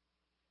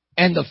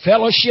and the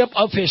fellowship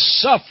of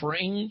His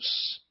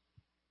sufferings,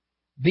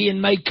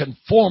 being made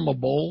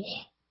conformable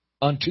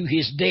unto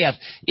His death,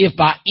 if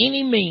by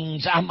any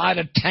means I might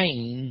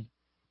attain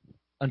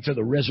unto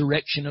the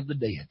resurrection of the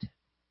dead.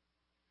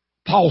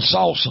 Paul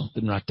saw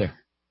something right there.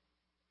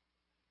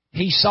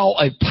 He saw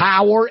a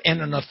power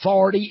and an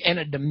authority and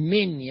a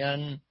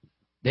dominion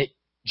that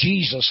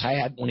Jesus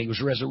had when He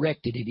was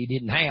resurrected that He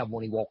didn't have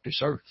when He walked this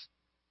earth.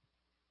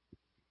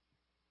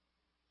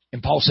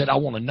 And Paul said, I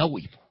want to know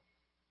Him.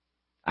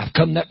 I've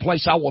come to that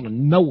place, I want to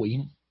know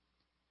Him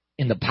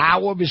in the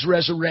power of His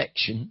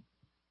resurrection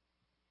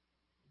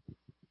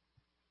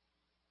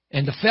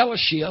and the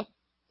fellowship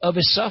of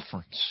His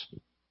sufferings.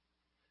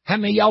 How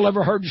many of y'all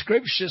ever heard the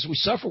Scripture says we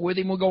suffer with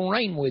Him, we're going to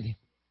reign with Him?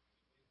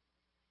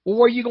 Well,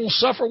 where are you going to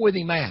suffer with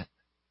Him at?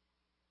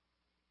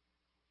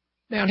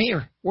 Down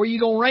here. Where are you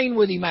going to reign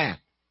with Him at?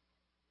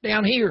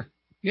 Down here.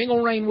 You ain't going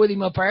to reign with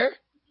Him up there.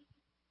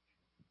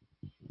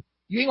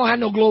 You ain't going to have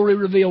no glory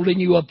revealed in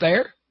you up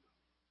there.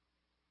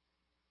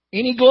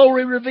 Any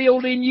glory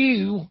revealed in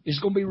you is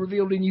going to be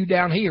revealed in you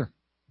down here.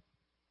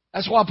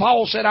 That's why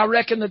Paul said, I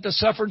reckon that the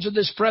sufferings of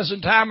this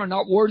present time are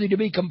not worthy to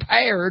be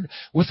compared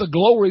with the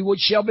glory which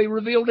shall be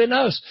revealed in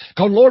us.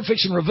 Because the Lord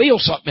fixing to reveal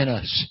something in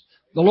us.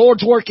 The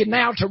Lord's working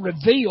now to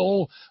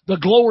reveal the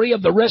glory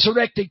of the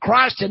resurrected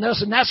Christ in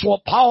us, and that's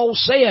what Paul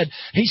said.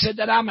 He said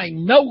that I may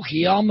know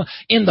Him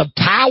in the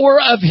power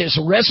of His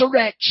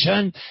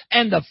resurrection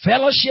and the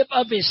fellowship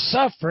of His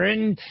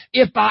suffering,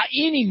 if by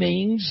any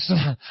means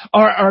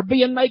are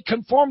being made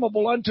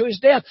conformable unto His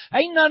death.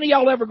 Ain't none of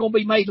y'all ever going to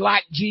be made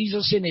like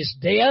Jesus in His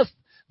death,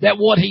 that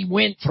what He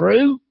went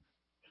through.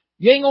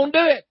 You ain't going to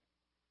do it.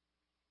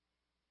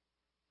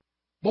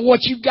 But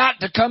what you've got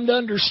to come to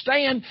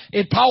understand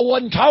is Paul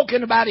wasn't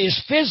talking about His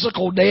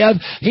physical death.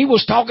 He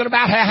was talking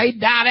about how He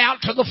died out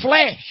to the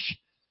flesh.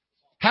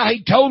 How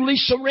He totally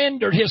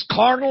surrendered His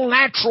carnal,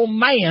 natural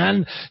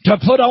man to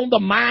put on the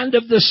mind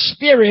of the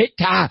Spirit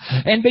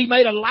and be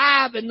made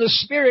alive in the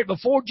Spirit.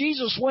 Before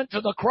Jesus went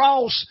to the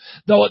cross,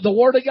 the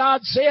Word of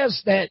God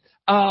says that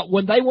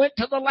when they went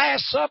to the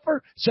Last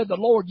Supper, said the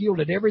Lord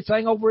yielded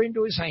everything over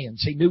into His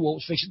hands. He knew what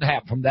was fixing to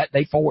happen from that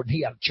day forward, and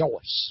He had a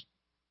choice.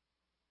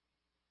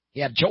 He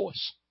had a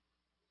choice.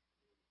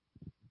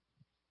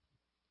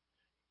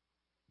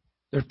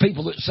 There's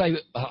people that say,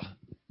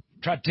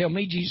 try to tell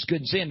me Jesus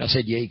couldn't sin. I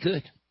said, yeah, He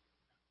could.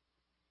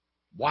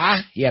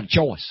 Why? He had a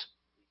choice.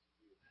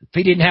 If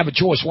He didn't have a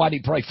choice, why did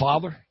He pray,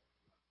 Father,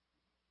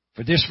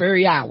 for this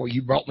very hour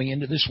you brought me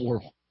into this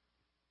world.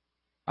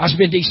 I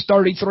spent these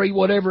 33,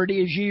 whatever it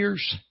is,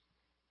 years.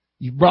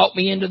 You brought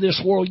me into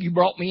this world. You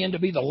brought me in to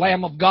be the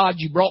Lamb of God.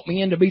 You brought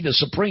me in to be the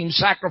supreme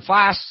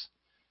sacrifice.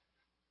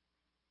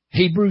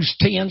 Hebrews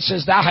 10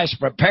 says, Thou hast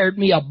prepared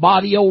me a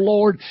body, O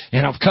Lord,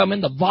 and I've come in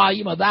the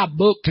volume of Thy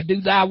book to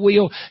do Thy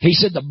will. He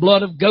said, the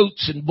blood of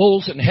goats and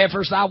bulls and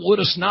heifers Thou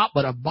wouldest not,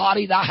 but a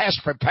body Thou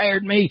hast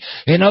prepared me.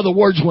 In other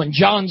words, when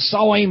John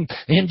saw Him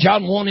in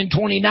John 1 and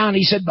 29,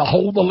 he said,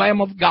 Behold the Lamb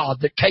of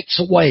God that takes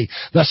away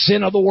the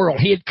sin of the world.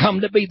 He had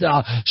come to be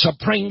the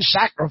supreme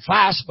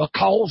sacrifice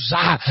because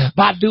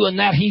by doing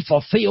that He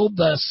fulfilled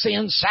the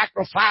sin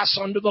sacrifice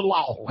under the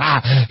law.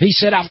 He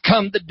said, I've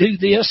come to do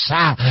this.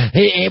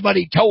 But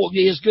He told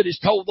you as good as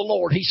told the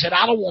Lord. He said,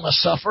 I don't want to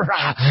suffer.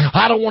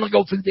 I don't want to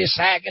go through this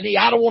agony.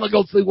 I don't want to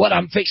go through what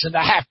I'm fixing to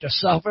have to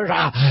suffer.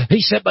 He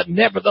said, but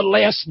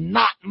nevertheless,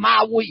 not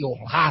my will.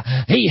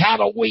 He had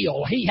a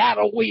will. He had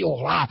a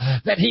will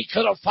that He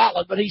could have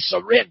followed, but He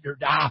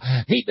surrendered.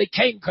 He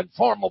became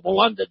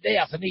conformable unto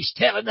death, and He's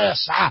telling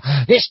us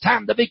it's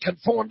time to be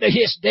conformed to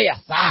His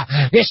death.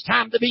 It's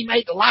time to be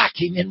made like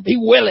Him and be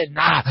willing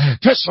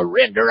to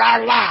surrender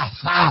our life.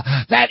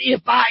 That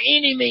if by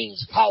any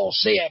means, Paul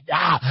said,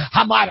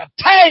 I might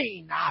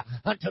attain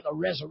unto the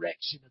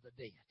resurrection of the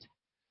dead.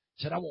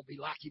 Said, I won't be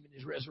like Him in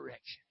His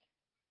resurrection.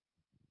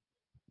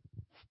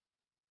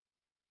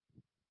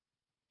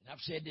 And I've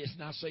said this,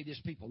 and I say this,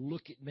 people,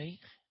 look at me.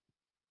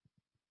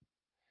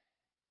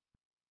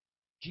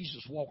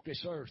 Jesus walked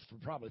this earth for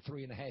probably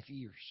 3.5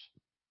 years.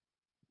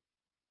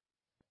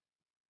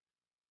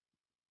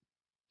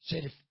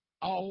 Said if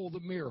all the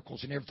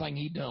miracles and everything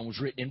He'd done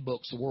was written in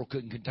books, the world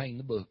couldn't contain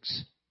the books.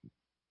 Is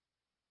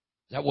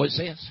that what it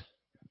says?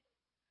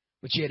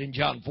 But yet in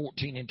John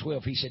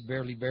 14:12, he said,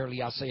 Verily,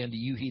 verily, I say unto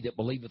you, he that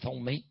believeth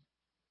on me,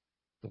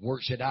 the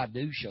works that I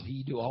do shall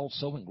he do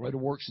also, and greater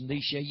works than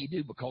these shall ye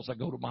do, because I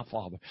go to my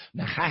Father.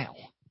 Now how?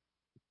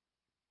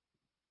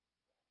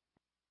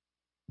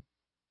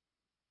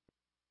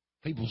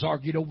 People's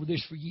argued over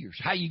this for years.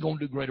 How are you going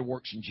to do greater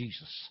works than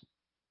Jesus?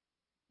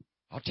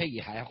 I'll tell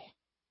you how.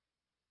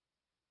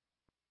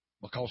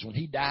 Because when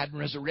he died and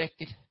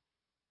resurrected,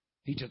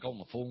 he took on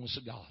the fullness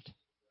of God.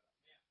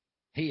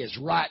 He is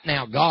right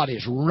now, God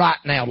is right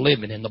now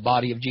living in the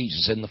body of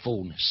Jesus in the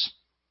fullness.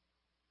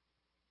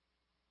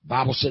 The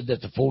Bible said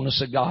that the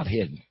fullness of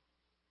Godhead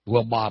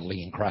dwell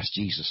bodily in Christ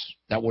Jesus.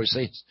 That's what it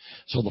says.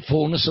 So the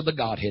fullness of the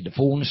Godhead, the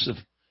fullness of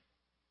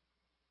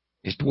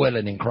is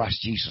dwelling in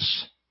Christ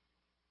Jesus.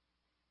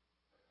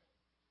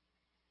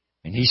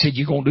 And he said,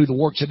 you're going to do the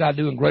works that I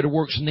do, and greater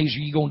works than these are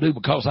you going to do,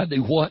 because I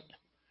do what?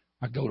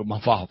 I go to my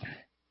Father.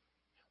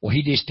 Well,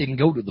 he just didn't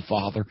go to the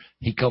Father.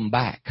 He come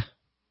back.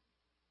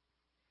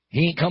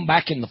 He ain't come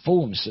back in the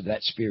fullness of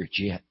that Spirit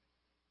yet.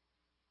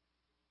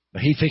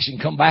 But he fixing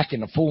to come back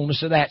in the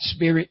fullness of that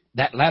Spirit,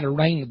 that latter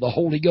rain of the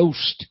Holy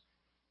Ghost.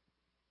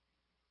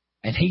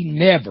 And he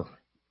never,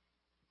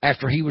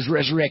 after he was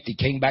resurrected,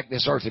 came back to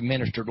this earth and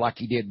ministered like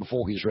he did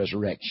before his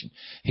resurrection.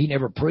 He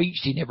never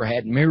preached. He never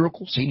had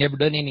miracles. He never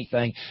done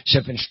anything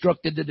except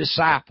instructed the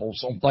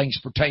disciples on things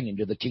pertaining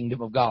to the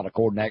kingdom of God,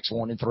 according to Acts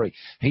 1:3.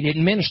 He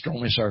didn't minister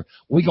on this earth.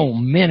 We're going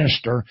to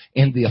minister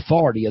in the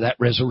authority of that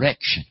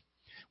resurrection.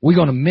 We're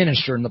going to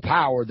minister in the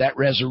power of that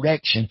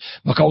resurrection,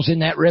 because in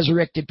that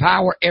resurrected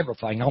power,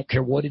 everything, I don't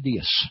care what it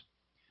is.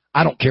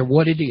 I don't care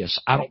what it is.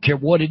 I don't care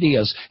what it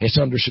is. It's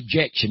under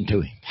subjection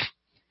to him.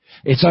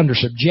 It's under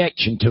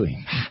subjection to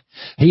him.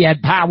 He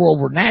had power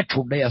over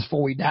natural death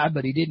before he died,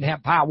 but he didn't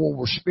have power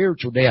over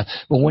spiritual death.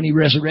 But when he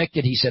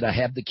resurrected, he said, I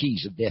have the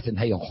keys of death and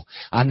hell.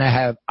 I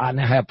now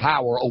have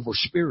power over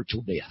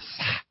spiritual death.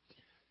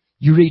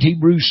 You read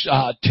Hebrews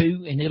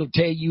 2, and it'll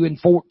tell you in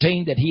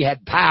 14 that he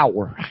had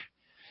power.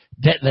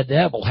 That the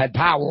devil had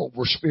power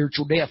over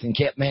spiritual death and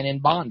kept man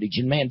in bondage,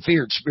 and man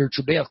feared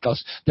spiritual death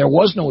because there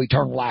was no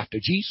eternal life till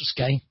Jesus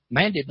came.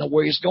 Man didn't know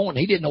where he was going.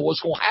 He didn't know what was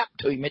going to happen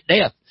to him at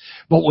death.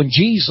 But when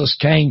Jesus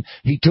came,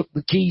 he took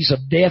the keys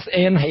of death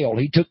and hell.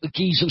 He took the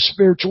keys of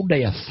spiritual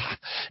death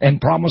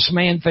and promised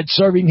man if they'd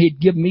serve him, he'd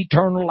give him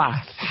eternal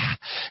life.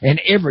 And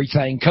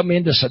everything come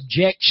into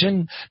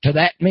subjection to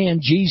that man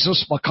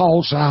Jesus,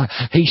 because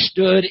he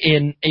stood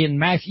in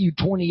Matthew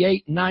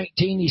 28:19.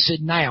 He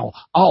said, now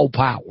all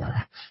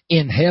power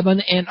in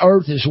heaven and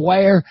earth is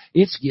where?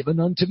 It's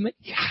given unto me.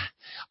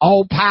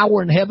 All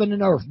power in heaven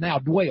and earth now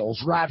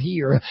dwells right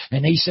here.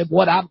 And he said,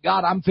 what I've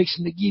got, I'm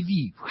fixing to give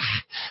you.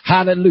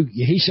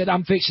 Hallelujah. He said,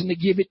 I'm fixing to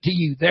give it to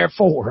you.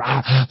 Therefore,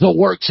 the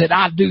works that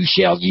I do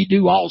shall ye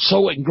do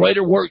also, and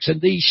greater works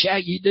than these shall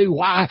ye do.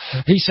 Why?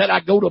 He said,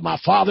 I go to my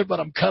Father, but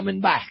I'm coming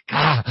back.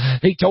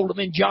 He told him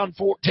in John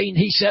 14,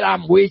 he said,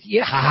 I'm with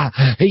you.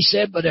 He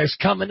said, but there's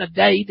coming a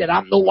day that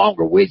I'm no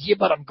longer with you,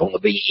 but I'm going to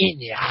be in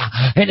you.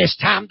 And it's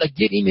time to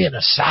get him in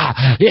us.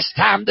 It's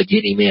time to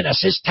get him in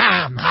us. It's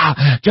time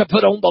to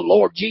put on the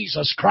Lord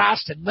Jesus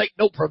Christ and make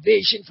no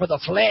provision for the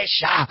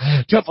flesh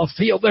to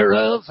fulfill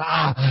thereof.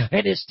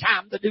 And it's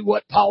time to do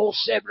what Paul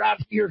said right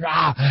here.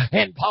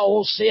 And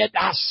Paul said,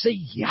 I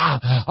see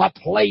a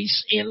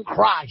place in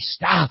Christ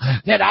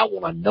that I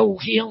want to know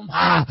him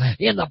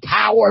in the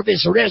power of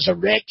his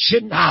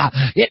resurrection.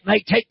 It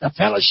may take the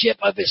fellowship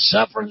of his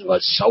sufferings,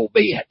 but so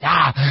be it.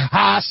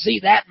 I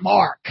see that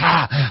mark.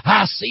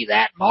 I see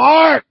that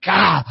mark.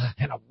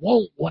 And I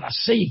want what I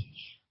see.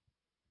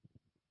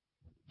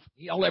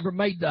 Y'all ever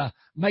made the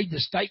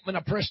statement,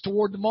 I press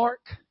toward the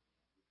mark?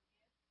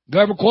 You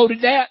ever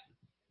quoted that?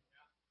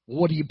 Well,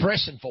 what are you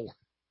pressing for?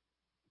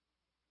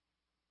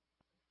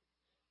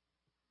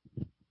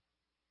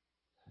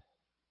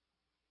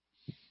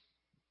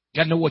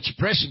 Got to know what you're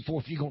pressing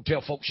for if you're going to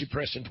tell folks you're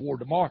pressing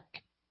toward the mark.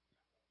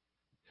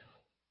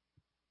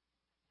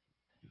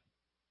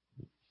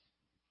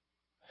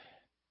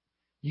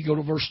 You go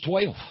to verse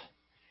 12.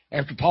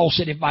 After Paul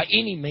said, if by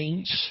any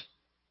means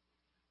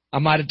I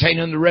might attain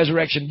unto the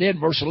resurrection dead.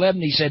 Verse 11,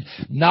 he said,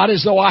 not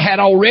as though I had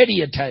already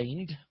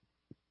attained,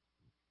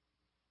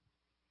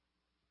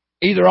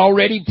 either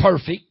already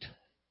perfect.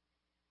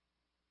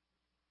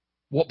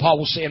 What Paul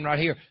was saying right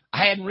here,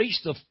 I hadn't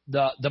reached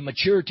the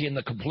maturity and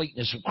the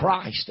completeness of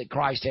Christ that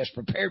Christ has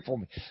prepared for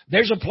me.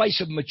 There's a place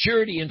of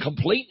maturity and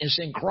completeness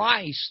in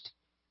Christ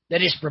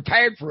that is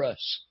prepared for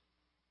us.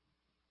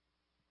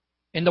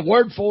 And the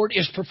word for it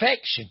is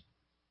perfection.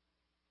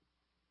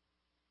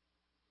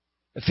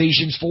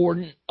 Ephesians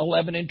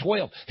 4:11 and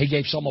 12. He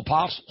gave some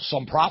apostles,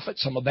 some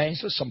prophets, some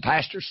evangelists, some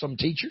pastors, some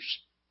teachers.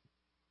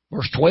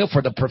 Verse 12,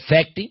 for the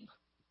perfecting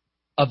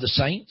of the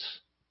saints,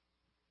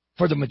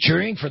 for the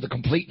maturing, for the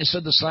completeness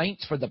of the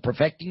saints, for the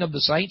perfecting of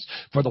the saints,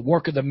 for the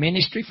work of the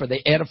ministry, for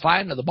the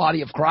edifying of the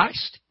body of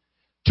Christ,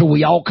 till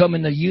we all come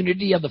in the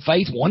unity of the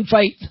faith, one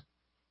faith,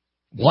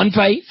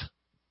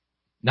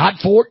 not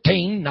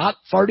 14, not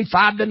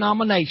 35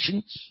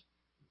 denominations.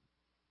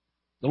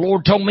 The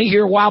Lord told me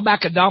here a while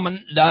back a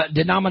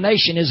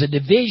denomination is a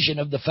division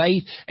of the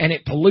faith, and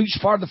it pollutes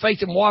part of the faith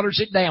and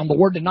waters it down. The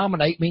word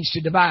denominate means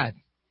to divide.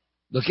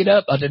 Look it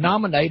up. A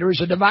denominator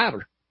is a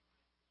divider.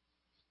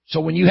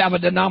 So when you have a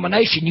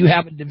denomination, you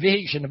have a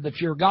division of the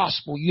pure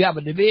gospel. You have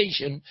a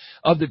division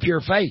of the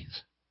pure faith.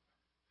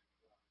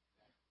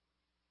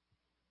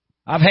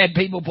 I've had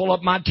people pull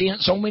up my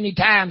tent so many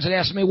times and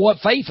ask me, what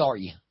faith are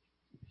you?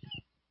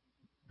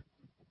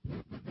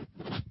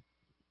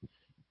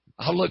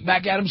 I look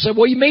back at them and say,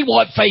 what do you mean,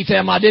 what faith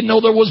am I? I didn't know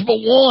there was but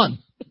one.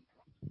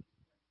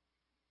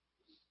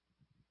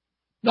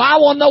 No, I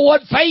want to know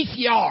what faith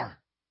you are.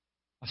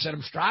 I said,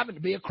 I'm striving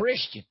to be a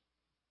Christian.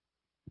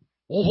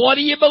 Well, what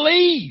do you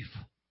believe?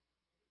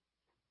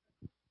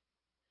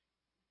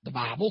 The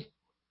Bible.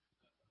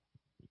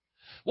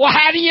 Well,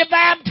 how do you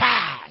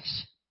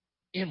baptize?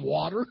 In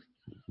water.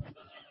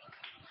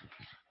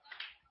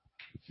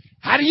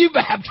 How do you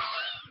baptize?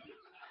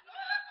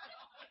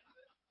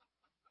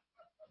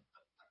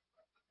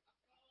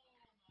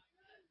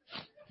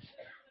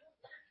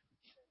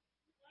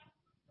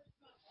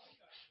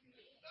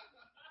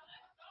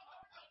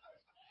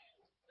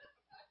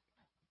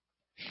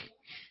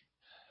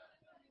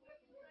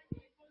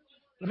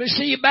 Let me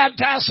see you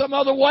baptized some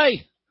other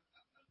way.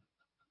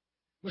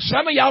 Well,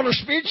 some of y'all are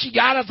spiritually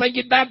guys, I think,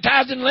 get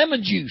baptized in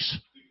lemon juice.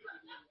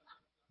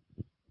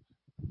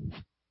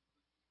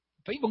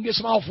 People get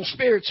some awful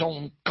spirits on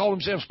them, call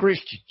themselves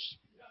Christians.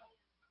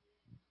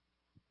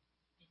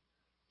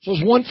 So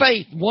it's one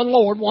faith, one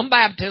Lord, one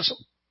baptism.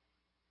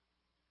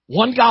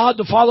 One God,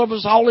 the Father of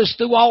us all, is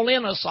through all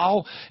in us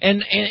all.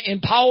 And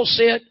Paul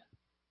said,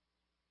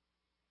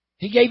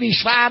 he gave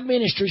these 5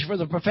 ministries for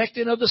the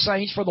perfecting of the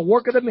saints, for the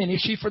work of the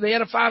ministry, for the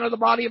edifying of the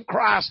body of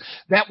Christ,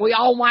 that we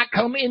all might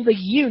come in the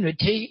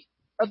unity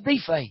of the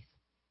faith.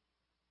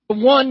 The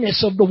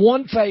oneness of the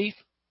one faith,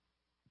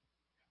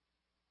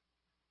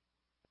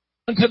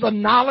 unto the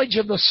knowledge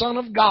of the Son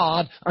of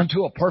God,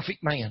 unto a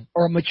perfect man,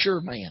 or a mature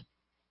man.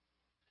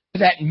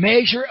 That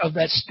measure of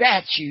that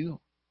statue,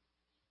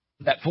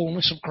 that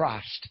fullness of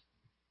Christ.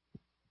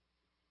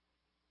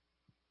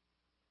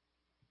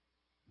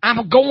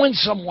 I'm going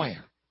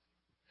somewhere.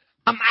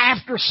 I'm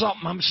after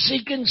something. I'm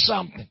seeking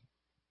something.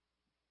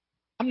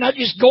 I'm not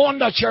just going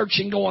to church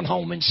and going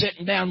home and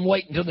sitting down and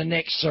waiting till the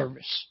next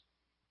service.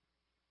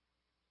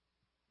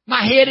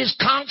 My head is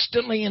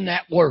constantly in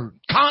that word,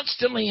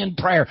 constantly in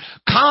prayer,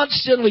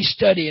 constantly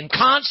studying,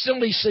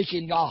 constantly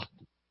seeking God.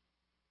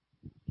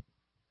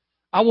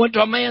 I went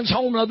to a man's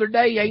home the other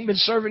day. He ain't been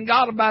serving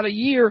God about a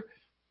year,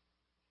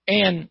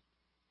 and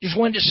just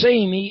went to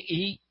see him.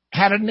 He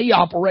had a knee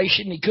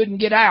operation. He couldn't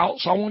get out,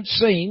 so I went to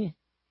see him.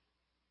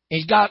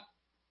 He's got,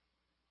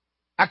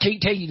 I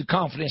can't tell you the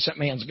confidence that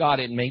man's got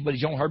in me, but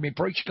he's only heard me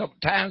preach a couple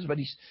of times, but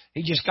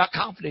he just got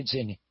confidence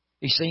in me.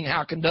 He's seen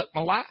how I conduct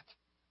my life.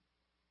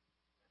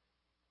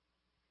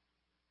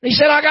 He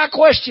said, I got a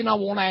question I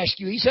want to ask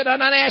you. He said, I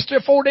done asked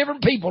 4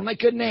 different people, and they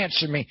couldn't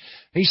answer me.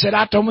 He said,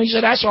 I told him, he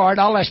said, that's all right.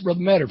 I'll ask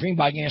Brother Metter. If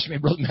anybody can answer me,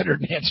 Brother Metter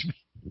can answer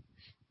me.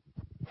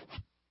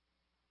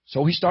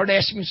 So he started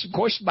asking me some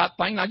questions about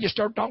things. I just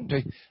started talking to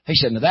him. He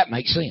said, now that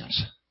makes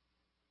sense.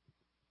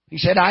 He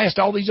said, I asked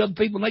all these other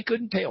people, and they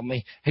couldn't tell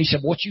me. He said,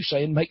 what you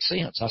saying makes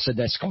sense. I said,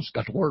 that's because it's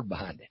got the word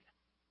behind it.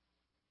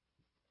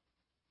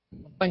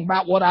 One thing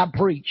about what I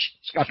preach,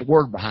 it's got the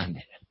word behind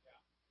it.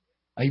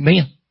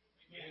 Amen.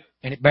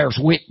 And it bears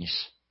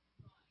witness.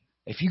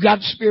 If you got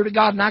the Spirit of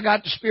God and I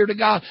got the Spirit of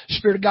God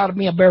will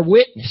be a bear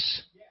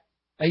witness.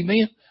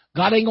 Amen.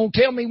 God ain't going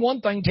to tell me one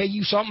thing, tell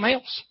you something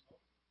else.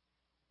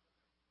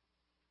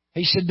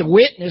 He said the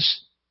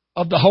witness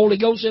of the Holy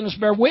Ghost in us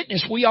bear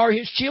witness. We are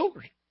His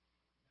children.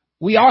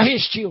 We are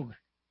His children.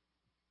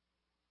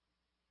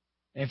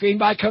 And if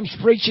anybody comes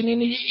preaching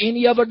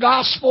any other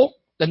gospel,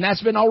 then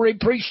that's been already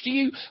preached to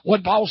you.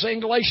 What Paul said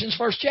in Galatians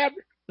 1st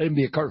chapter, let him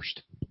be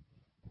accursed.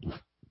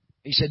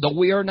 He said, though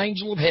we are an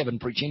angel of heaven,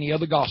 preach any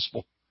other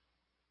gospel.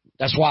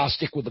 That's why I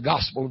stick with the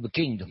gospel of the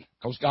kingdom,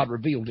 because God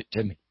revealed it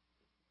to me.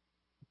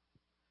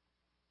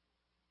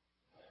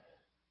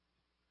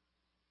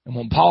 And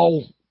when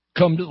Paul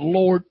come to the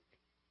Lord,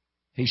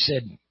 he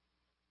said,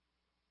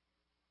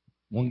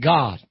 when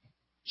God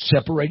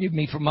separated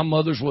me from my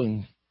mother's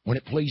womb, when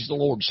it pleased the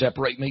Lord to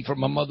separate me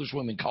from my mother's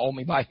womb and call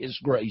me by His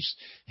grace,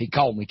 He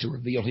called me to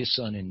reveal His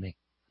Son in me.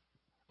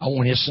 I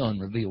want His Son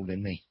revealed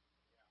in me,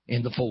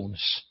 in the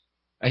fullness.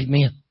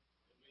 Amen.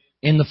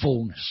 In the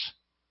fullness.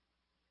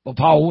 But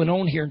Paul went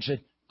on here and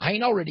said, I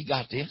ain't already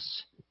got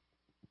this.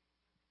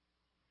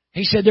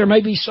 He said there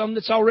may be some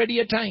that's already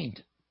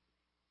attained.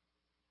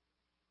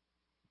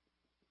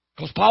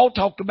 Because Paul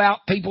talked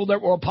about people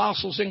that were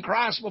apostles in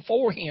Christ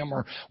before him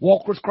or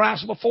walked with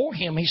Christ before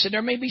him. He said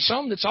there may be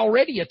some that's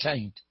already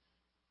attained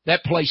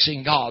that place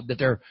in God that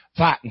they're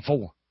fighting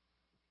for.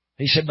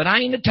 He said, but I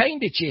ain't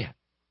attained it yet.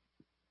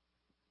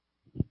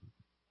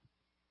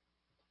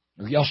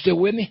 Are y'all still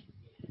with me?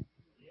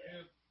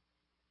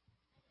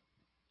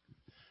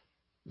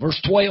 Verse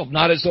 12,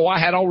 not as though I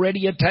had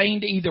already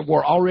attained, either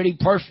were already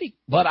perfect,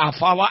 but I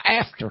follow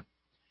after,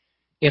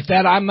 if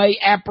that I may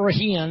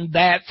apprehend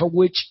that for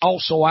which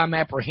also I'm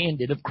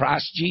apprehended of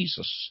Christ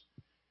Jesus.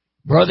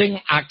 Brethren,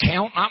 I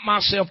count not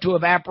myself to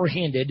have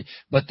apprehended,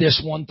 but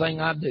this one thing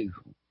I do,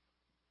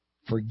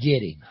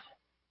 forgetting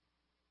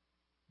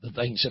the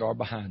things that are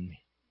behind me.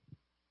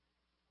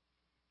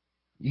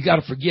 You got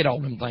to forget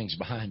all them things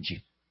behind you.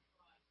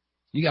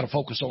 You got to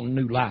focus on a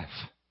new life.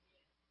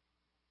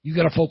 You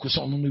got to focus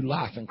on a new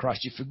life in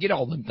Christ. You forget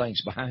all them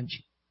things behind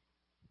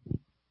you.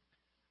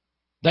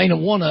 There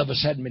ain't one of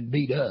us hadn't been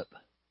beat up.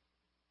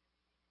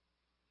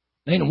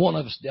 There ain't one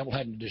of us the devil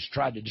hadn't just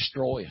tried to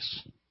destroy us.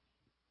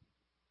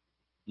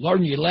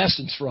 Learn your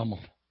lessons from them.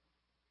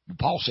 But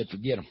Paul said,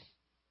 forget them.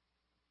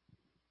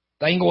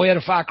 They ain't going to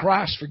edify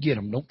Christ, forget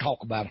them. Don't talk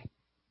about them.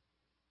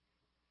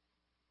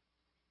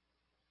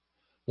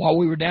 While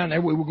we were down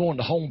there, we were going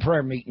to home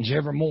prayer meetings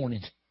every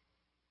morning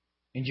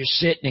and just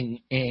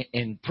sitting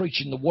and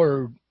preaching the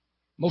Word.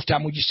 Most of the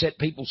time we just sit at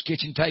people's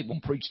kitchen table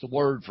and preach the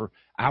Word for an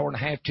hour and a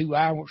half, 2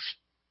 hours.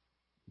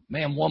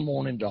 Man, one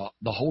morning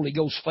the Holy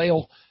Ghost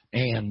fell,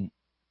 and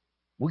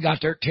we got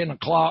there at 10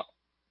 o'clock,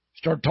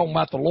 started talking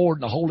about the Lord,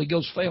 and the Holy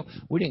Ghost fell.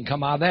 We didn't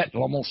come out of that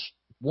until almost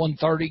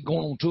 1:30,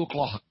 going on 2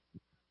 o'clock.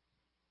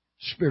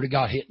 The Spirit of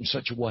God hit in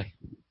such a way.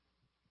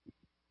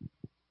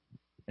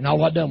 And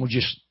all I done was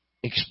just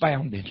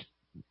expounded,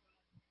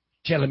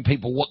 telling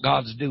people what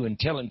God's doing,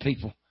 telling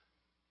people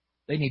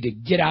they need to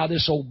get out of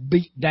this old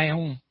beat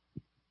down,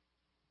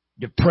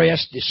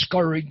 depressed,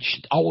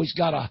 discouraged, always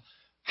got to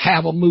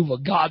have a move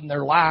of God in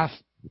their life,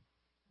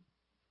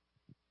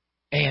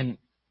 and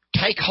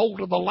take hold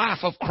of the life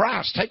of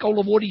Christ, take hold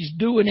of what He's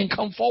doing and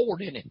come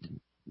forward in it.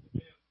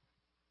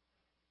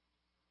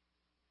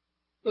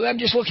 Well, then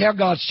just look how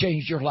God's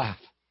changed your life.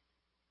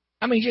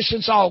 I mean, just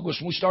since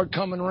August when we started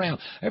coming around,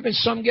 there been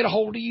some get a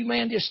hold of you,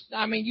 man.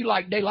 You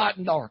like daylight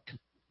and dark.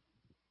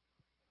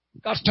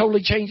 God's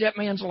totally changed that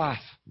man's life.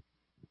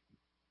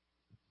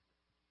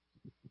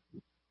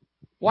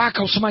 Why?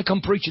 Because somebody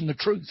come preaching the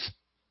truth.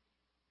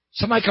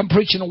 Somebody come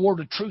preaching a word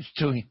of truth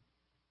to him.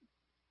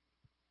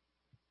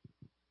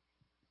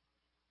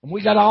 And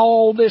we got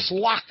all this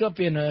locked up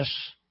in us,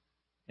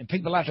 and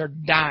people out there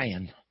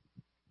dying,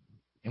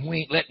 and we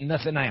ain't letting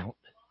nothing out.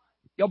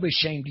 Y'all be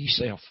ashamed of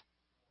yourself.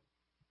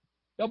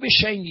 Y'all be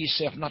ashamed of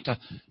yourself not to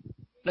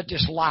let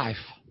this life.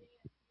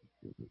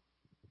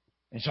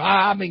 And so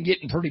I've been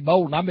getting pretty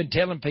bold, and I've been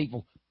telling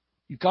people,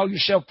 you call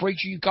yourself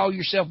preacher, you call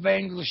yourself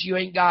evangelist, you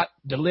ain't got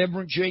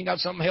deliverance, you ain't got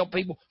something to help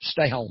people,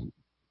 stay home.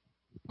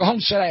 Go home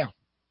and sit down.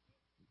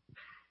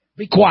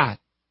 Be quiet.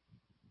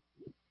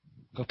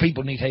 Because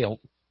people need help.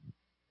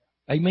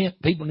 Amen?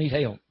 People need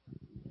help.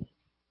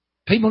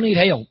 People need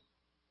help.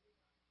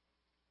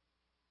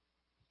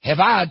 Have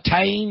I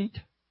attained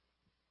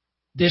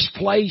this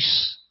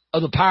place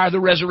of the power of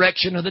the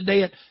resurrection of the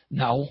dead?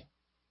 No.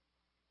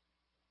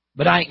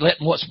 But I ain't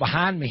letting what's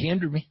behind me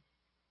hinder me.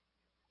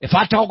 If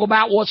I talk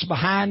about what's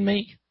behind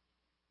me,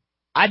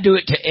 I do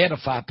it to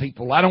edify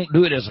people. I don't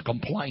do it as a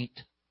complaint.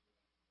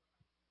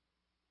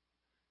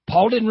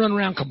 Paul didn't run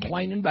around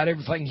complaining about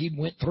everything he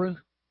went through.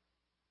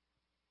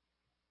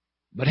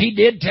 But he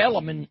did tell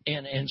them in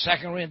 2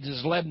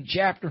 Corinthians 11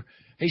 chapter,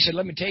 he said,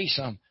 let me tell you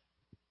something.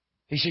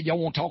 He said, y'all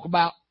want to talk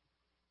about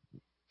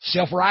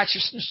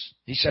self-righteousness?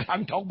 He said, I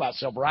can talk about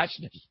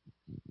self-righteousness.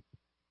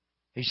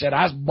 He said,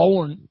 I was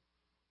born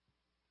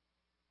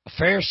a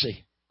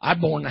Pharisee. I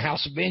was born in the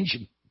house of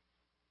Benjamin.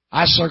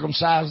 I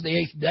circumcised the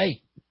 8th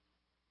day.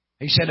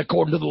 He said,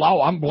 according to the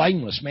law, I'm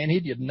blameless, man.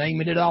 He just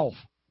naming it off.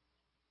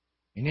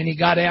 And then he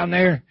got down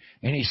there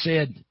and he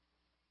said,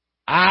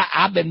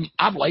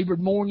 I've labored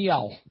more than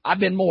y'all. I've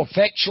been more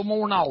effectual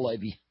more than all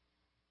of you.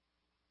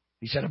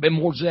 He said, I've been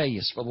more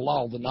zealous for the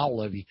law than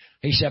all of you.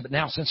 He said, but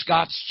now since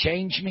God's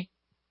changed me,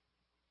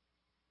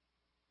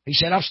 he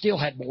said, I've still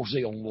had more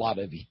zeal than a lot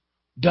of you.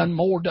 Done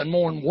more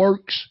in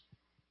works.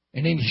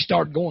 And then he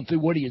started going through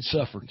what he had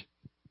suffered.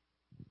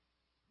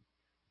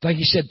 I think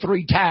he said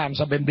 3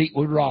 times I've been beat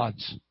with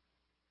rods.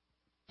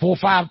 4 or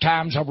 5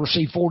 times I've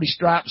received 40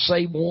 stripes,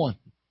 save 1.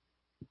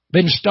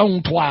 Been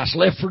stoned twice,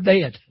 left for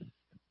dead.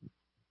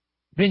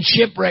 Been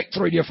shipwrecked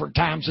 3 different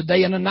times. A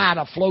day and a night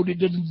I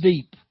floated in the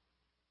deep.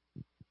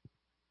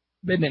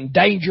 Been in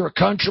danger of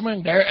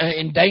countrymen,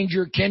 in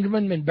danger of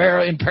kindredmen, been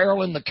in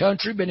peril in the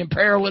country, been in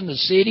peril in the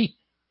city.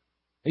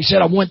 He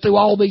said, I went through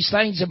all these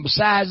things, and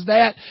besides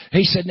that,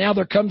 he said, now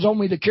there comes on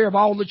me the care of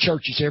all the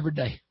churches every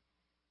day.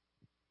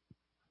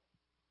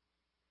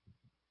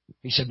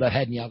 He said, but I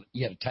hadn't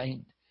yet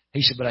attained.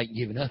 He said, but I ain't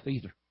given up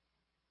either.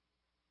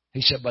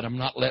 He said, but I'm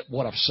not letting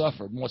what I've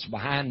suffered and what's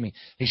behind me,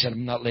 he said,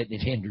 I'm not letting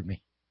it hinder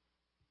me.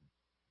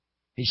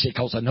 He said,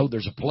 because I know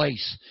there's a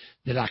place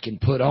that I can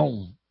put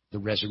on the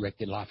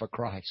resurrected life of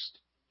Christ.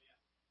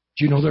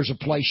 Do you know there's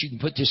a place you can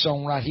put this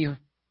on right here?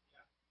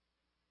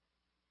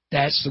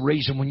 That's the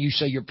reason when you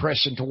say you're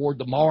pressing toward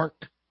the mark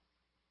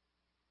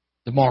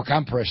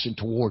I'm pressing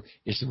toward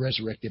is the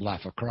resurrected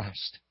life of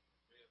Christ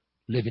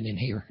living in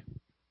here.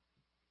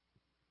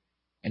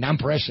 And I'm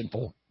pressing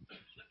for it.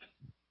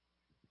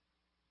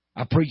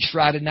 I preached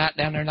Friday night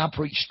down there, and I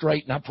preached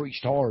straight, and I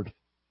preached hard.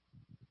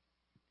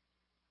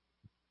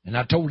 And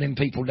I told them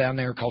people down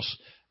there, because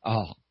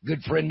a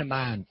good friend of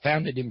mine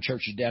founded them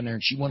churches down there,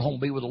 and she went home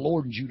to be with the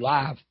Lord in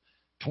July of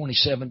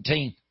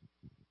 2017.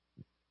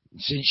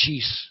 And since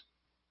she's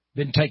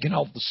been taken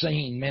off the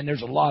scene, man,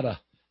 there's a lot of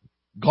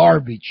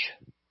garbage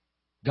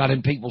got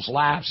in people's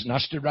lives. And I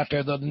stood right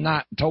there the other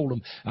night and told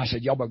them, I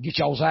said, y'all better get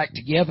y'all's act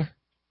together.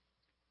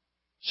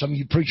 Some of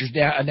you preachers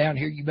down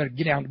here, you better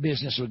get down to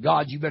business with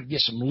God. You better get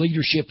some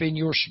leadership in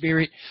your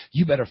spirit.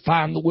 You better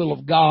find the will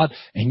of God,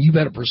 and you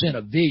better present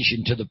a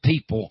vision to the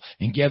people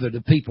and gather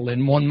the people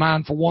in one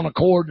mind for one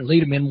accord and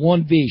lead them in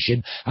one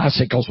vision. I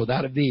said, because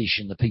without a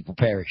vision, the people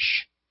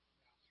perish.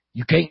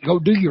 You can't go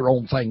do your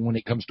own thing when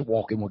it comes to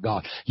walking with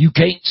God. You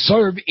can't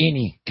serve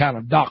any kind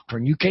of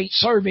doctrine. You can't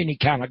serve any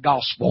kind of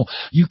gospel.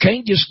 You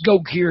can't just go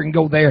here and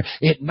go there.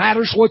 It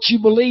matters what you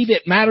believe.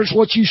 It matters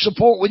what you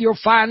support with your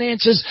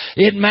finances.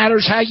 It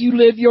matters how you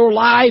live your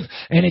life.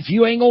 And if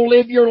you ain't going to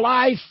live your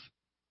life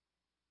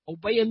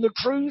obeying the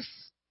truth,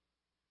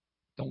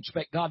 don't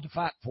expect God to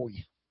fight for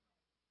you.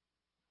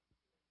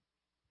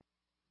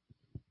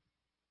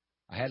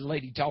 I had a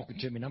lady talking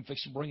to me, and I'm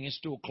fixing to bring this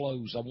to a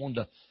close. I wanted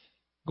to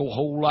go a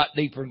whole lot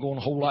deeper and go in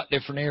a whole lot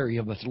different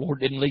area, but the Lord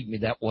didn't lead me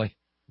that way.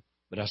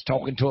 But I was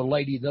talking to a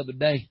lady the other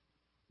day,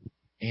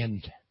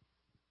 and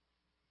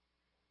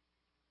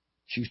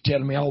she was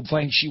telling me all the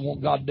things she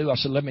wanted God to do. I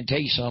said, let me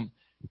tell you something.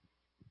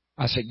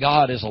 I said,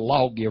 God is a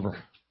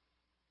lawgiver.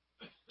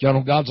 Y'all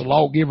know God's a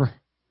lawgiver?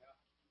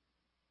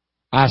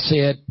 I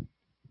said,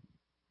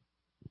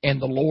 and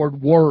the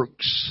Lord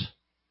works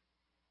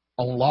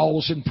on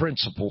laws and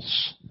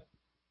principles.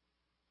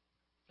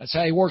 That's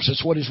how He works.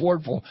 That's what His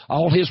Word for.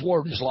 All His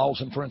Word is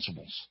laws and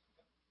principles.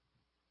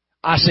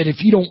 I said,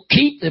 if you don't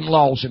keep them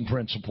laws and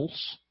principles,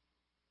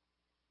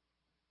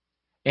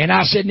 and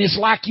I said, and it's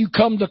like you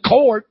come to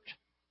court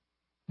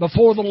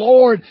before the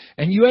Lord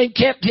and you ain't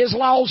kept His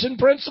laws and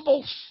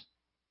principles,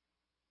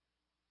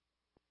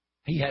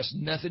 He has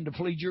nothing to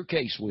plead your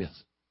case with.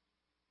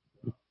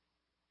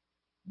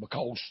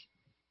 Because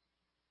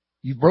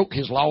you broke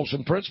His laws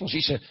and principles. He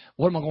said,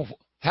 how am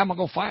I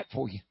going to fight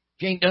for you?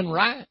 If you ain't done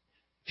right,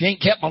 if you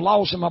ain't kept my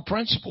laws and my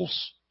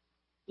principles,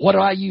 what do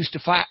I use to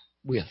fight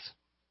with?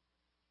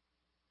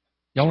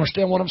 Y'all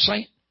understand what I'm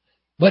saying?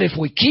 But if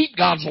we keep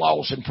God's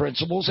laws and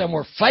principles and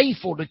we're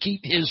faithful to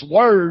keep His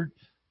Word,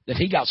 then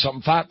He got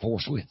something to fight for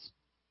us with.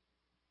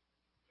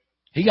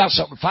 He got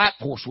something to fight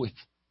for us with.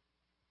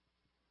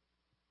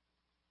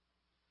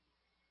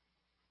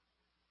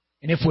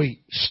 And if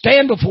we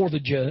stand before the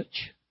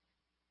judge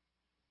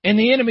and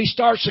the enemy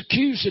starts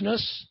accusing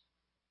us,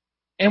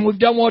 and we've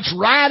done what's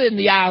right in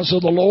the eyes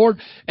of the Lord,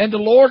 and the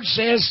Lord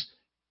says,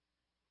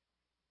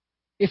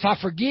 if I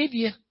forgive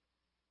you,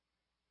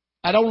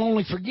 I don't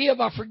only forgive,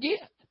 I forget.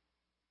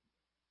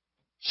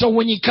 So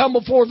when you come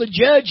before the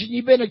judge and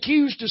you've been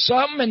accused of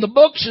something and the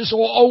books is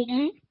all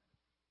open,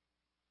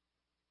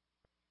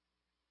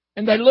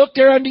 and they look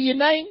there under your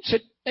name and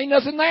said, ain't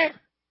nothing there.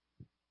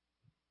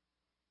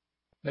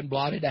 Been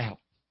blotted out.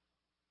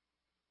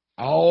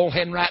 All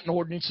handwriting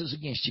ordinances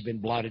against you been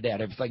blotted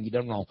out. Everything you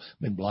done wrong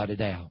been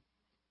blotted out.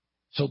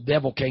 So the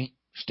devil can't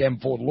stand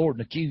before the Lord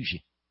and accuse you.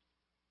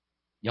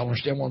 Y'all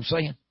understand what I'm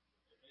saying?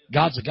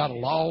 God's a God of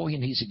law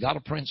and He's a God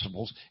of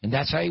principles, and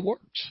that's how He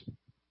works.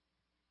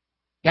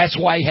 That's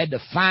why He had to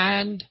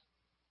find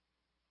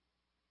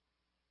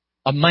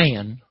a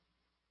man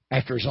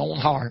after His own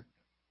heart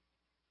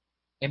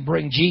and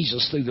bring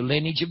Jesus through the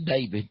lineage of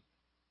David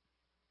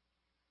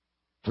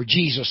for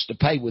Jesus to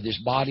pay with His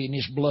body and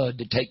His blood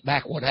to take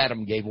back what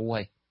Adam gave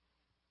away.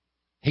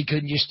 He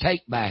couldn't just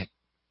take back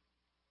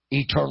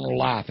eternal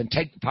life and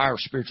take the power of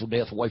spiritual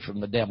death away from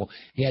the devil.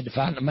 He had to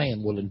find a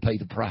man willing to pay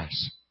the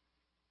price.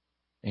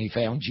 And He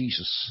found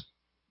Jesus.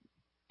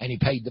 And He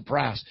paid the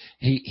price.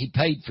 He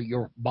paid for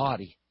your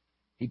body.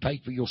 He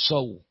paid for your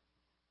soul.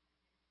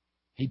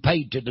 He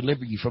paid to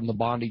deliver you from the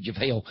bondage of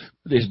hell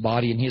with His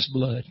body and His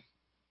blood.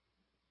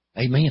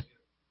 Amen.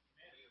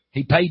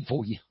 He paid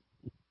for you.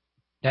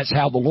 That's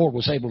how the Lord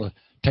was able to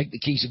take the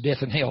keys of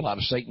death and hell out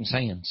of Satan's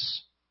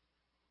hands.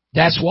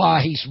 That's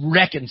why He's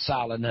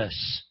reconciling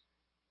us.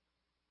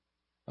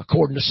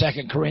 According to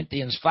 2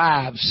 Corinthians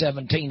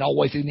 5:17, all the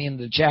way through the end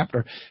of the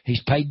chapter,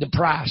 He's paid the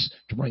price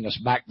to bring us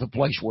back to the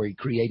place where He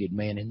created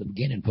man in the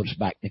beginning and put us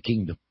back in the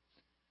kingdom.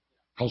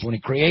 Because when He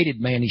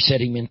created man, He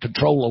set him in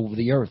control over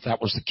the earth.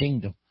 That was the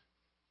kingdom.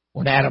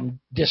 When Adam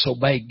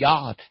disobeyed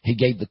God, He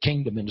gave the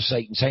kingdom into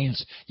Satan's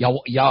hands.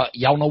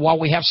 Y'all know why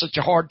we have such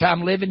a hard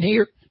time living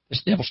here?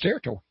 It's devil's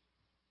territory.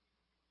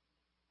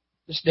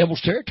 It's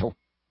devil's territory.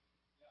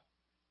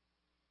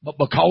 But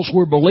because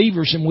we're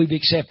believers and we've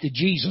accepted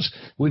Jesus,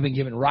 we've been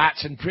given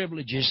rights and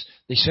privileges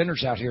the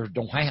sinners out here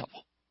don't have.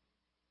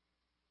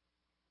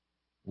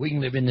 We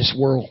can live in this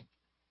world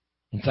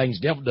and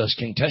things the devil does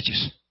can't touch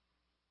us.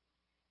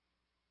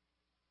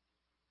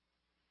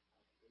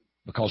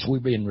 Because we're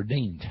being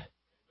redeemed.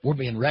 We're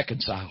being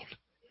reconciled.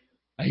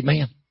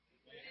 Amen.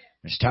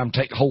 It's time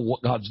to take a hold of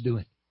what God's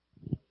doing.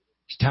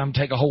 It's time to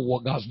take a hold of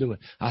what God's doing.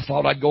 I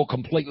thought I'd go a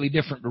completely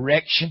different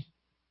direction,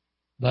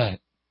 but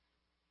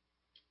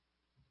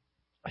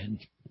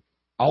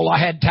all I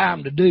had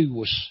time to do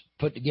was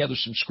put together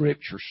some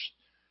scriptures,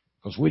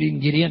 because we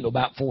didn't get in till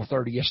about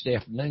 4:30 yesterday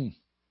afternoon.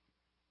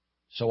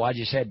 So I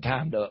just had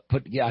time to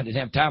put together. I didn't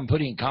have time to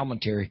put in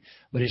commentary,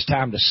 but it's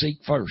time to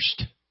seek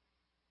first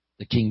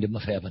the kingdom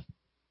of heaven.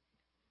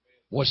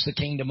 What's the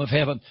kingdom of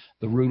heaven?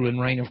 The rule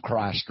and reign of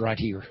Christ right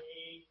here.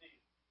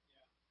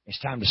 It's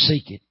time to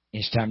seek it.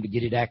 It's time to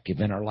get it active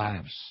in our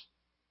lives.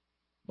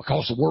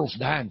 Because the world's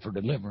dying for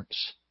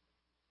deliverance.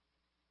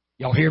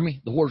 Y'all hear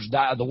me? The world's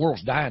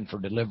dying for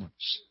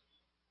deliverance.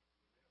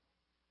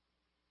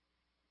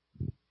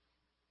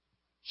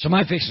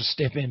 Somebody fix to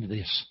step into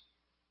this.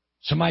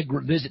 Somebody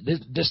visit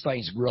this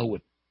thing's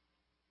growing.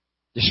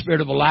 The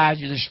spirit of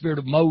Elijah, the spirit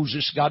of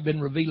Moses, God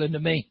been revealing to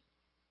me.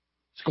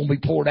 It's going to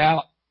be poured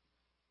out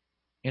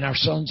in our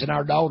sons and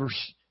our daughters.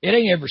 It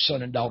ain't every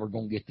son and daughter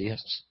going to get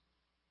this.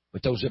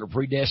 But those that are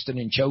predestined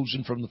and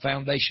chosen from the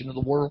foundation of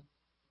the world,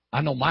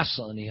 I know my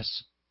son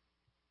is.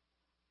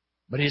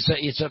 But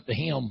it's up to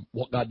him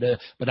what God does.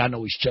 But I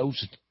know he's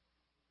chosen.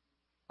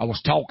 I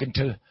was talking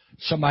to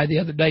somebody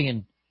the other day,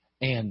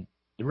 and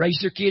they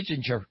raised their kids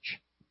in church.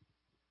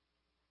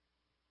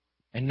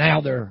 And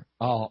now their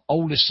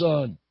oldest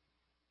son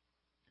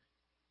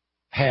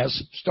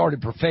has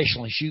started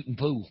professionally shooting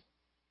pool.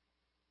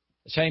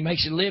 That's how he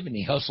makes a living.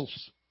 He hustles,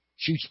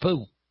 shoots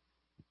pool.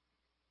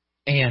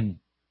 And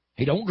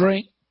he don't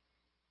drink,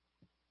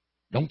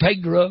 don't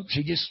take drugs.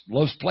 He just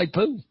loves to play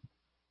pool.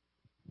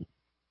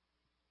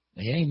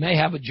 He may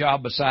have a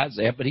job besides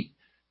that, but he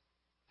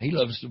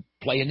loves to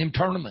play in them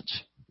tournaments.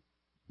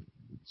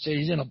 Said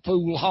he's in a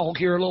pool hall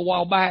here a little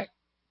while back.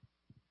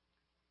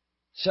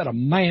 Said a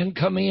man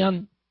come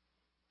in,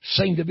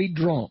 seemed to be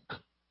drunk,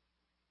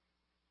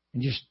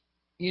 and just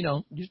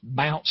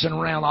bouncing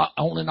around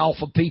on and off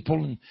of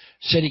people, and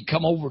said he'd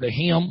come over to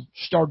him,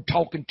 started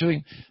talking to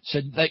him,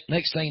 said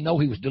next thing you know,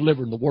 he was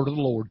delivering the word of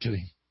the Lord to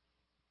him.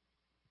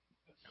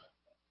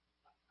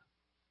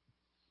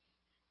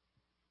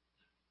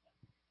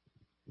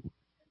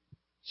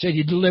 Said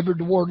he delivered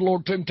the word of the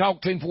Lord to him,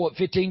 talked to him for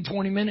 15,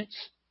 20 minutes.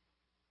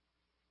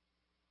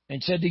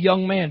 And said the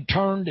young man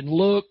turned and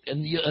looked,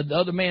 and the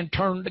other man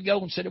turned to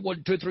go, and said it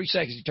wasn't 2 or 3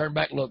 seconds. He turned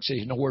back and looked, said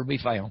he's nowhere to be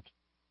found.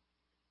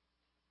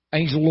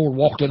 Angel of the Lord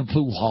walked in a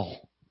pool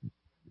hall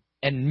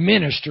and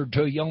ministered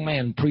to a young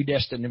man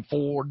predestined and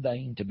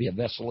foreordained to be a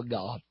vessel of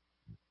God.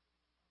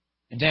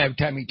 And now every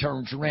time he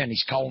turns around,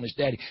 he's calling his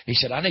daddy. He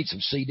said, I need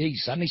some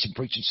CDs. I need some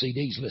preaching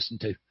CDs to listen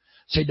to.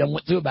 Said he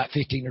went through about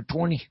 15 or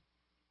 20.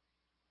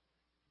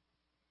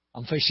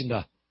 I'm fixing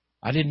to,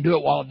 I didn't do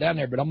it while I was down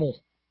there, but I'm going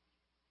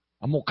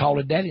to call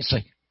his daddy and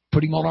say,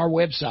 put him on our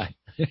website.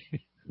 If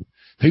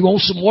he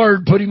wants some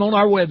word, put him on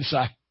our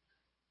website.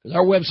 Because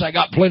our website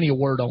got plenty of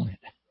word on it.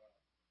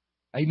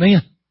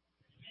 Amen.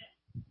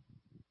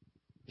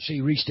 See,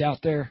 he reached out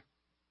there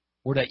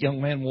where that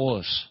young man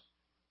was.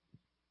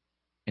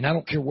 And I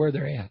don't care where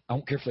they're at. I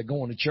don't care if they're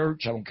going to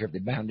church. I don't care if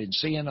they're bound in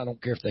sin. I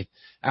don't care if they're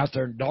out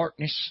there in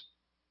darkness.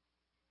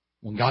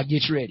 When God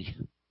gets ready,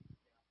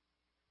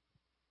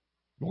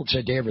 the Lord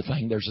said to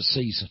everything, there's a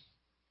season.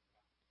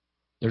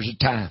 There's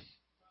a time.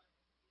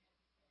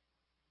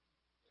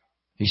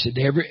 He said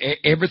to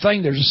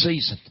everything, there's a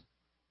season.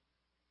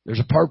 There's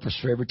a purpose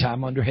for every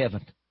time under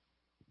heaven.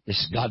 This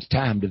is God's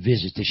time to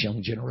visit this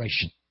young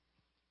generation.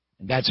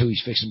 And that's who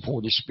He's fixing to pour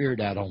this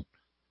Spirit out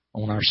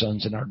on our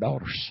sons and our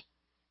daughters.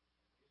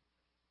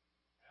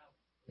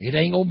 It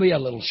ain't going to be a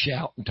little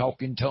shout and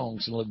talk in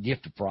tongues and a little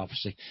gift of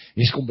prophecy.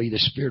 It's going to be the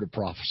Spirit of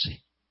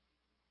prophecy.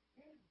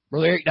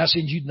 Brother Eric, did I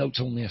send you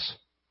notes on this?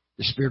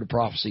 The Spirit of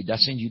prophecy. Did I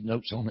send you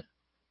notes on it?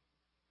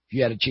 If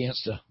you had a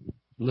chance to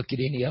look at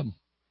any of them.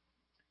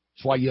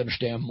 That's why you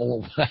understand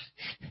more.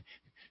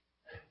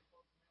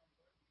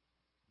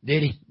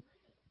 Did he?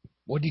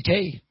 What did he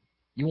tell you?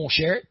 You want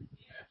to share it?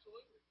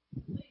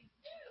 Absolutely.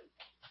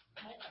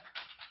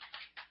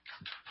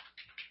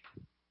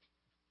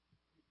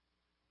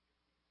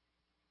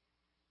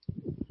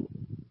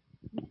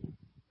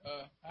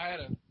 I had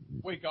a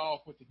week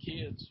off with the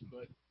kids,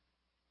 but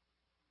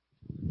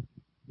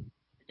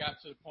it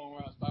got to the point where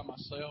I was by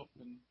myself,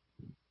 and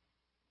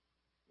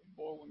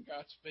boy, when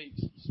God speaks,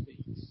 He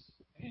speaks.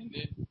 And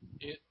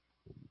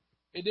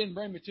it didn't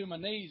bring me to my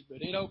knees,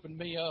 but it opened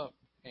me up.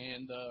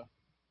 And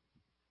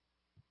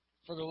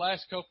for the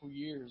last couple of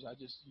years,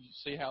 you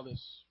see how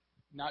this,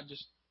 not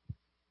just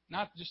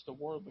the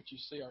world, but you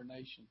see our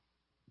nation.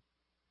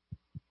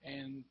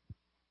 And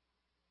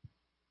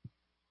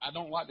I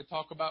don't like to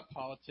talk about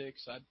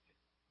politics.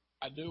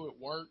 I do at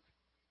work,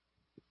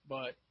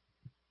 but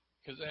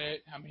because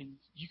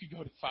you could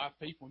go to 5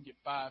 people and get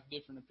 5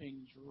 different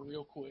opinions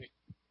real quick.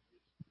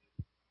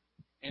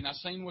 And I've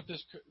seen what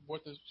this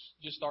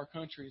just our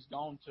country has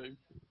gone to.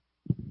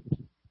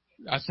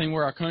 I've seen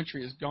where our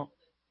country has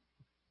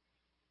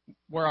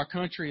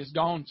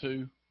gone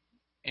to,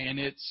 and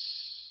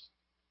it's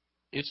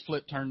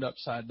turned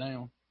upside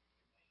down.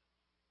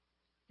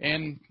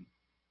 And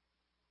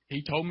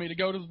he told me to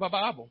go to the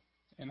Bible,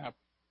 and I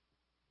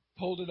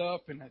pulled it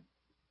up and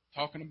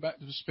talking about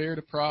the spirit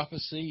of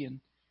prophecy, and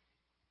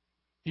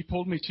He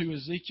pulled me to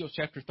Ezekiel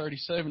chapter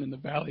 37 in the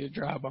valley of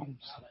dry bones.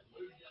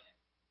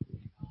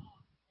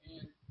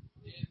 And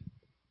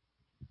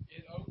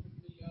it opened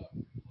me up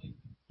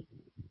completely.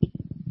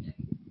 And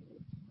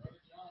Brother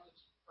John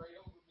has prayed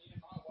over me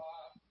and my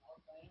wife, our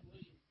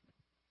family.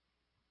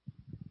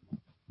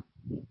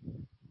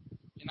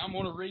 And I'm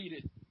going to read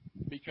it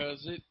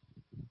because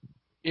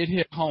it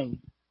hit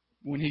home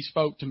when he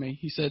spoke to me.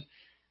 He said,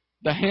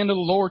 "The hand of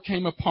the Lord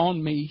came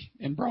upon me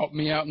and brought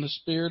me out in the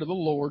spirit of the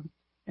Lord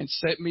and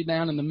set me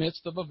down in the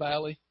midst of a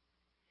valley,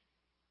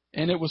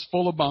 and it was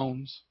full of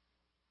bones.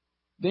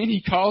 Then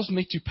he caused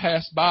me to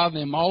pass by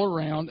them all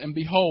around, and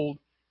behold,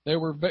 there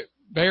were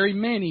very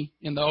many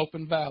in the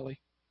open valley.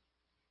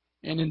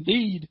 And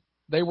indeed,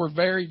 they were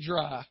very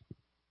dry.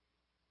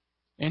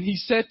 And he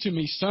said to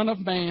me, Son of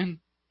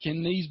man,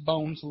 can these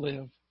bones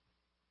live?"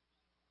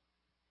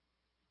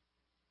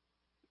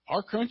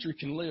 Our country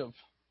can live.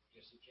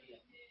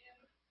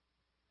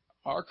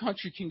 Our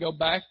country can go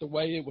back the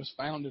way it was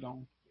founded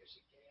on.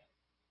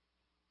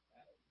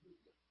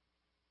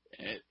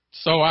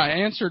 So I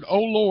answered,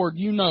 "O Lord,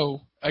 you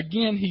know."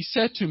 Again he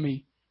said to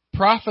me,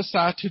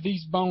 "Prophesy to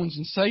these bones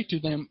and say to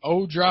them,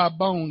 O dry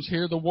bones,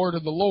 hear the word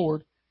of the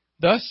Lord.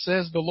 Thus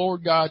says the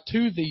Lord God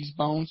to these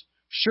bones,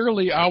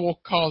 Surely I will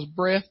cause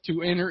breath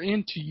to enter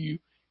into you,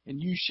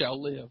 and you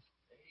shall live."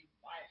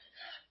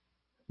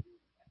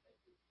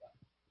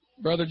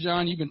 Brother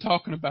John, you've been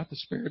talking about the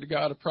Spirit of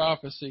God of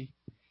prophecy.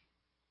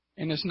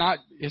 And it's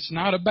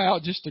not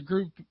about just a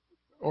group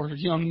or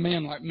young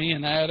men like me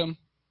and Adam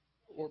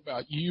or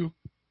about you.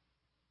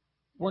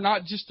 We're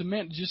not just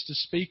meant just to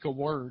speak a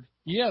word.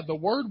 Yeah, the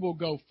word will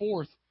go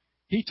forth.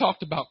 He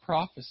talked about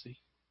prophecy.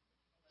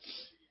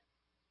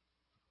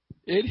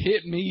 It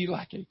hit me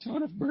like a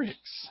ton of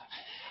bricks.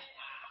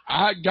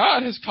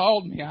 God has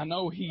called me. I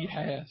know He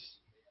has.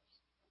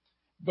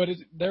 But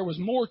there was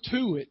more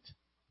to it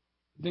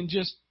than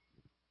just,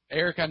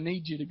 "Eric, I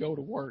need you to go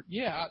to work."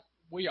 Yeah,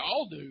 we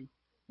all do.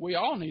 We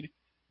all need it.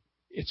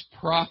 It's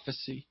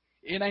prophecy.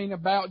 It ain't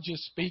about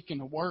just speaking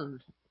a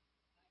word.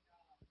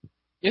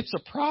 It's a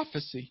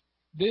prophecy.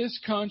 This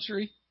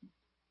country,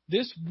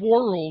 this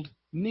world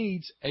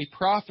needs a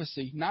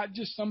prophecy, not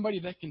just somebody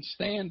that can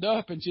stand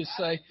up and just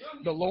say,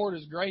 "The Lord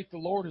is great, the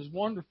Lord is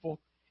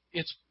wonderful."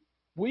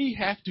 We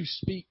have to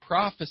speak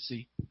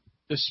prophecy.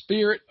 The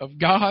Spirit of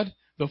God,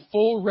 the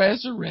full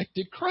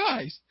resurrected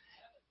Christ.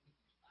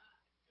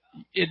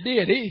 It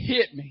did. It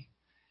hit me.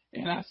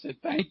 And I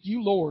said, "Thank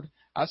you, Lord."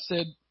 I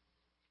said,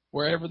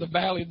 wherever the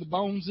valley of the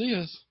bones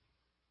is,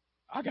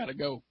 I got to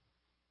go.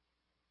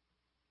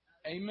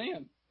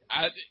 Amen.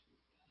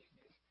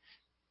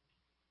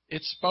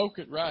 It spoke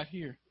it right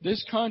here.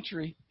 This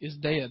country is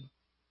dead.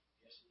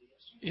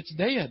 It's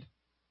dead.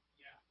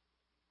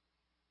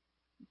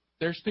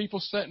 There's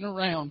people sitting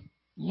around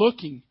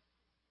looking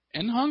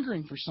and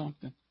hungering for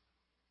something.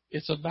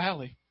 It's a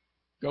valley.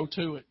 Go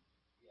to it.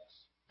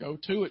 Go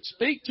to it.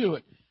 Speak to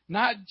it.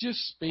 Not just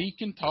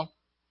speak and talk.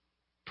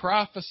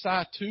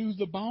 Prophesy to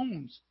the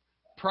bones.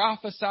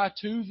 Prophesy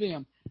to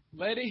them.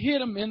 Let it hit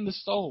them in the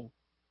soul.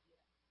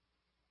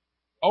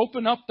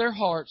 Open up their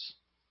hearts.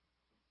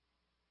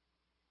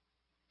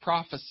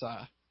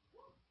 Prophesy.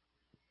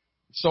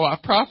 So I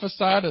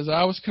prophesied as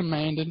I was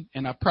commanded,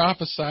 and I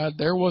prophesied.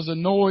 There was a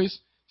noise,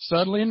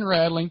 suddenly and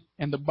rattling,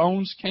 and the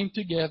bones came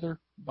together,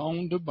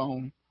 bone to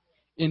bone.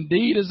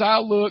 Indeed, as I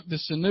looked, the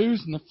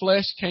sinews and the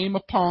flesh came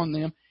upon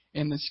them,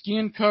 and the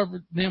skin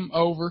covered them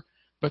over,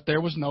 but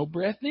there was no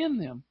breath in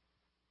them.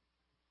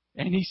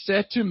 And he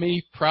said to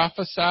me,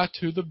 "Prophesy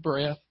to the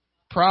breath,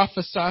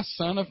 prophesy,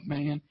 Son of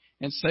man,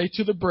 and say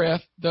to the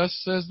breath, Thus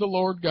says the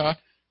Lord God,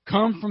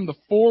 Come from the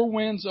four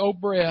winds, O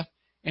breath,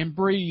 and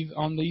breathe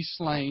on these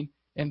slain,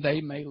 and they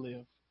may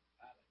live."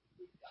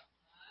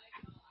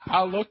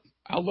 I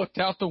looked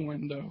out the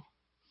window.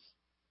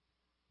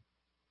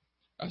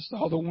 I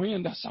saw the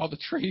wind. I saw the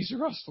trees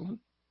rustling.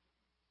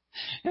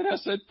 And I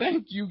said,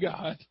 "Thank you,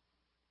 God.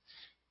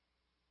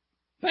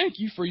 Thank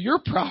you for your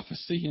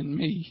prophecy in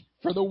me,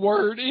 for the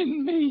word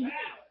in me,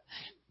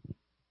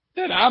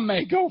 that I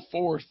may go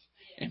forth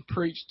and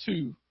preach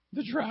to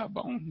the dry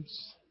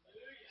bones."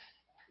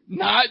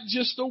 Not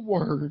just a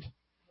word,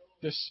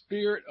 the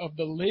Spirit of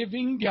the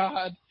living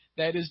God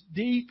that is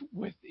deep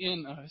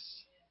within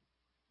us.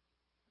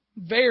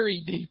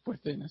 Very deep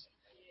within us.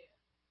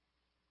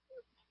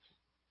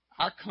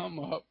 I come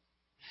up.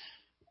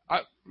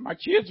 My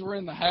kids were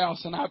in the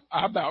house, and I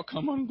about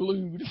come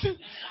unglued.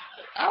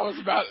 I was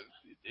about,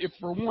 if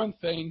for one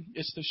thing,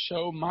 it's to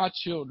show my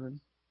children,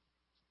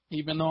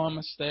 even though I'm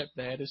a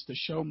stepdad, is to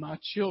show my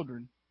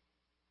children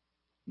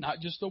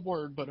not just a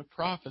word, but a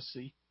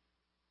prophecy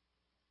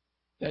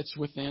that's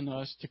within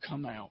us to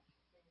come out.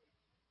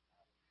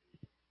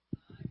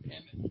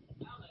 And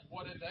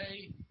what a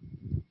day.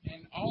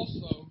 And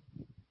also,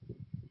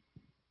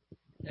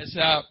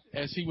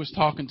 as he was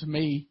talking to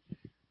me,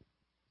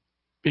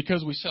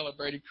 because we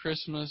celebrated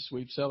Christmas,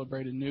 we've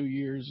celebrated New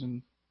Year's,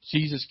 and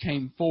Jesus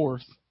came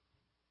forth.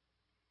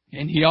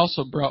 And he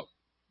also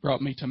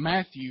brought me to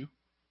Matthew.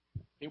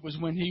 It was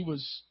when he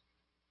was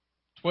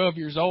 12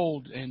 years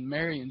old, and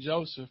Mary and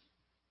Joseph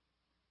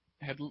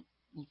had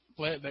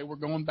fled. They were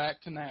going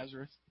back to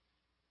Nazareth.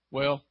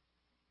 Well,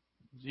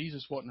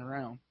 Jesus wasn't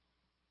around,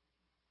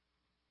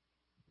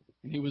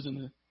 and he was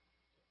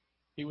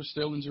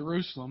still in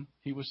Jerusalem.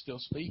 He was still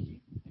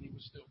speaking, and he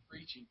was still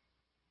preaching.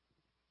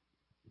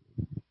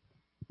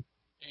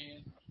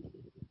 And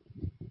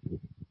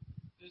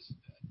this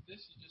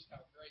is just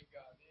how great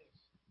God is.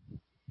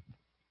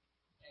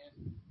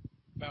 And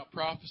about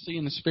prophecy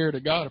and the Spirit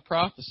of God of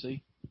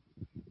prophecy.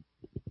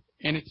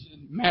 And it's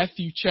in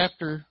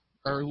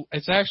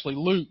it's actually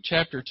Luke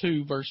chapter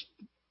 2, verse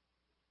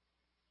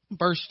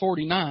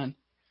 49.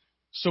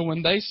 So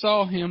when they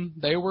saw him,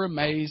 they were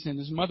amazed, and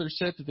his mother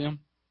said to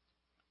them,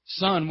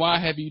 Son, why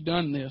have you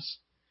done this?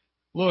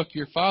 Look,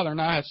 your father and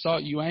I have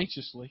sought you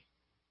anxiously.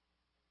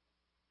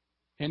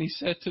 And he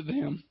said to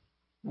them,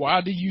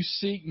 Why do you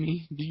seek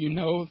me? Do you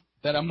know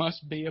that I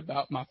must be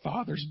about my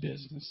Father's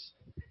business?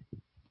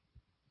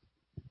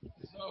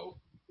 So,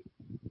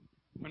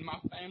 when my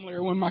family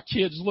or when my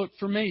kids look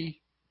for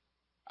me,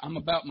 I'm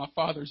about my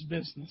Father's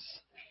business.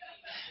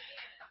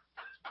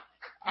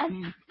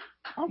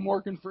 I'm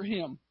working for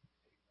Him,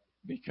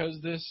 because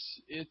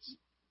it's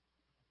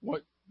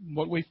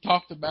what we've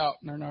talked about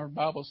in our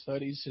Bible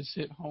studies has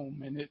hit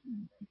home. And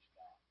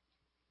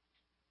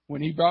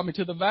when He brought me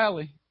to the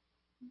valley,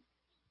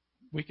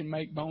 we can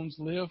make bones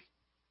live,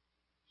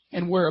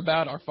 and we're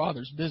about our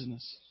Father's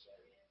business.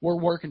 We're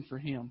working for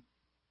Him.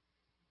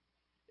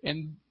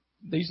 And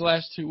these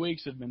last 2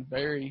 weeks have been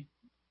very,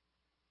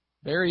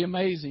 very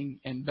amazing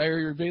and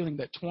very revealing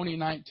that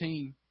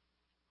 2019,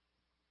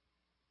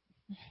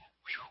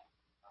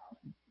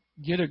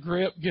 get a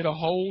grip, get a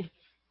hold,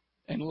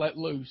 and let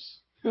loose.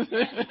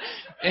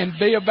 And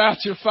be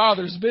about your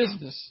Father's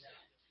business.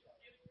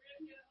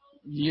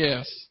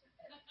 Yes.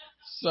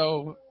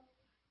 So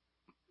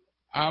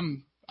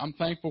I'm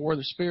thankful where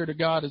the Spirit of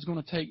God is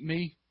going to take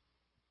me.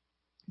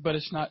 But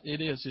it's not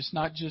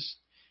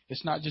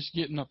just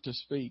getting up to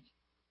speak.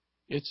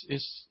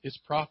 It's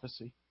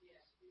prophecy.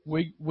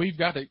 We've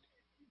got to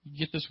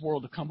get this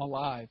world to come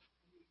alive.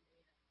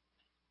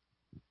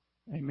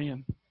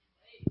 Amen.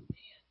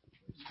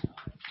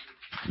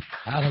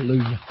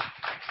 Hallelujah.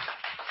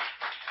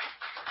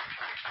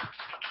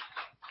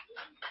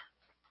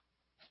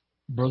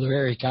 Brother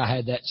Eric, I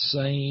had that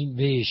same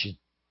vision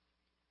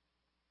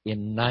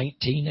in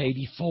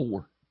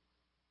 1984.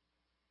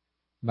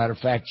 Matter of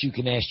fact, you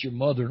can ask your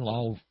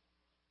mother-in-law,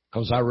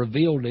 because I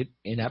revealed it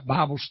in that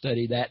Bible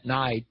study that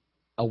night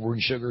over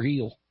in Sugar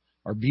Hill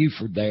or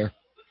Buford there.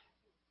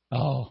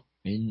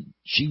 And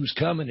she was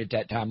coming at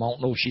that time. I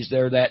don't know if she's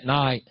there that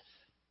night,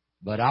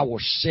 but I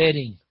was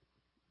sitting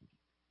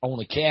on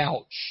a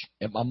couch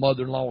at my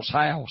mother-in-law's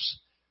house,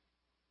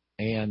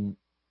 and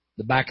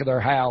the back of their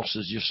house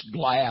is just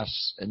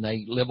glass, and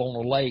they live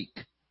on a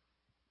lake.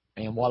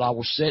 And while I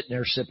was sitting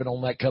there sipping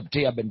on that cup of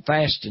tea, I've been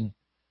fasting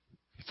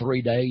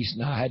 3 days,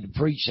 and I had to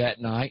preach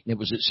that night, and it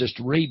was at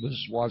Sister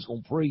Reba's where I was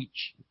going to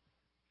preach.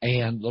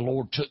 And the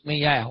Lord took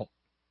me out,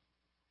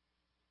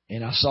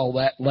 and I saw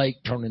that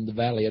lake turn into the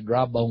Valley of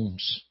Dry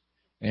Bones,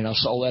 and I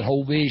saw that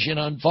whole vision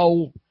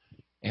unfold.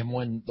 And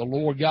when the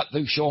Lord got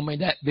through showing me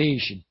that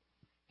vision,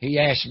 He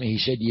asked me, He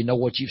said, "You know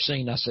what you've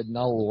seen?" I said,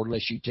 "No, Lord,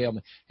 unless you tell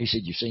me." He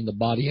said, "You've seen the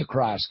body of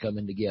Christ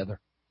coming together."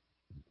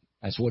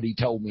 That's what He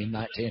told me in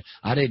 19.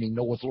 I didn't even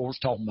know what the Lord was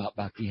talking about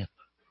back then.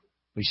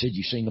 He said,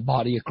 "You've seen the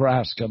body of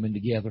Christ coming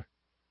together."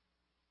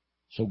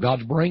 So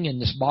God's bringing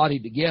this body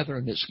together,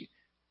 and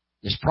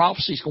this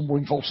prophecy is going to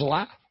bring folks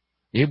alive.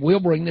 It will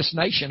bring this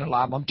nation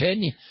alive. I'm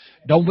telling you,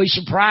 don't be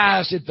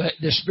surprised if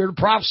the spirit of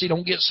prophecy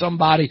don't get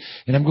somebody,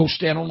 and I'm going to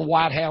stand on the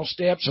White House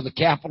steps or the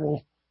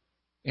Capitol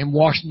in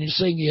Washington,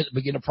 D.C., and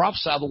begin to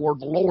prophesy the word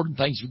of the Lord, and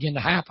things begin to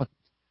happen.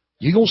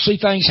 You're going to see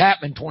things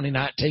happen in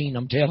 2019,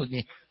 I'm telling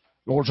you.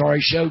 Lord's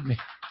already showed me.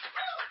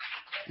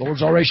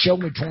 Lord's already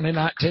showed me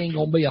 2019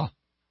 going to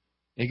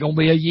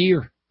be a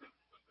year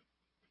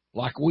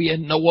like we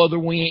ain't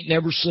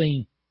never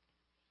seen.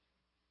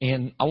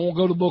 And I want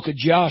to go to the book of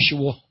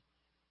Joshua,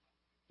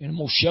 and I'm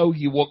going to show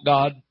you what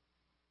God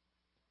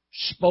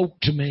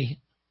spoke to me.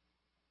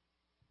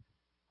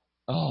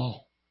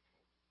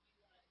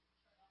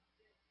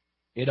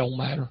 It don't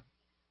matter.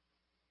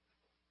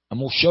 I'm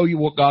going to show you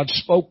what God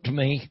spoke to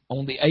me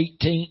on the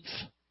 18th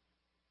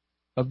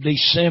of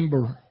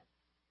December.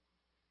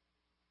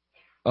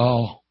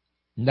 And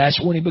that's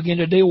when He began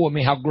to deal with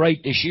me how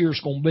great this year's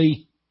going to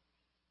be.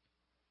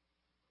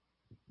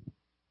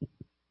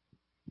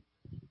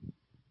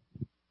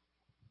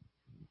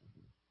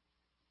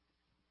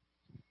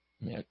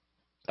 Yeah,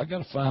 I got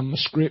to find my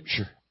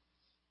scripture.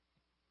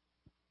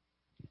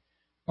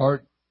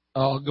 Or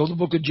go to the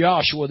book of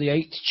Joshua, the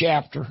 8th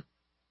chapter.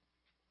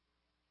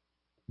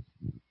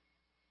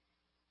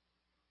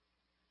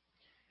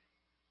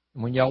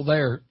 And when y'all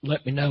there,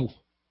 let me know.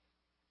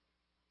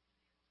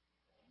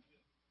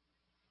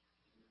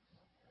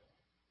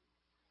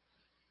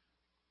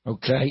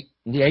 Okay,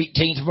 the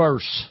 18th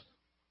verse.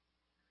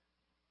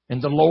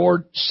 And the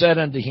Lord said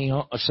unto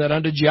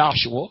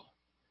Joshua,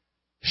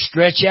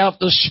 stretch out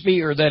the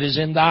spear that is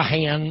in thy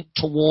hand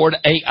toward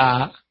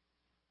Ai,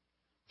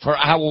 for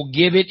I will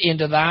give it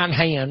into thine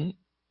hand.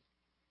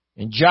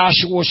 And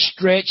Joshua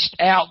stretched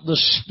out the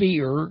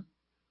spear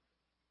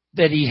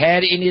that he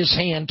had in his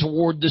hand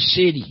toward the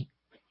city.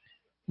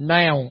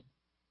 Now,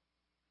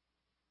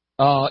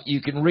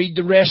 you can read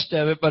the rest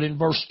of it, but in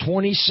verse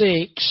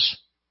 26,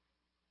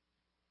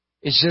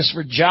 it says,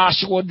 for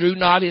Joshua drew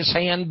not his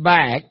hand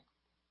back,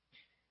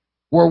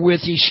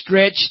 wherewith he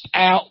stretched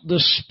out the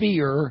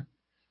spear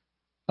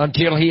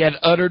until he had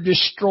utterly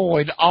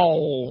destroyed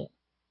all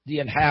the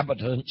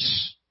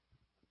inhabitants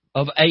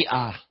of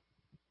Ai.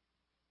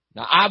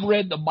 Now, I've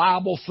read the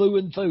Bible through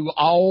and through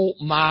all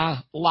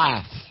my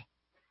life.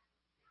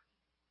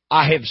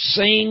 I have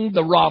seen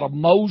the rod of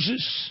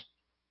Moses.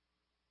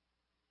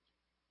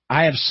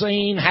 I have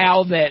seen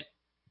how that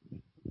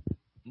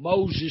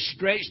Moses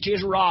stretched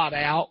his rod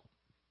out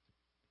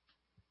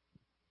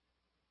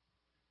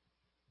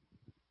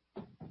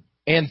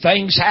and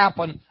things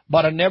happen,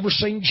 but I've never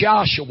seen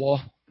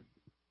Joshua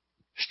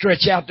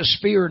stretch out the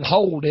spear and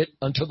hold it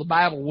until the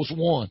battle was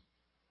won.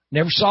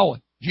 Never saw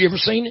it. Have you ever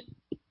seen it?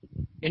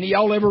 Any of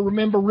y'all ever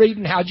remember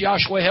reading how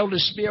Joshua held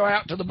his spear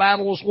out till the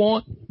battle was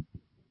won?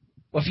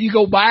 Well, if you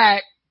go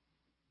back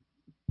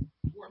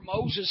where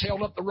Moses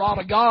held up the rod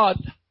of God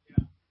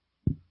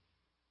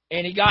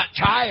and he got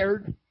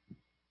tired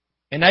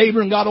and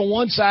Abram got on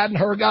one side and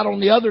Hur got on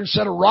the other and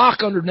set a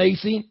rock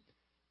underneath him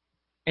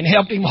and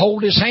helped him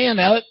hold his hand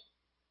out.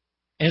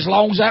 As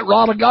long as that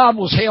rod of God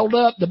was held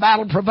up, the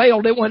battle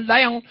prevailed. It went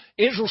down.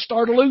 Israel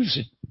started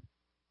losing.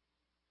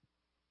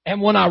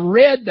 And when I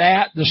read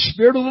that, the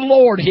Spirit of the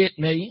Lord hit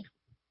me.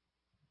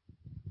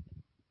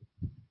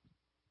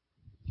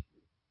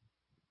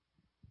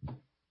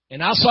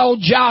 And I saw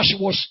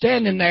Joshua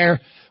standing there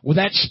with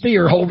that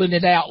spear holding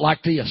it out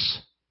like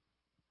this.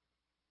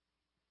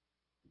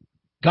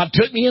 God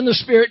took me in the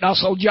Spirit and I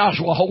saw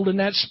Joshua holding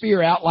that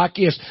spear out like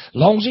this. As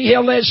long as he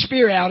held that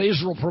spear out,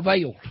 Israel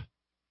prevailed.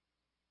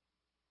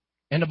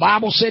 And the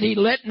Bible said he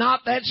let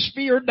not that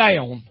spear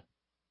down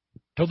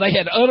till they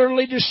had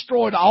utterly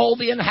destroyed all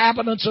the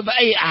inhabitants of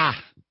Ai.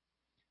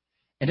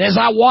 And as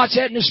I watched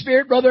that in the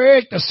Spirit, Brother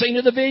Eric, the scene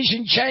of the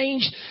vision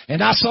changed,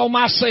 and I saw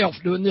myself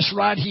doing this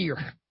right here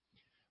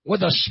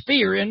with a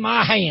spear in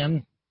my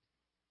hand.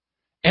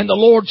 And the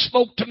Lord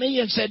spoke to me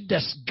and said,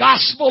 this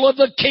gospel of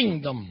the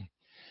kingdom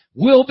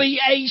will be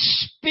a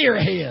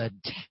spearhead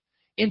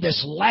in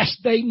this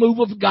last day move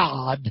of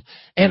God.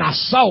 And I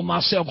saw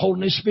myself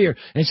holding this spear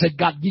and said,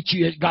 God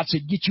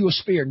said, get you a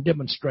spear and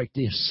demonstrate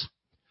this.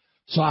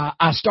 So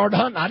I started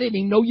hunting. I didn't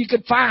even know you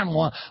could find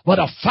one, but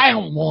I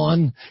found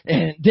one.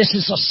 And this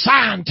is a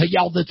sign to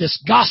y'all that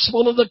this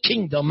gospel of the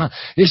kingdom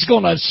is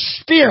going to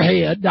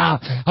spearhead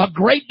a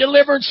great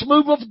deliverance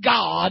move of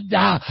God.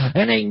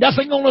 And ain't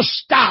nothing going to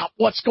stop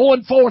what's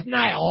going forth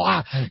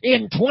now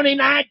in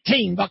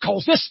 2019,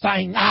 because this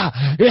thing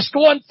is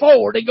going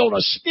forward and going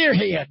to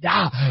spearhead.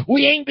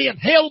 We ain't being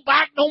held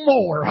back no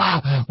more.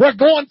 We're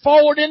going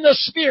forward in the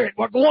Spirit.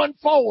 We're going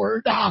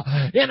forward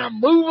in a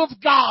move of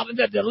God, in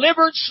a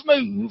deliverance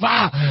move.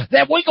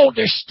 That we're going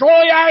to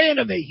destroy our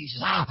enemies.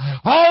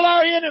 All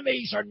our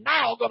enemies are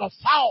now going to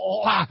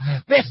fall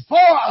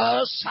before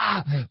us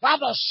by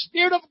the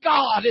Spirit of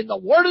God in the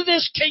word of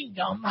this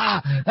kingdom.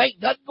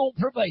 Ain't nothing going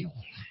to prevail.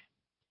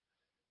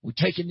 We're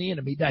taking the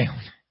enemy down.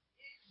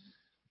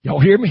 Y'all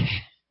hear me?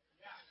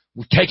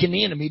 We're taking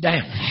the enemy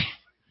down.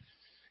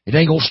 It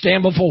ain't going to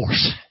stand before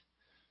us.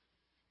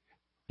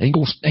 Ain't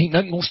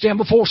nothing going to stand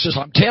before us,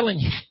 I'm telling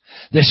you.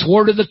 This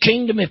word of the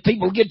kingdom, if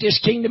people get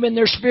this kingdom in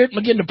their spirit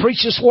and begin to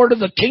preach this word of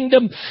the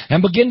kingdom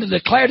and begin to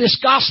declare this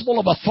gospel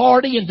of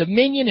authority and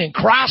dominion in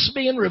Christ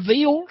being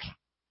revealed,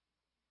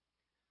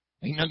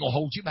 ain't nothing going to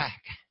hold you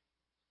back.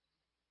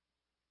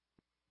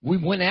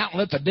 We went out and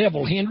let the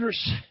devil hinder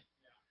us.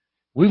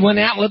 We went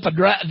out and let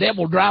the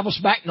devil drive us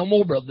back. No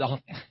more,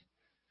 brother.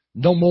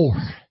 No more.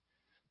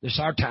 This is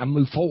our time to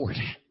move forward.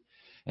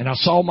 And I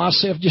saw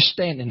myself just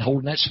standing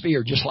holding that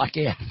spear just like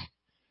that.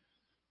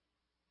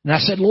 And I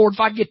said, Lord, if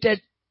I get that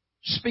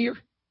spear,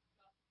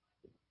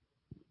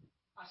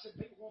 I said,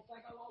 people won't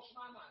think I lost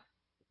my mind.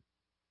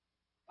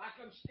 If I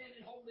come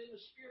standing holding the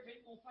spear,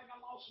 people won't think I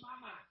lost my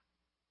mind.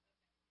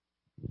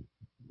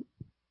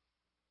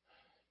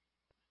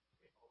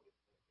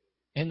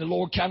 And the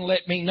Lord kind of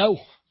let me know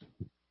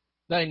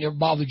that ain't never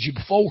bothered you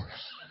before.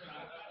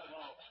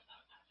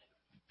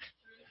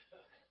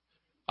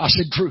 I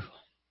said, true.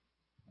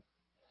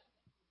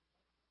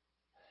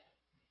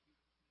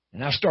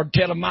 And I started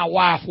telling my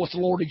wife what the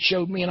Lord had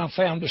showed me, and I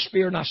found a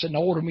spear, and I said,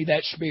 now order me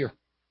that spear.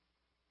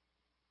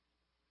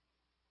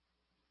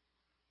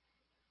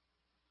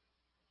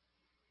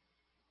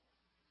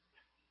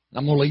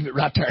 I'm going to leave it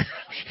right there.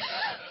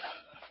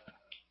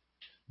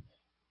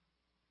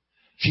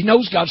 She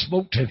knows God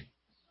spoke to me.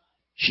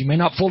 She may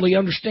not fully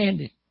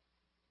understand it.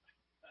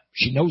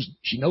 She knows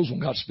when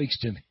God speaks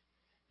to me.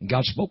 And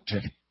God spoke to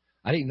me.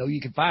 I didn't know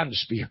you could find a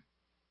spear.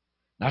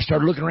 And I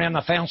started looking around, and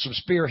I found some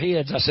spear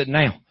heads. I said,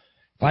 now,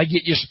 If I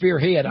get your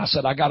spearhead, I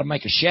said, I got to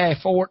make a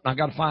shaft for it, and I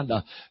got to find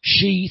a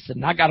sheath,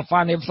 and I got to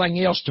find everything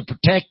else to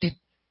protect it.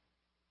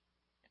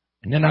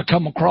 And then I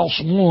come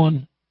across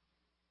one,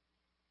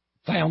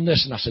 found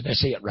this, and I said,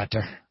 that's it right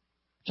there.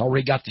 It's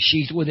already got the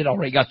sheath with it,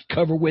 already got the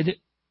cover with it.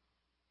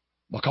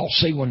 Because,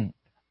 see, when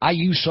I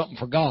use something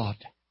for God,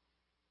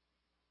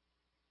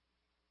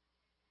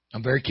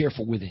 I'm very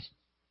careful with it.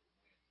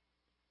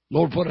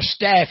 Lord put a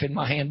staff in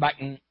my hand back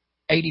in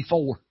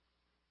 84.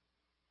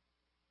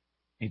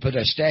 He put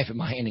that staff in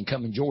my hand and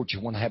come in Georgia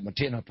when I had my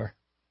tent up there.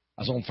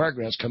 I was on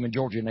Fairgrounds come in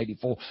Georgia in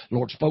 84. The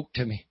Lord spoke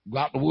to me. Go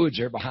out in the woods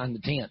there behind the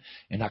tent.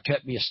 And I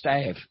cut me a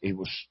staff. It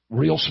was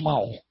real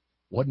small.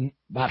 Wasn't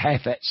about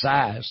half that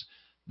size,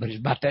 but it's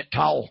about that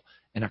tall.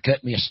 And I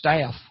cut me a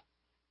staff.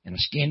 And I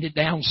skinned it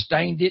down,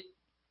 stained it.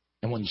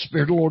 And when the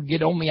Spirit of the Lord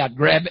get on me, I'd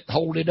grab it,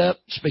 hold it up,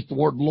 speak the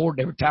word of the Lord.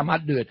 Every time I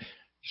do it, the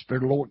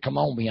Spirit of the Lord come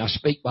on me. I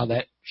speak by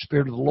that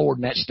Spirit of the Lord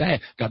and that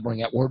staff. God bring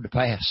that word to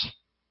pass.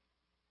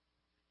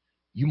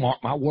 You mark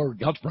my word.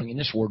 God's bringing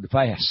this word to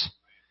pass.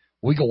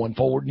 We're going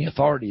forward in the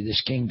authority of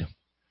this kingdom.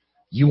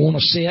 You want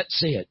to sit,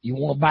 sit. You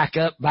want to back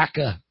up, back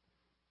up.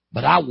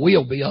 But I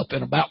will be up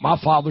and about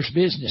my Father's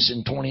business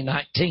in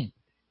 2019.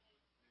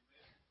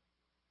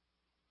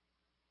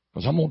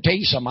 Because I'm going to tell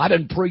you something. I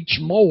didn't preach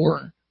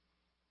more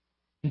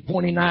in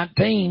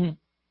 2019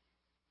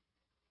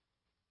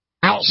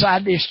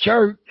 outside this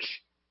church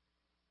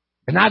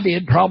than I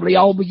did probably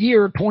all the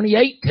year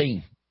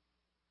 2018.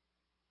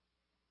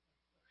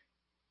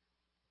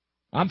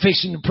 I'm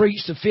fixing to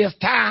preach the 5th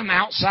time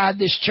outside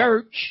this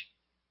church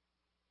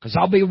because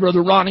I'll be with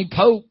Brother Ronnie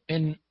Pope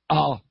in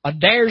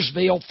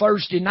Adairsville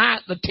Thursday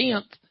night, the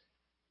 10th.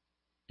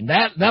 And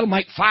that'll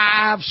make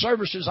 5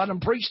 services I done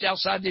preached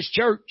outside this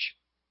church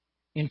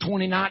in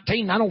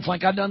 2019. I don't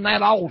think I done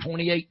that all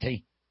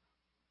 2018.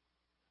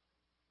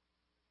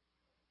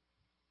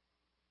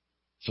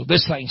 So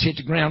this thing's hit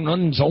the ground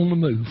running, it's on the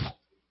move.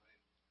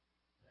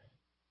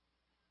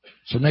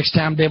 So next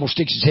time devil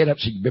sticks his head up,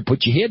 so you better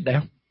put your head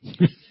down.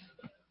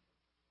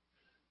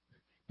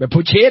 Better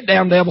put your head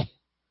down, devil.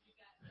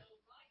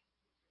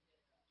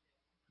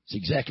 That's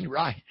exactly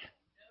right.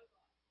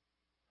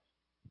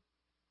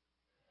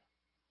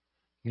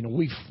 You know,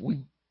 we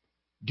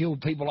deal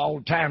with people all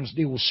the time,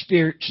 deal with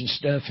spirits and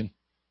stuff. And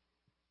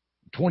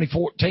in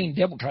 2014,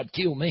 the devil tried to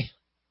kill me.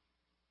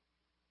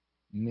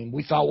 I mean,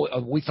 we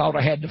thought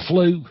I had the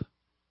flu,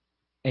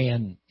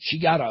 and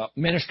she got a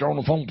minister on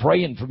the phone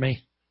praying for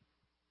me.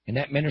 And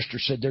that minister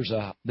said, there's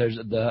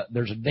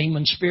a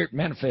demon spirit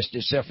manifest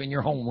itself in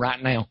your home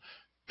right now,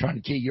 trying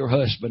to kill your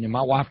husband. And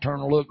my wife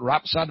turned and looked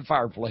right beside the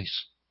fireplace.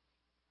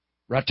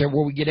 Right there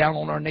where we get down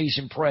on our knees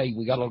and pray.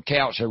 We got a little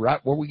couch there. Right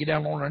where we get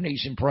down on our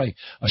knees and pray,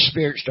 a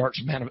spirit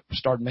started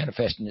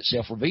manifesting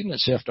itself, revealing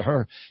itself to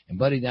her. And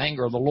buddy, the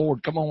anger of the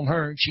Lord come on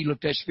her. And she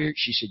looked at that spirit.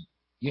 She said,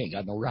 you ain't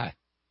got no right.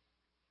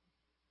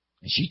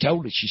 And she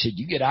told it. She said,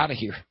 you get out of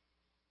here.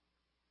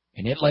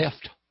 And it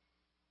left.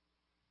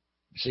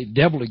 See, the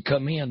devil had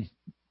come in.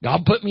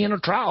 God put me in a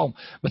trial.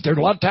 But there's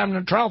a lot of time in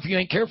a trial, if you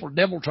ain't careful, the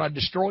devil will try to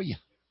destroy you.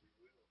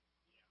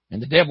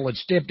 And the devil had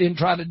stepped in and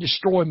tried to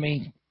destroy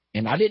me.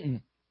 And I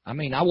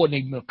wasn't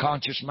even a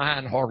conscious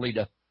mind hardly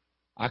to.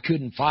 I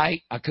couldn't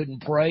fight. I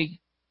couldn't pray.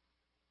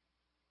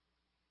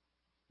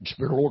 The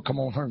Spirit of the Lord come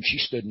on her, and she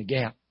stood in the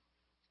gap.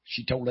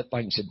 She told that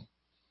thing, said,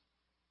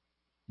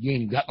 you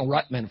ain't even got no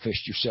right to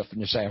manifest yourself in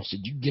this house. Said,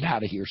 you get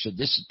out of here. Said,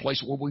 this is the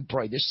place where we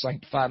pray. This is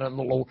sanctified unto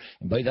the Lord.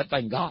 And baby, that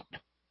thing got.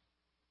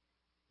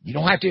 You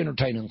don't have to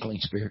entertain unclean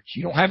spirits.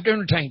 You don't have to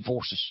entertain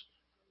forces.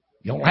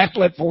 You don't have to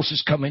let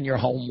forces come in your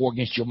home, war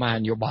against your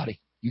mind, your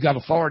body. You got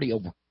authority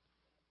over them.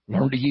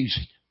 Learn to use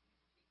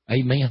it.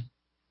 Amen.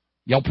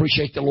 Y'all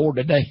appreciate the Lord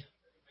today.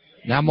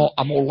 Now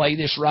I'm gonna lay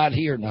this right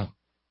here now.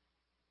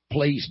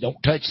 Please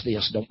don't touch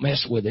this. Don't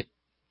mess with it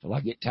till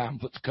I get time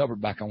to put the cover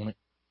back on it.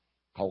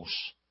 Because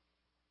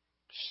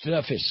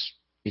stuff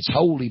it's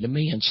holy to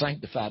me and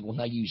sanctified when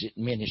I use it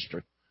in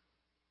ministry.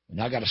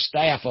 And I got a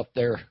staff up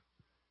there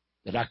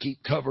that I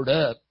keep covered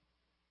up,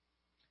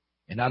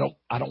 and I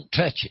don't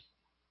touch it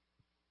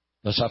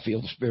unless I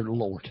feel the Spirit of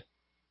the Lord.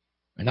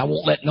 And I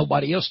won't let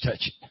nobody else touch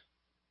it.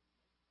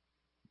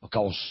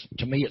 Because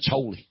to me it's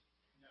holy.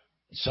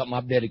 It's something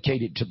I've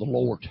dedicated to the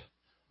Lord.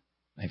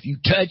 And if you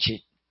touch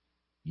it,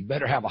 you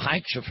better have a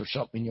handkerchief or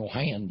something in your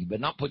hand. You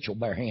better not put your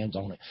bare hands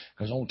on it.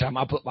 Because the only time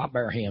I put my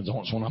bare hands on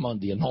it is when I'm under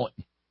the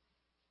anointing.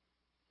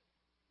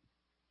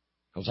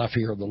 Because I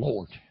fear the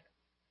Lord.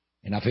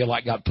 And I feel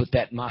like God put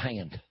that in my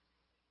hand.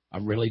 I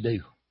really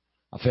do.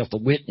 I felt the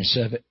witness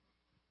of it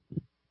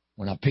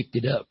when I picked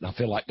it up. And I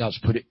feel like God's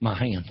put it in my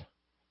hand.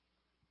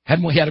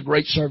 Haven't we had a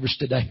great service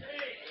today?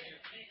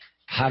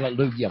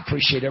 Hallelujah. I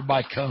appreciate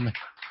everybody coming.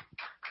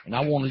 And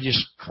I want to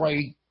just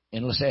pray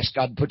and let's ask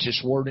God to put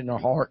this word in our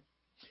heart.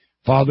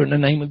 Father, in the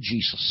name of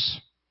Jesus,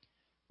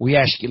 we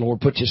ask you,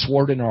 Lord, put this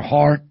word in our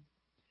heart.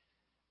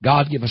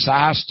 God, give us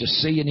eyes to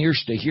see and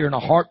ears to hear and a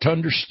heart to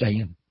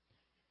understand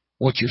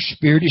what your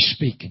Spirit is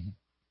speaking.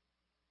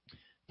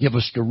 Give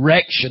us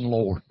direction,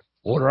 Lord.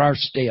 Order our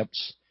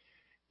steps.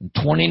 In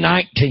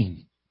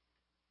 2019,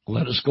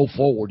 Let us go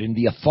forward in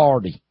the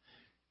authority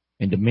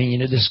and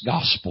dominion of this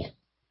gospel.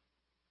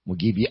 We'll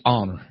give you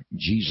honor in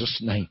Jesus'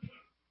 name.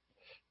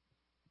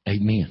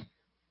 Amen.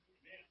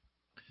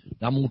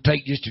 Now I'm going to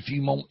take just a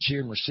few moments here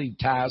and receive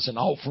tithes and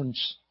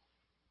offerings.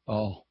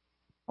 I'm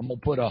going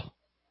to put a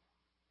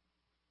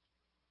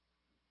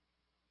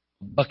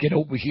bucket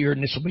over here,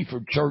 and this will be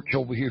for church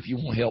over here. If you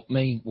want to help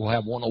me, we'll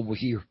have one over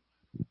here.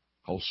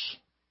 Because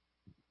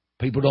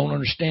people don't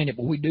understand it,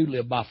 but we do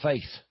live by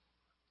faith.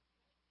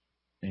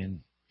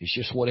 And it's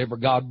just whatever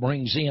God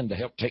brings in to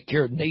help take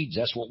care of needs.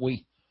 That's what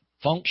we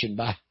function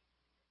by.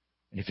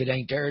 And if it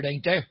ain't there, it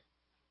ain't there.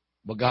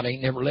 But God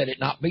ain't never let it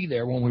not be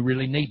there when we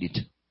really need it.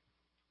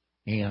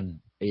 And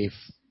if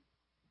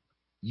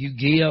you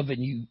give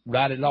and you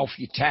write it off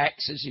your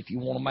taxes, if you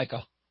want to make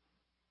a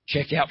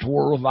check out to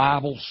World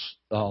Revivals,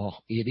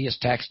 it is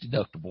tax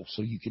deductible,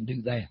 so you can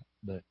do that.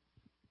 But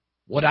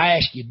what I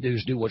ask you to do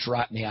is do what's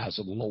right in the eyes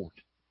of the Lord.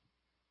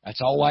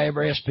 That's all I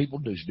ever ask people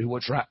to do, is do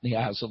what's right in the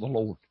eyes of the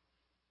Lord.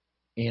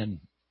 And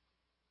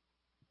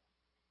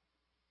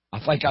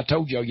I think I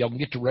told y'all can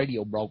get the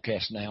radio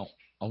broadcast now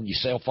on your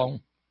cell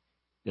phone.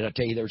 Did I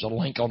tell you there's a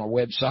link on our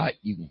website?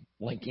 You can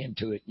link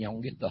into it and y'all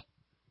can get the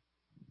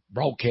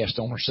broadcast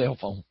on our cell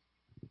phone.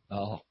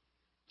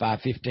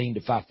 5:15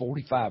 to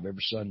 5:45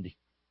 every Sunday.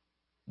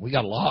 We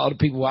got a lot of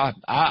people.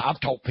 I've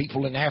taught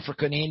people in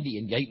Africa and India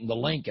and gave them the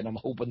link, and I'm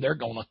hoping they're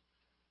going to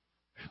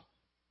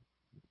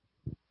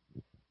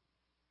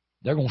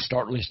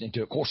start listening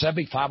to it. Of course, that'd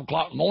be 5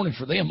 o'clock in the morning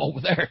for them over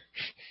there.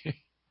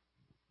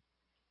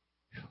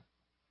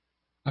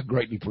 I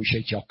greatly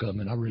appreciate y'all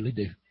coming. I really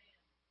do.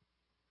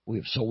 We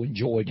have so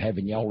enjoyed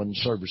having y'all in the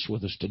service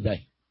with us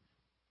today.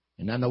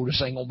 And I know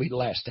this ain't going to be the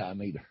last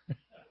time either.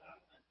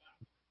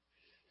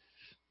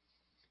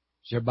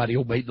 So everybody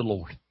obeyed the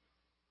Lord.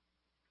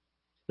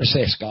 Let's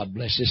ask God,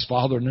 bless this,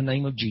 Father, in the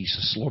name of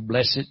Jesus. Lord,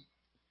 bless it.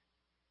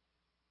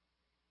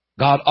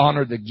 God,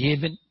 honor the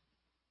giving.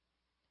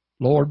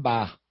 Lord,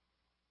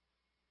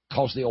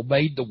 because they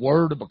obeyed the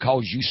word or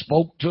because you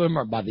spoke to them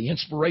or by the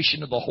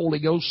inspiration of the Holy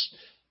Ghost,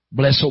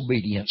 bless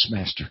obedience,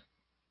 Master.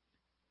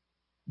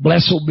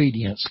 Bless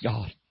obedience,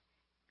 God.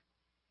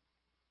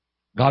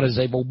 God, as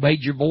they've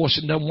obeyed your voice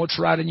and done what's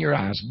right in your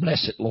eyes,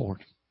 bless it,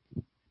 Lord.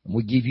 And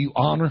we give you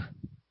honor.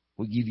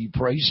 We give you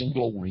praise and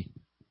glory.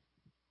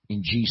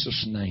 In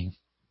Jesus' name,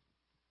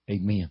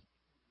 amen.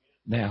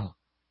 Now,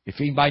 if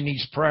anybody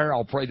needs prayer,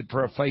 I'll pray the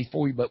prayer of faith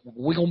for you. But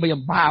we're going to be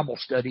in Bible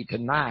study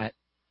tonight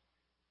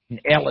in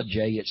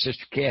Ellijay at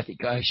Sister Kathy.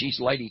 She's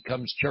a lady who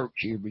comes to church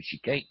here, but she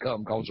can't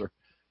come because her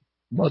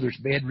mother's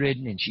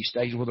bedridden and she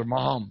stays with her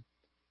mom.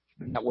 She's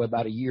been that way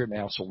about a year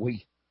now, so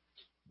we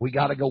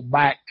got to go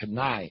back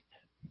tonight.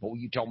 Boy,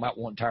 you talking about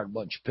one tired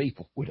bunch of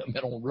people. We've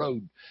been on the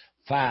road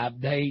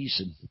 5 days,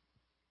 and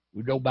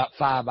we drove about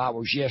 5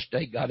 hours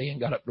yesterday, got in,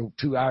 got up to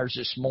 2 hours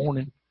this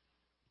morning,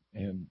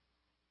 and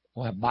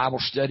we'll have Bible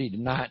study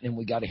tonight, and then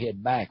we got to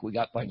head back. We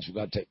got things we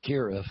got to take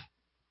care of,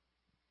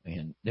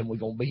 and then we're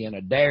going to be in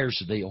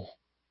Adairsville.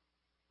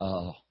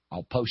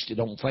 I'll post it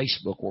on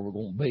Facebook where we're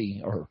going to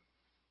be, or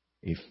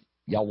if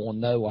y'all want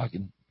to know, I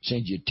can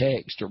send you a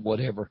text or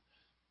whatever,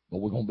 but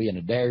we're going to be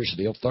in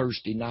Adairsville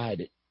Thursday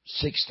night at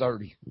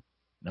 6:30,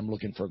 and I'm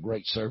looking for a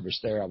great service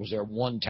there. I was there one time.